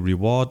and the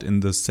reward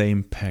in the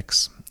same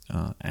packs.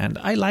 And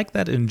I like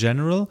that in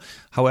general.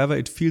 However,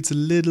 it feels a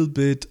little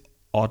bit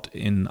odd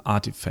in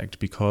Artifact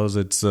because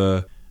it's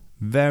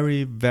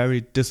very,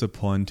 very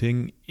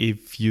disappointing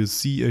if you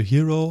see a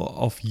hero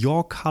of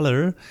your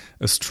color,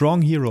 a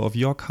strong hero of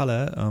your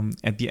color,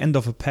 at the end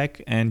of a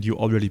pack, and you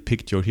already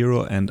picked your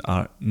hero and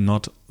are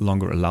not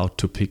longer allowed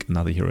to pick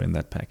another hero in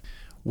that pack.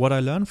 What I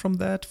learned from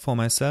that for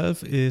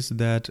myself is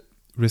that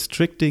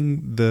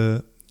restricting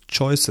the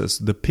choices,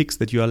 the picks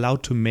that you're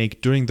allowed to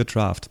make during the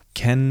draft,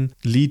 can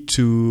lead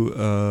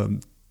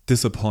to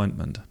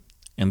disappointment.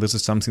 And this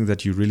is something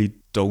that you really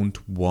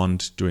don't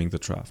want during the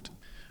draft.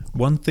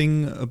 One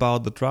thing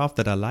about the draft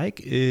that I like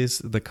is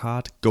the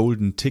card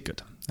Golden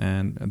Ticket.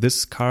 And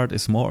this card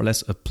is more or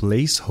less a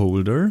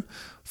placeholder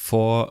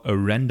for a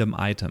random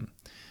item.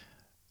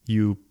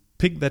 You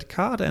pick that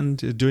card and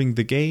during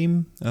the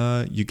game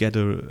you get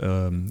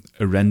a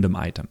random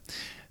item.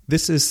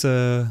 This is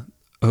a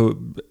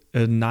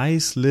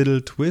nice little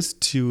twist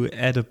to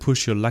add a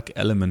push your luck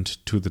element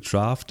to the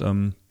draft,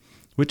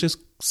 which is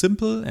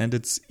simple and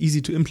it's easy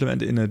to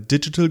implement in a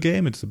digital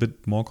game. It's a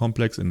bit more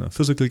complex in a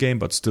physical game,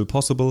 but still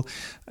possible.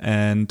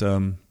 And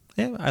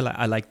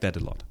I like that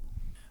a lot.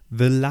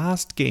 The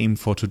last game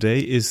for today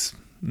is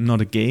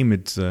not a game,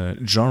 it's a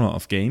genre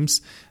of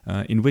games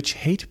in which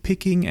hate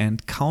picking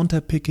and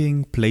counter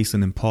picking plays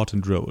an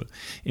important role.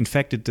 In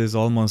fact, it is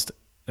almost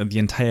the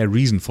entire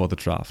reason for the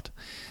draft.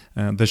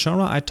 The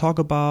genre I talk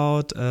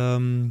about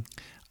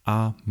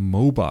are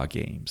MOBA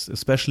games,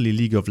 especially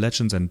League of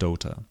Legends and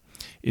Dota.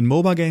 In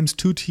MOBA games,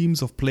 2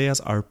 teams of players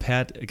are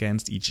paired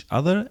against each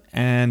other,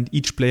 and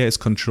each player is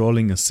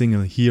controlling a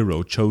single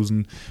hero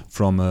chosen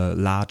from a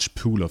large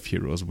pool of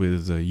heroes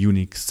with a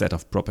unique set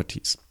of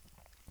properties.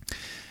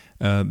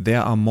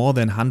 There are more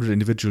than 100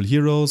 individual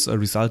heroes,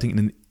 resulting in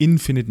an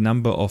infinite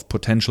number of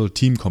potential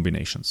team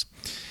combinations.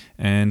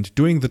 And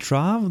during the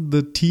draft,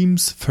 the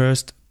teams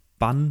first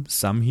ban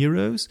some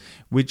heroes,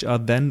 which are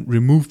then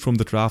removed from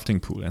the drafting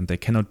pool, and they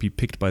cannot be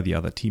picked by the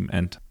other team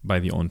and by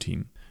the own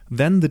team.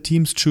 Then the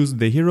teams choose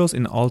their heroes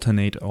in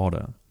alternate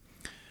order.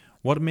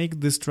 What makes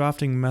this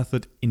drafting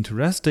method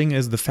interesting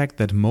is the fact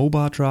that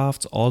MOBA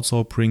drafts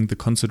also bring the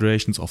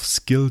considerations of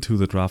skill to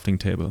the drafting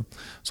table.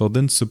 So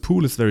since the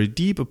pool is very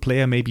deep, a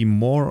player may be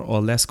more or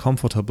less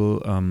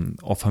comfortable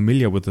or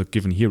familiar with a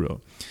given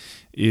hero.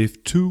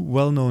 If two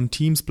well-known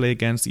teams play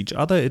against each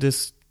other, it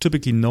is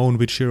typically known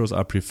which heroes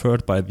are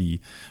preferred by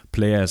the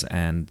players,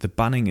 and the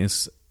banning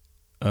is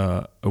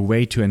a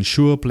way to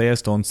ensure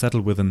players don't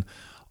settle with an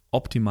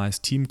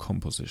optimized team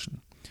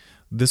composition.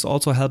 This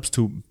also helps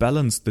to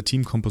balance the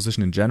team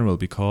composition in general,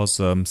 because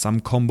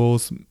some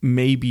combos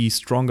may be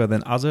stronger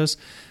than others,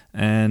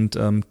 and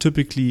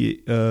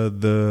typically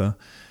the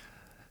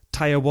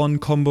Tier 1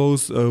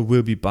 combos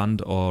will be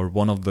banned, or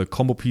one of the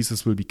combo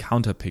pieces will be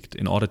counterpicked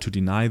in order to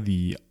deny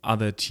the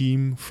other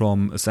team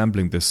from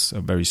assembling this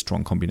very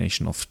strong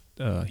combination of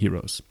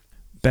heroes.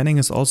 Banning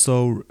is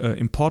also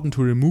important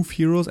to remove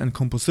heroes and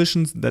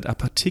compositions that are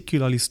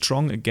particularly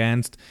strong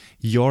against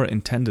your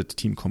intended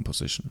team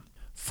composition.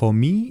 For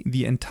me,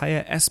 the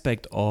entire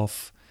aspect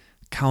of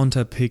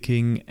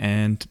counterpicking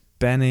and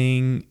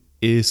banning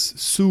is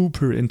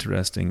super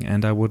interesting,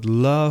 and I would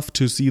love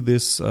to see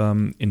this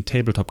in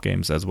tabletop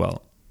games as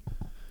well.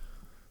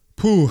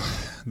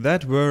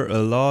 That were a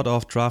lot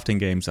of drafting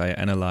games I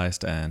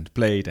analyzed and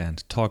played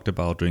and talked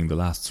about during the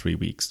last 3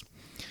 weeks.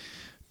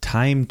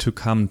 Time to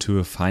come to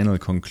a final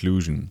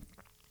conclusion.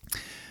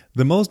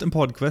 The most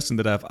important question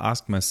that I've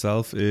asked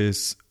myself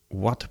is,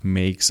 what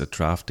makes a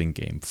drafting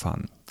game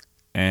fun?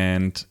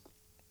 And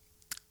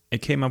I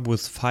came up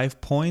with 5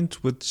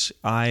 points which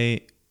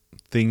I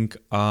think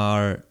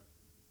are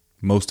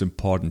most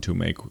important to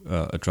make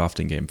a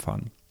drafting game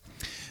fun.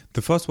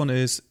 The first one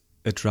is,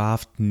 a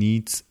draft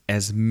needs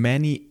as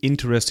many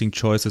interesting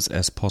choices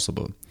as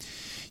possible.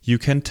 You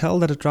can tell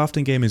that a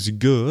drafting game is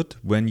good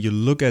when you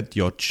look at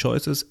your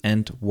choices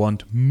and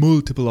want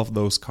multiple of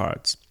those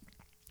cards.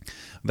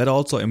 That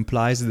also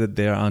implies that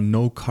there are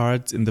no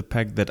cards in the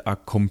pack that are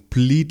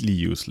completely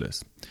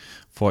useless.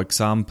 For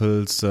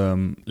example,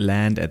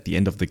 land at the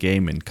end of the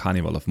game in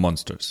Carnival of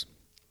Monsters.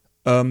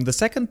 The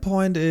second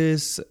point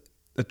is,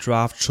 a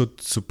draft should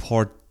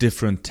support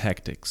different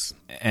tactics,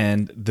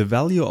 and the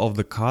value of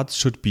the cards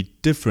should be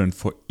different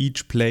for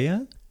each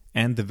player,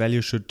 and the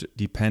value should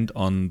depend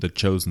on the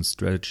chosen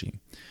strategy.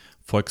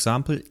 For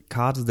example,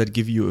 cards that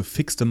give you a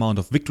fixed amount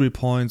of victory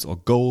points or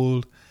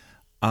gold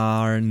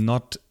are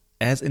not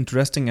as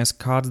interesting as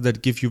cards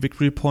that give you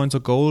victory points or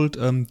gold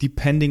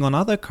depending on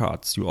other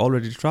cards you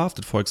already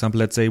drafted. For example,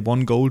 let's say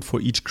 1 gold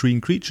for each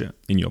green creature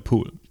in your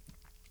pool.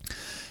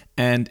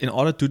 And in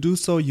order to do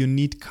so, you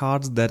need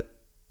cards that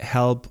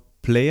help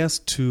players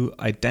to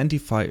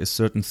identify a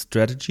certain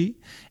strategy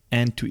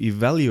and to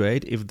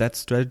evaluate if that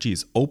strategy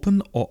is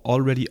open or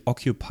already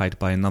occupied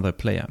by another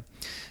player.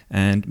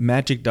 And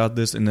Magic does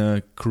this in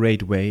a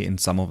great way in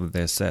some of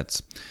their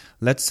sets.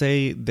 Let's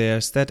say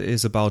their set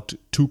is about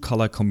 2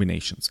 color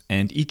combinations,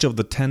 and each of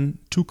the 10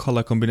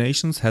 2-color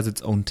combinations has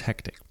its own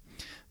tactic.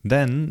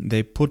 Then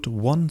they put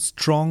 1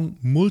 strong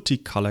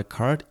multicolor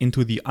card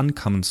into the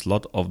uncommon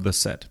slot of the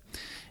set,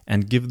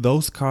 and give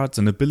those cards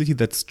an ability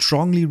that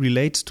strongly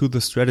relates to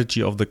the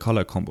strategy of the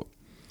color combo.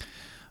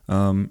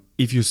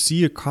 If you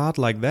see a card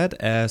like that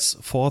as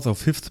 4th or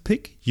 5th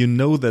pick, you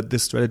know that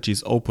this strategy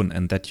is open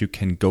and that you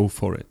can go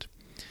for it.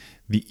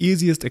 The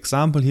easiest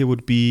example here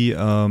would be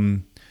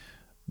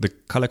the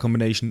color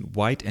combination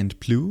white and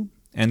blue,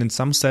 and in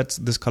some sets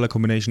this color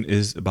combination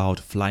is about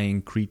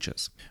flying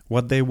creatures.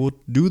 What they would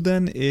do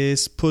then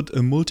is put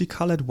a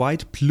multicolored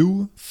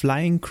white-blue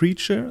flying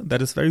creature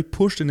that is very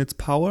pushed in its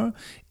power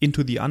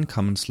into the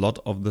uncommon slot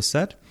of the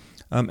set,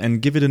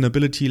 and give it an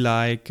ability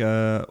like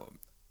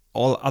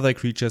all other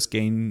creatures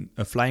gain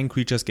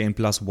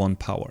 +1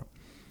 power.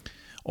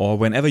 Or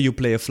whenever you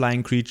play a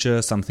flying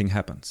creature, something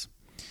happens.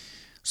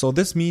 So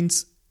this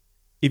means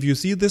if you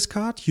see this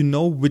card, you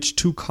know which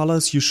 2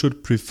 colors you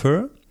should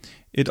prefer.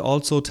 It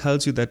also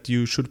tells you that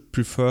you should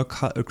prefer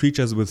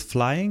creatures with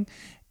flying.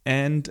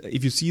 And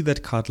if you see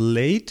that card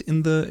late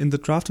in the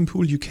drafting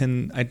pool, you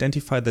can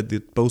identify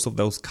that both of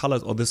those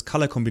colors, or this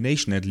color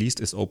combination at least,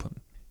 is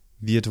open.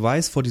 The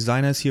advice for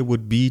designers here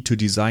would be to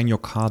design your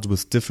cards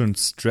with different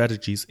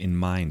strategies in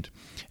mind,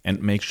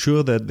 and make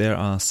sure that there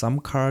are some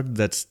cards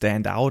that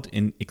stand out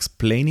in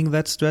explaining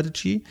that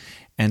strategy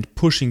and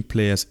pushing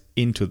players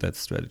into that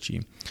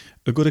strategy.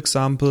 A good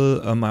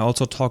example I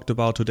also talked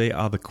about today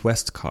are the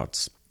quest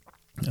cards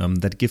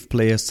that give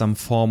players some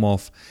form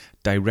of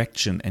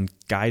direction and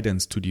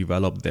guidance to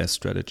develop their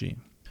strategy.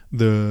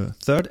 The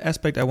third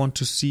aspect I want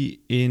to see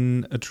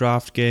in a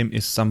draft game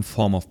is some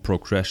form of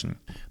progression.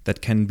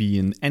 That can be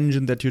an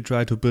engine that you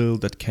try to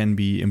build, that can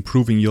be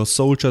improving your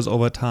soldiers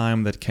over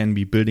time, that can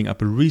be building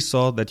up a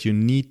resource that you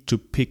need to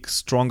pick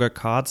stronger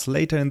cards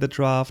later in the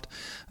draft.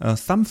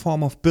 Some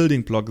form of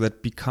building block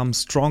that becomes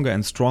stronger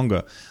and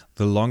stronger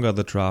the longer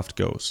the draft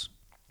goes.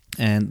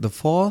 And the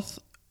fourth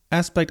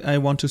aspect I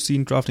want to see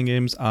in drafting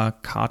games are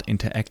card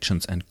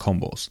interactions and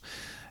combos.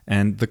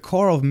 And the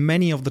core of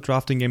many of the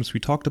drafting games we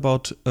talked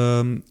about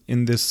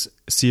in this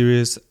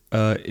series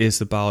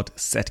is about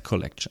set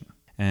collection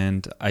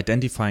and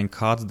identifying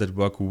cards that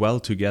work well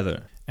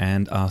together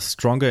and are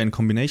stronger in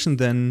combination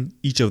than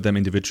each of them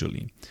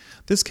individually.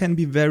 This can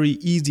be very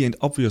easy and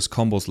obvious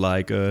combos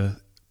like 3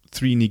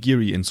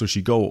 Nigiri in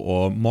Sushi Go,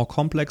 or more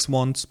complex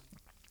ones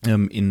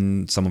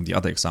in some of the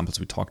other examples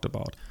we talked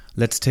about.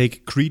 Let's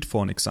take Creed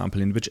for an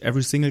example, in which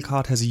every single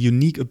card has a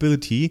unique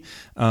ability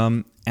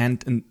and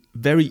a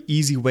very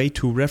easy way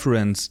to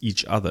reference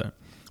each other.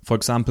 For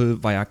example,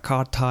 via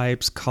card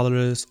types,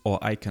 colors, or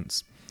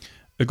icons.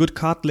 A good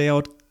card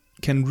layout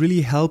can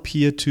really help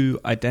here to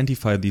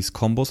identify these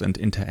combos and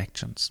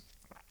interactions.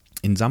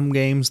 In some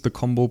games, the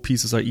combo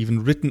pieces are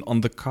even written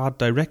on the card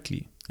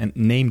directly and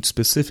named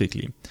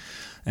specifically.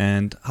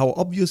 And how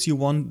obvious you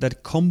want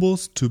that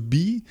combos to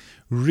be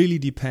really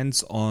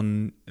depends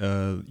on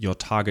your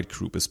target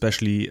group,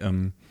 especially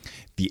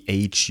the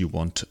age you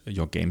want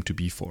your game to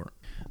be for.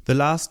 The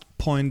last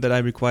point that I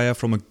require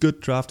from a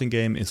good drafting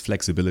game is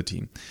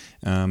flexibility.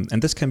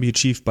 And this can be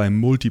achieved by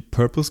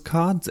multi-purpose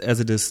cards, as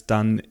it is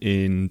done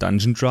in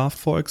Dungeon Draft,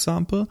 for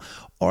example,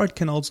 or it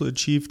can also be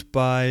achieved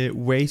by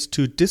ways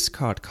to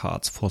discard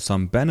cards for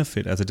some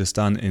benefit, as it is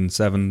done in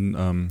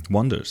Seven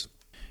Wonders.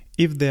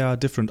 If there are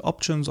different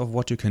options of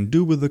what you can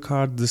do with the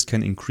card, this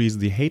can increase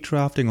the hate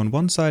drafting on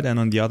one side, and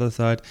on the other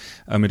side,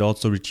 it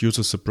also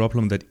reduces the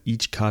problem that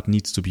each card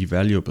needs to be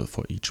valuable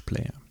for each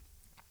player.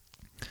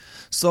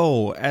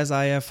 So, as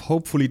I have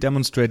hopefully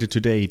demonstrated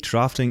today,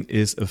 drafting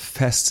is a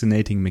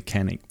fascinating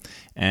mechanic,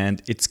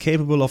 and it's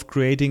capable of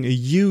creating a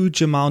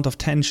huge amount of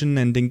tension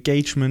and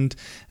engagement,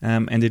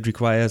 and it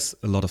requires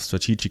a lot of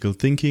strategical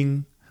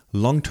thinking,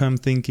 long-term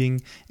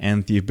thinking,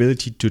 and the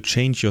ability to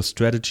change your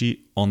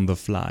strategy on the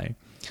fly.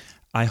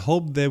 I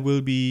hope there will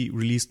be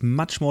released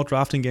much more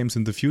drafting games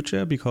in the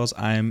future, because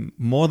I'm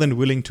more than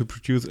willing to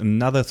produce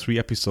another 3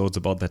 episodes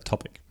about that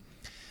topic.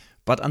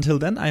 But until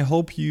then, I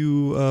hope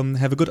you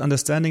have a good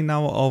understanding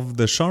now of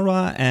the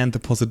genre and the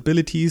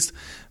possibilities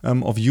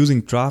of using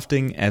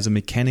drafting as a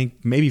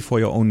mechanic, maybe for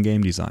your own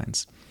game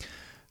designs.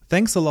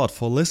 Thanks a lot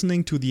for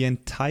listening to the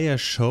entire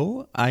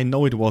show. I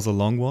know it was a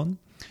long one.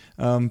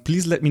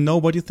 Please let me know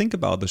what you think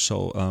about the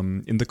show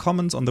in the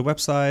comments on the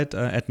website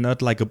at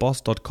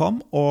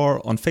nerdlikeaboss.com,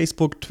 or on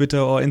Facebook, Twitter,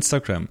 or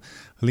Instagram.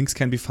 Links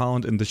can be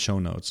found in the show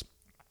notes.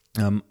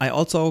 I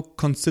also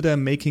consider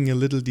making a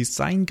little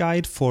design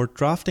guide for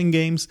drafting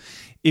games.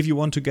 If you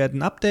want to get an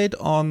update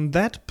on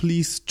that,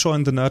 please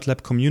join the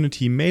NerdLab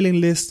community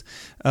mailing list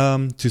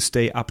to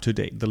stay up to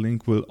date. The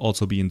link will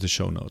also be in the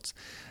show notes.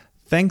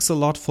 Thanks a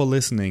lot for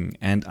listening,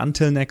 and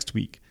until next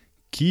week,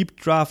 keep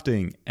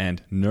drafting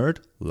and nerd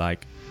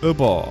like a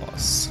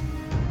boss.